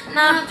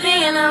not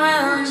being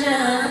around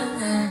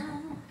you.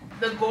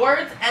 The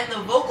gourds and the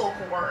vocal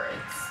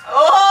cords.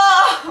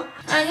 Oh!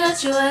 I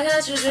got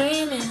you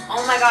dreaming.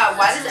 Oh my god,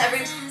 why does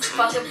every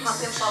fucking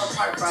pumpkin fall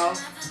apart, bro?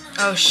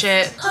 Oh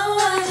shit. Oh,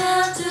 I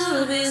have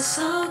to be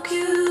so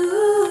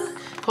cute.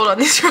 Hold on,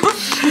 these are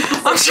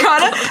I'm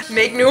trying to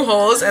make new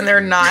holes and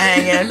they're not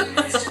hanging.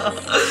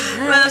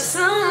 With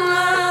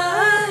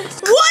someone.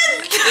 What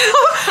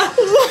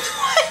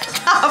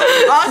the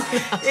fuck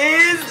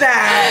is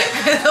that?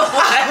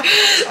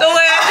 the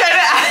way I tried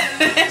to add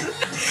it in.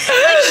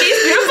 Like, she's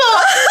beautiful.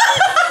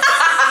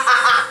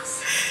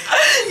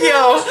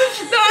 Yo,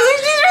 no, I was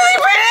like, she's really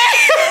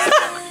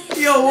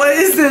pretty. Yo, what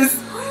is this?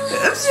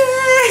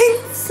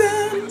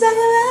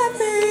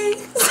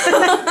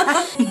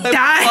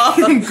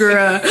 Dying,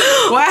 girl.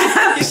 What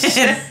happened?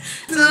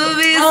 To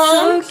be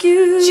so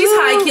cute. She's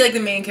high key like the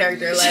main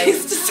character. Like,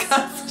 she's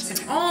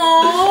disgusting.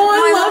 Oh, I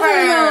love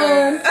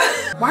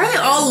her. Why are they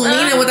all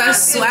leaning with that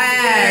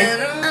swag?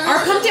 Our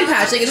pumpkin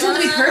patch, like, it doesn't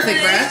have to be perfect,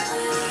 bruh.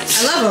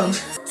 I love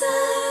them.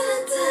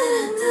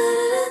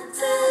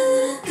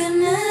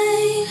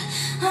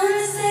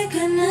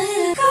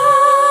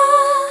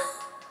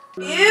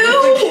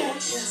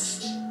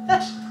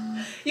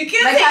 You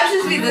can't My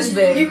captions be this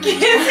big. You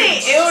can't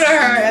say ew to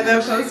her and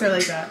then post her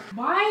like that.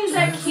 Why is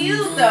that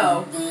cute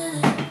though?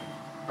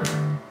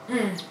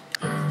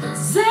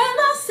 Say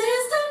my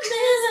system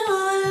isn't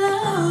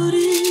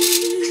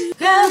loaded.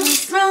 Girl,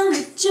 what's wrong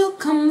with you?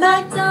 Come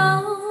back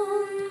down.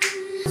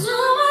 So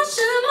much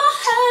in my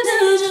head,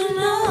 did you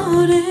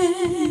notice?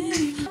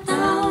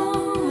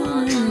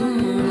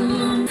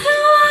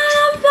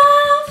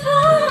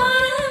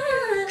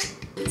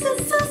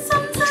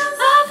 Sometimes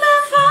I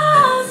feel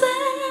frozen.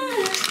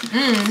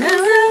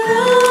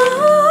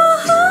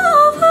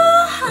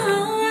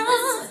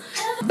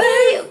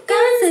 Baby, you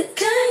got it,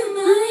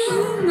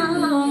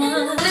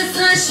 this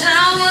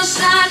sunshine will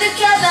shine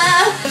together.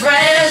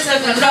 Friends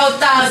took the no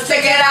thoughts,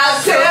 take it out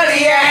to the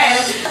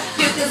end.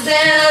 You can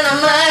stand under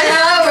my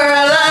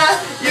umbrella.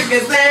 You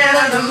can stand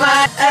under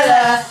my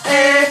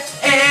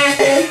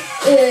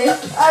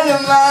under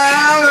my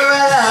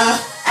umbrella.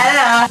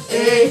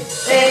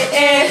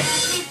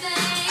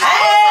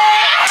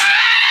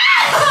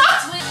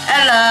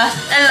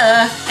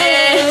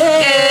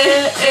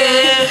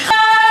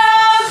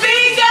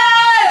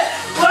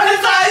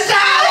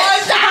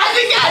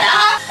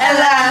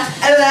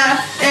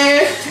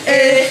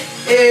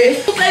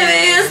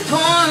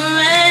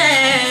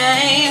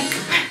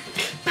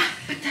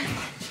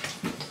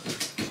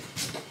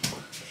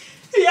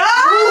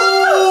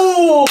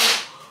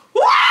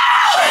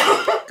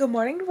 Good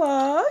morning,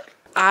 vlog.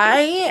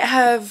 I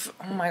have,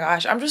 oh my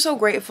gosh, I'm just so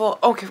grateful.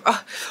 Okay,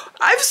 I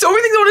have so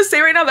many things I want to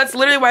say right now. That's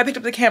literally why I picked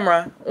up the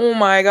camera. Oh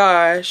my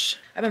gosh.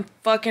 I've been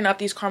fucking up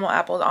these caramel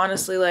apples.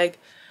 Honestly, like,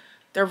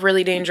 they're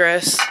really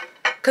dangerous.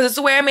 Because it's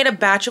the way I made a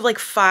batch of like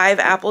 5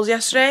 apples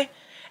yesterday.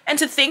 And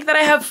to think that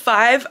I have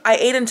 5, I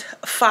ate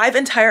 5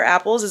 entire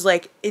apples is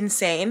like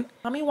insane.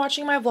 Mommy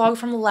watching my vlog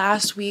from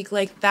last week,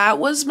 like that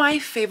was my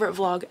favorite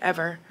vlog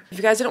ever. If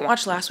you guys didn't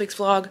watch last week's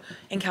vlog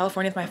in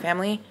California with my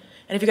family,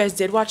 and if you guys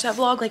did watch that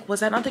vlog, like,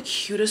 was that not the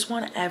cutest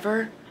one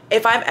ever?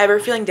 If I'm ever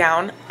feeling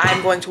down,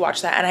 I'm going to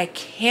watch that. And I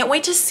can't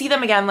wait to see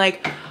them again.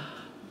 Like,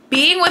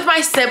 being with my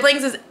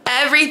siblings is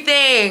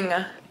everything.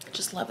 I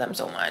just love them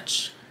so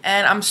much.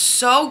 And I'm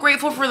so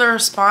grateful for the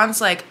response.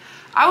 Like,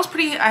 I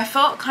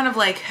felt kind of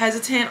like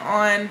hesitant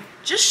on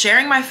just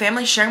sharing my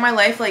family, sharing my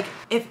life. Like,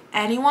 if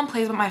anyone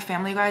plays with my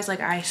family, guys, like,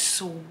 I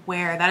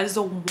swear that is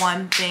the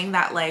one thing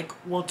that like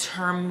will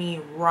turn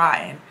me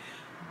rotten.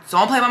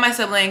 Don't play about my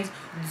siblings.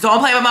 Don't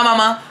play about my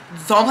mama.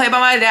 Don't play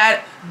about my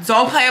dad.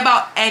 Don't play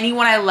about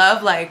anyone I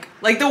love. Like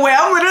the way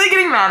I'm literally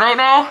getting mad right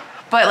now.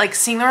 But like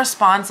seeing the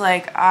response,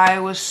 like I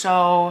was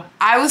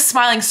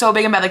smiling so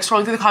big and bad, like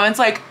scrolling through the comments,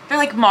 like they're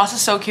like, Moss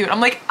is so cute.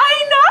 I'm like,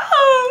 I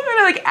know. And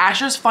they're like,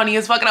 Asher's funny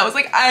as fuck. And I was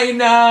like, I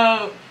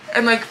know.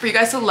 And like for you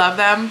guys to love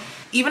them,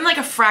 even like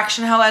a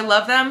fraction how I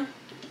love them,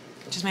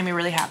 just made me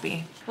really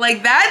happy.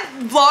 Like that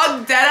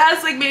vlog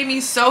deadass like made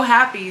me so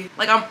happy.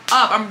 Like I'm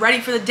up, I'm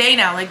ready for the day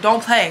now. Like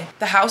don't play.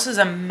 The house is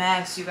a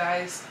mess, you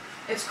guys.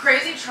 It's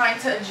crazy trying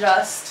to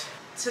adjust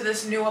to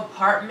this new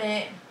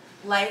apartment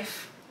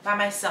life by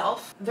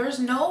myself, there's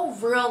no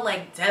real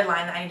like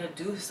deadline that I need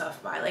to do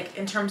stuff by, like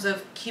in terms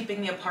of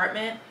keeping the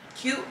apartment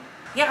cute.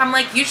 Yeah, I'm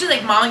like, usually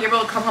like Mom and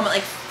Gabriel will come home at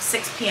like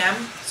 6 p.m.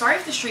 Sorry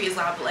if the street is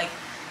loud, but like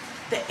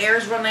the air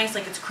is real nice,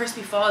 like it's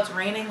crispy fall, it's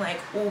raining, like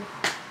ooh,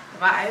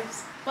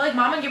 vibes. But like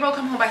Mom and Gabriel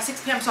come home by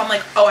 6 p.m. so I'm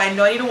like, oh, I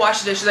know I need to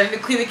wash the dishes, I need to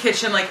clean the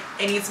kitchen, like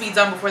it needs to be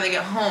done before they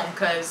get home,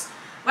 because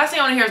last thing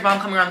I want to hear is Mom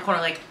coming around the corner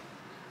like,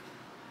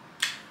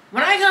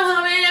 when I come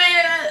home,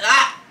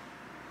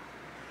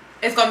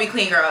 it's gonna be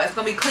clean, girl. It's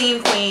gonna be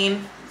clean.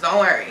 Don't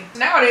worry.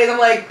 Nowadays, I'm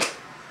like,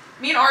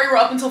 me and Ari were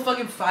up until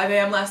fucking 5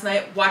 a.m. last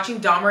night watching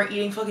Dahmer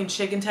eating fucking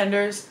chicken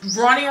tenders,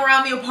 running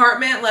around the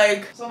apartment,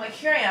 like. So I'm like,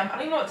 here I am. I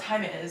don't even know what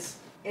time it is.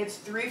 It's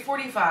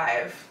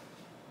 3:45.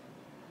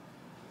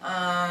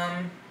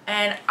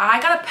 And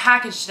I got a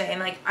package today, and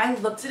like I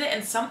looked at it,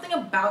 and something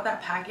about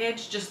that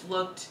package just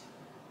looked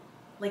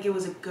like it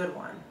was a good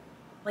one.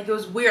 Like it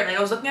was weird. Like I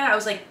was looking at it, I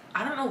was like,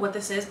 I don't know what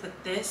this is, but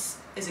this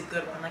is a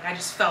good one. Like I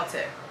just felt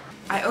it.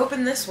 I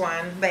opened this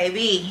one,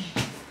 baby.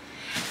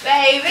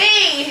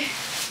 Baby!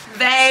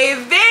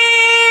 Baby!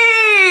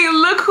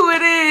 Look who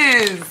it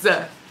is!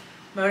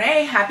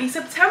 Monet, happy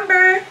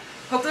September!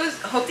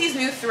 Hope these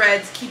new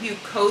threads keep you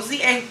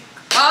cozy and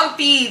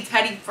comfy,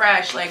 Teddy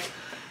Fresh. Like,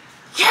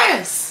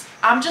 yes!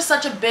 I'm just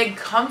such a big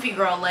comfy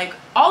girl. Like,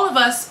 all of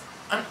us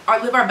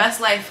live our best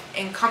life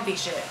in comfy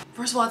shit.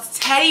 First of all, it's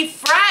Teddy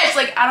Fresh!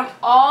 Like, out of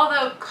all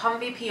the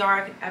comfy PR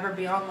I could ever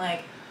be on,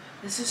 like,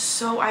 this is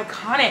so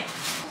iconic.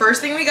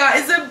 First thing we got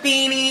is a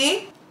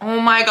beanie. Oh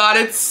my god,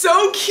 it's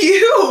so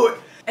cute!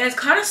 And it's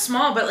kind of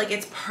small, but like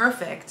it's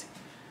perfect.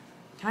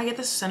 Can I get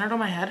this centered on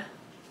my head?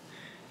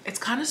 It's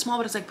kind of small,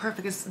 but it's like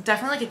perfect. It's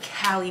definitely like a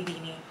Cali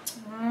beanie.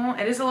 Oh,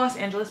 it is a Los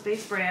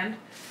Angeles-based brand.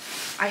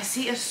 I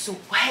see a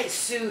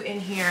sweatsuit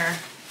in here.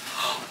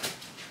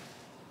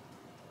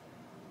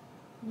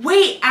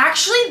 Wait,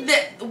 actually,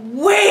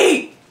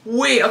 wait,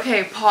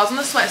 okay, pause on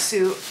the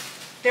sweatsuit.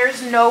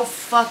 There's no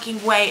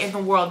fucking way in the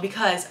world,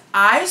 because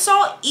I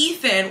saw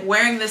Ethan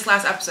wearing this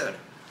last episode.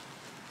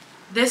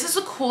 This is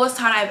the coolest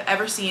tie I've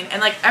ever seen.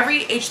 And like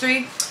every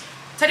H3,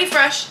 Teddy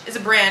Fresh is a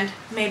brand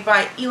made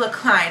by Ela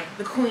Klein,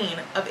 the queen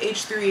of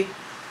H3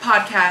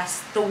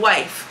 podcasts, the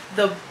wife,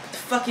 the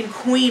fucking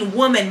queen,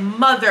 woman,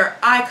 mother,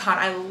 icon.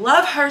 I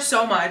love her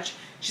so much.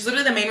 She's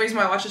literally the main reason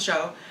why I watch the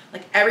show.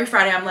 Like every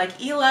Friday I'm like,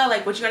 Ela,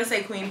 like what you gotta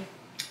say, queen?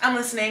 I'm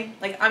listening.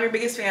 Like I'm your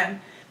biggest fan.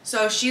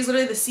 So she's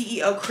literally the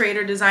CEO,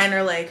 creator,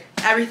 designer, like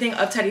everything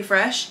of Teddy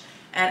Fresh,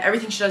 and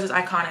everything she does is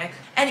iconic.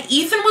 And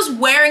Ethan was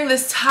wearing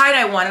this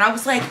tie-dye one, and I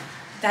was like,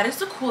 that is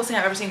the coolest thing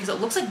I've ever seen, because it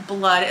looks like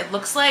blood. It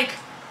looks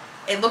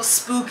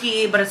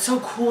spooky, but it's so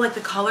cool, like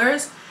the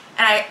colors.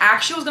 And I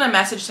actually was gonna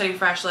message Teddy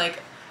Fresh,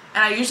 like,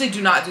 and I usually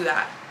do not do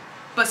that,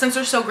 but since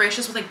they're so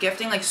gracious with like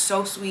gifting, like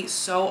so sweet,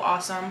 so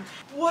awesome.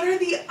 What are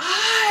the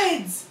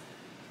odds?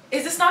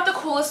 Is this not the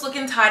coolest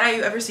looking tie-dye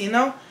you've ever seen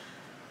though?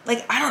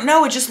 Like, I don't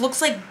know, it just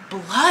looks like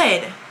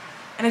blood.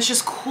 And it's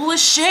just cool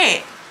as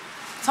shit.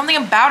 Something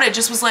about it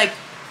just was like,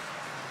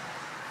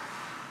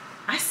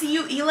 I see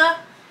you, Ela.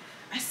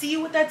 I see you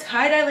with that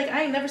tie-dye. Like,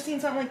 I ain't never seen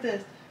something like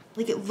this.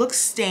 Like, it looks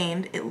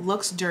stained, it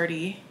looks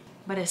dirty,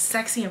 but it's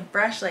sexy and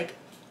fresh. Like,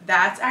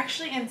 that's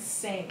actually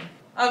insane.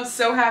 I'm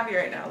so happy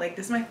right now. Like,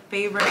 this is my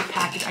favorite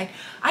package.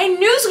 I knew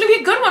this was gonna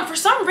be a good one. For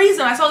some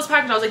reason, I saw this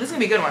package, I was like, this is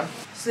gonna be a good one.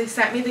 So they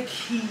sent me the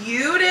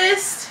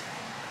cutest.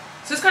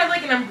 So it's kind of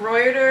like an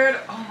embroidered,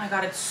 oh my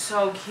god, it's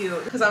so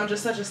cute, because I'm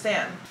just such a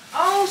stan.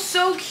 Oh,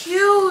 so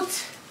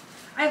cute.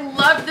 I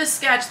love this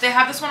sketch. They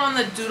have this one on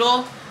the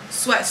doodle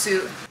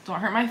sweatsuit. Don't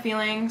hurt my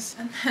feelings.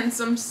 And then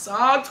some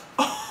socks.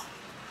 Oh,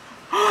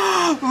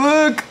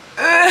 look.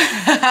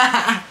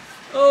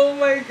 Oh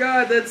my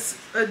god, that's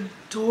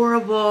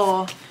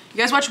adorable. You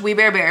guys watch We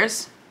Bare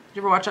Bears? Did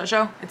you ever watch that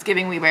show? It's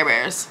giving We Bare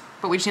Bears,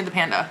 but we just need the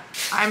panda.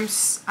 I'm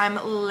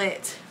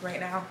lit right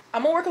now.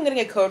 I'm gonna work on getting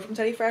a code from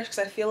Teddy Fresh, because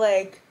I feel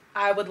like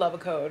I would love a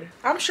code.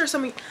 I'm sure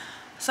some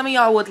of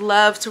y'all would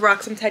love to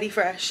rock some Teddy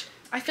Fresh.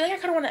 I feel like I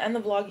kind of want to end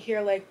the vlog here.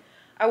 Like,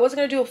 I wasn't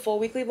gonna do a full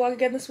weekly vlog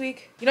again this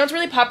week. You know what's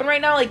really popping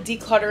right now? Like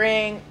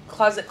decluttering,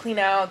 closet clean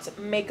outs,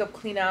 makeup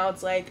clean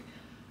outs. Like,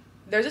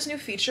 there's this new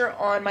feature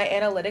on my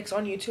analytics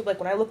on YouTube. Like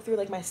when I look through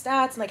like my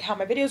stats and like how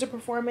my videos are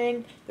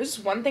performing, there's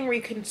this one thing where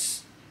you can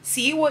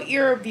see what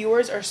your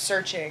viewers are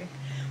searching,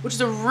 which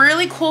is a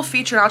really cool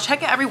feature. And I'll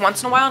check it every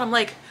once in a while, and I'm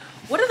like,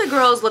 what are the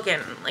girls looking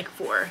like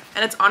for?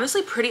 And it's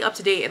honestly pretty up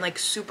to date and like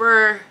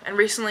super. And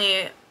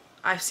recently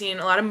I've seen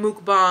a lot of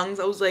mukbangs.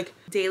 I was like,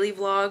 daily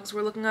vlogs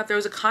we're looking at. There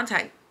was a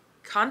content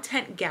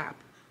gap,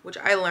 which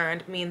I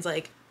learned means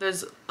like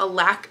there's a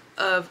lack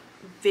of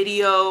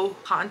video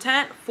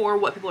content for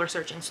what people are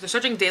searching. So they're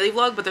searching daily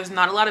vlog, but there's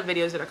not a lot of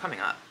videos that are coming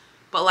up,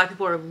 but a lot of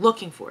people are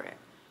looking for it.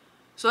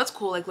 So that's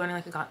cool, like learning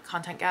like a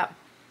content gap.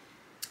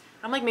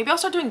 I'm like, maybe I'll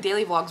start doing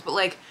daily vlogs, but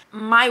like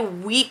my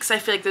weeks, I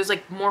feel like there's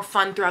like more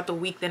fun throughout the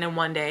week than in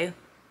one day.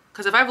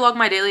 Cause if I vlog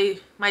my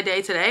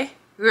day today,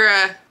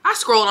 I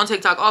scrolled on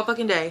TikTok all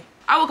fucking day.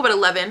 I woke up at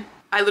 11.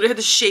 I literally had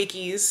the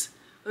shakies.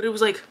 Literally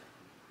was like,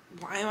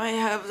 why am I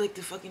have like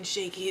the fucking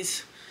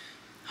shakies?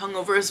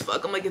 Hungover as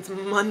fuck. I'm like, it's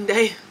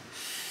Monday.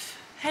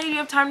 hey, do you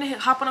have time to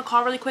hop on a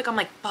call really quick? I'm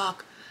like,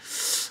 fuck.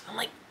 I'm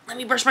like, let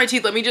me brush my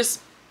teeth. Let me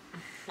just,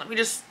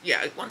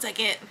 yeah, 1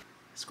 second.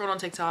 Scrolled on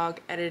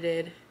TikTok,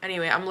 edited.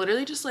 Anyway, I'm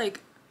literally just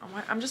like,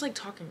 I'm just like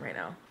talking right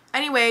now.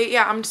 Anyway,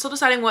 yeah, I'm still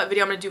deciding what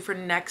video I'm gonna do for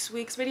next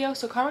week's video.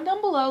 So comment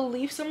down below,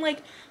 leave some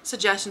like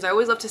suggestions. I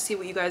always love to see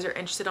what you guys are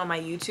interested on my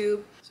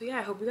YouTube. So yeah,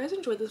 I hope you guys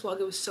enjoyed this vlog.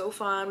 It was so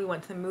fun. We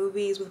went to the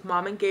movies with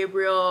Mom and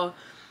Gabriel.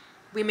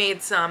 We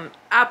made some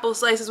apple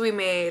slices. We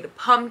made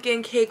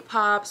pumpkin cake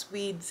pops.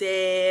 We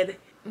did,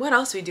 what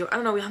else did we do? I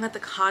don't know, we hung at the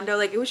condo.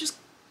 Like, it was just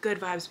good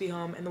vibes to be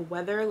home, and the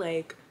weather,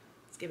 like,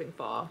 it's giving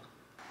fall.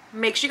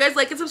 Make sure you guys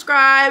like and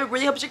subscribe. It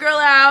really helps your girl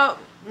out.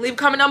 Leave a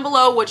comment down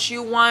below what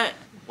you want,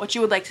 what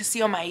you would like to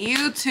see on my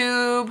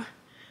YouTube,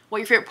 what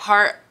your favorite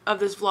part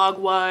of this vlog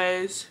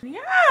was. Yeah,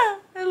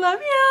 I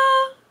love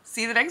you.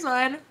 See you in the next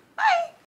one. Bye.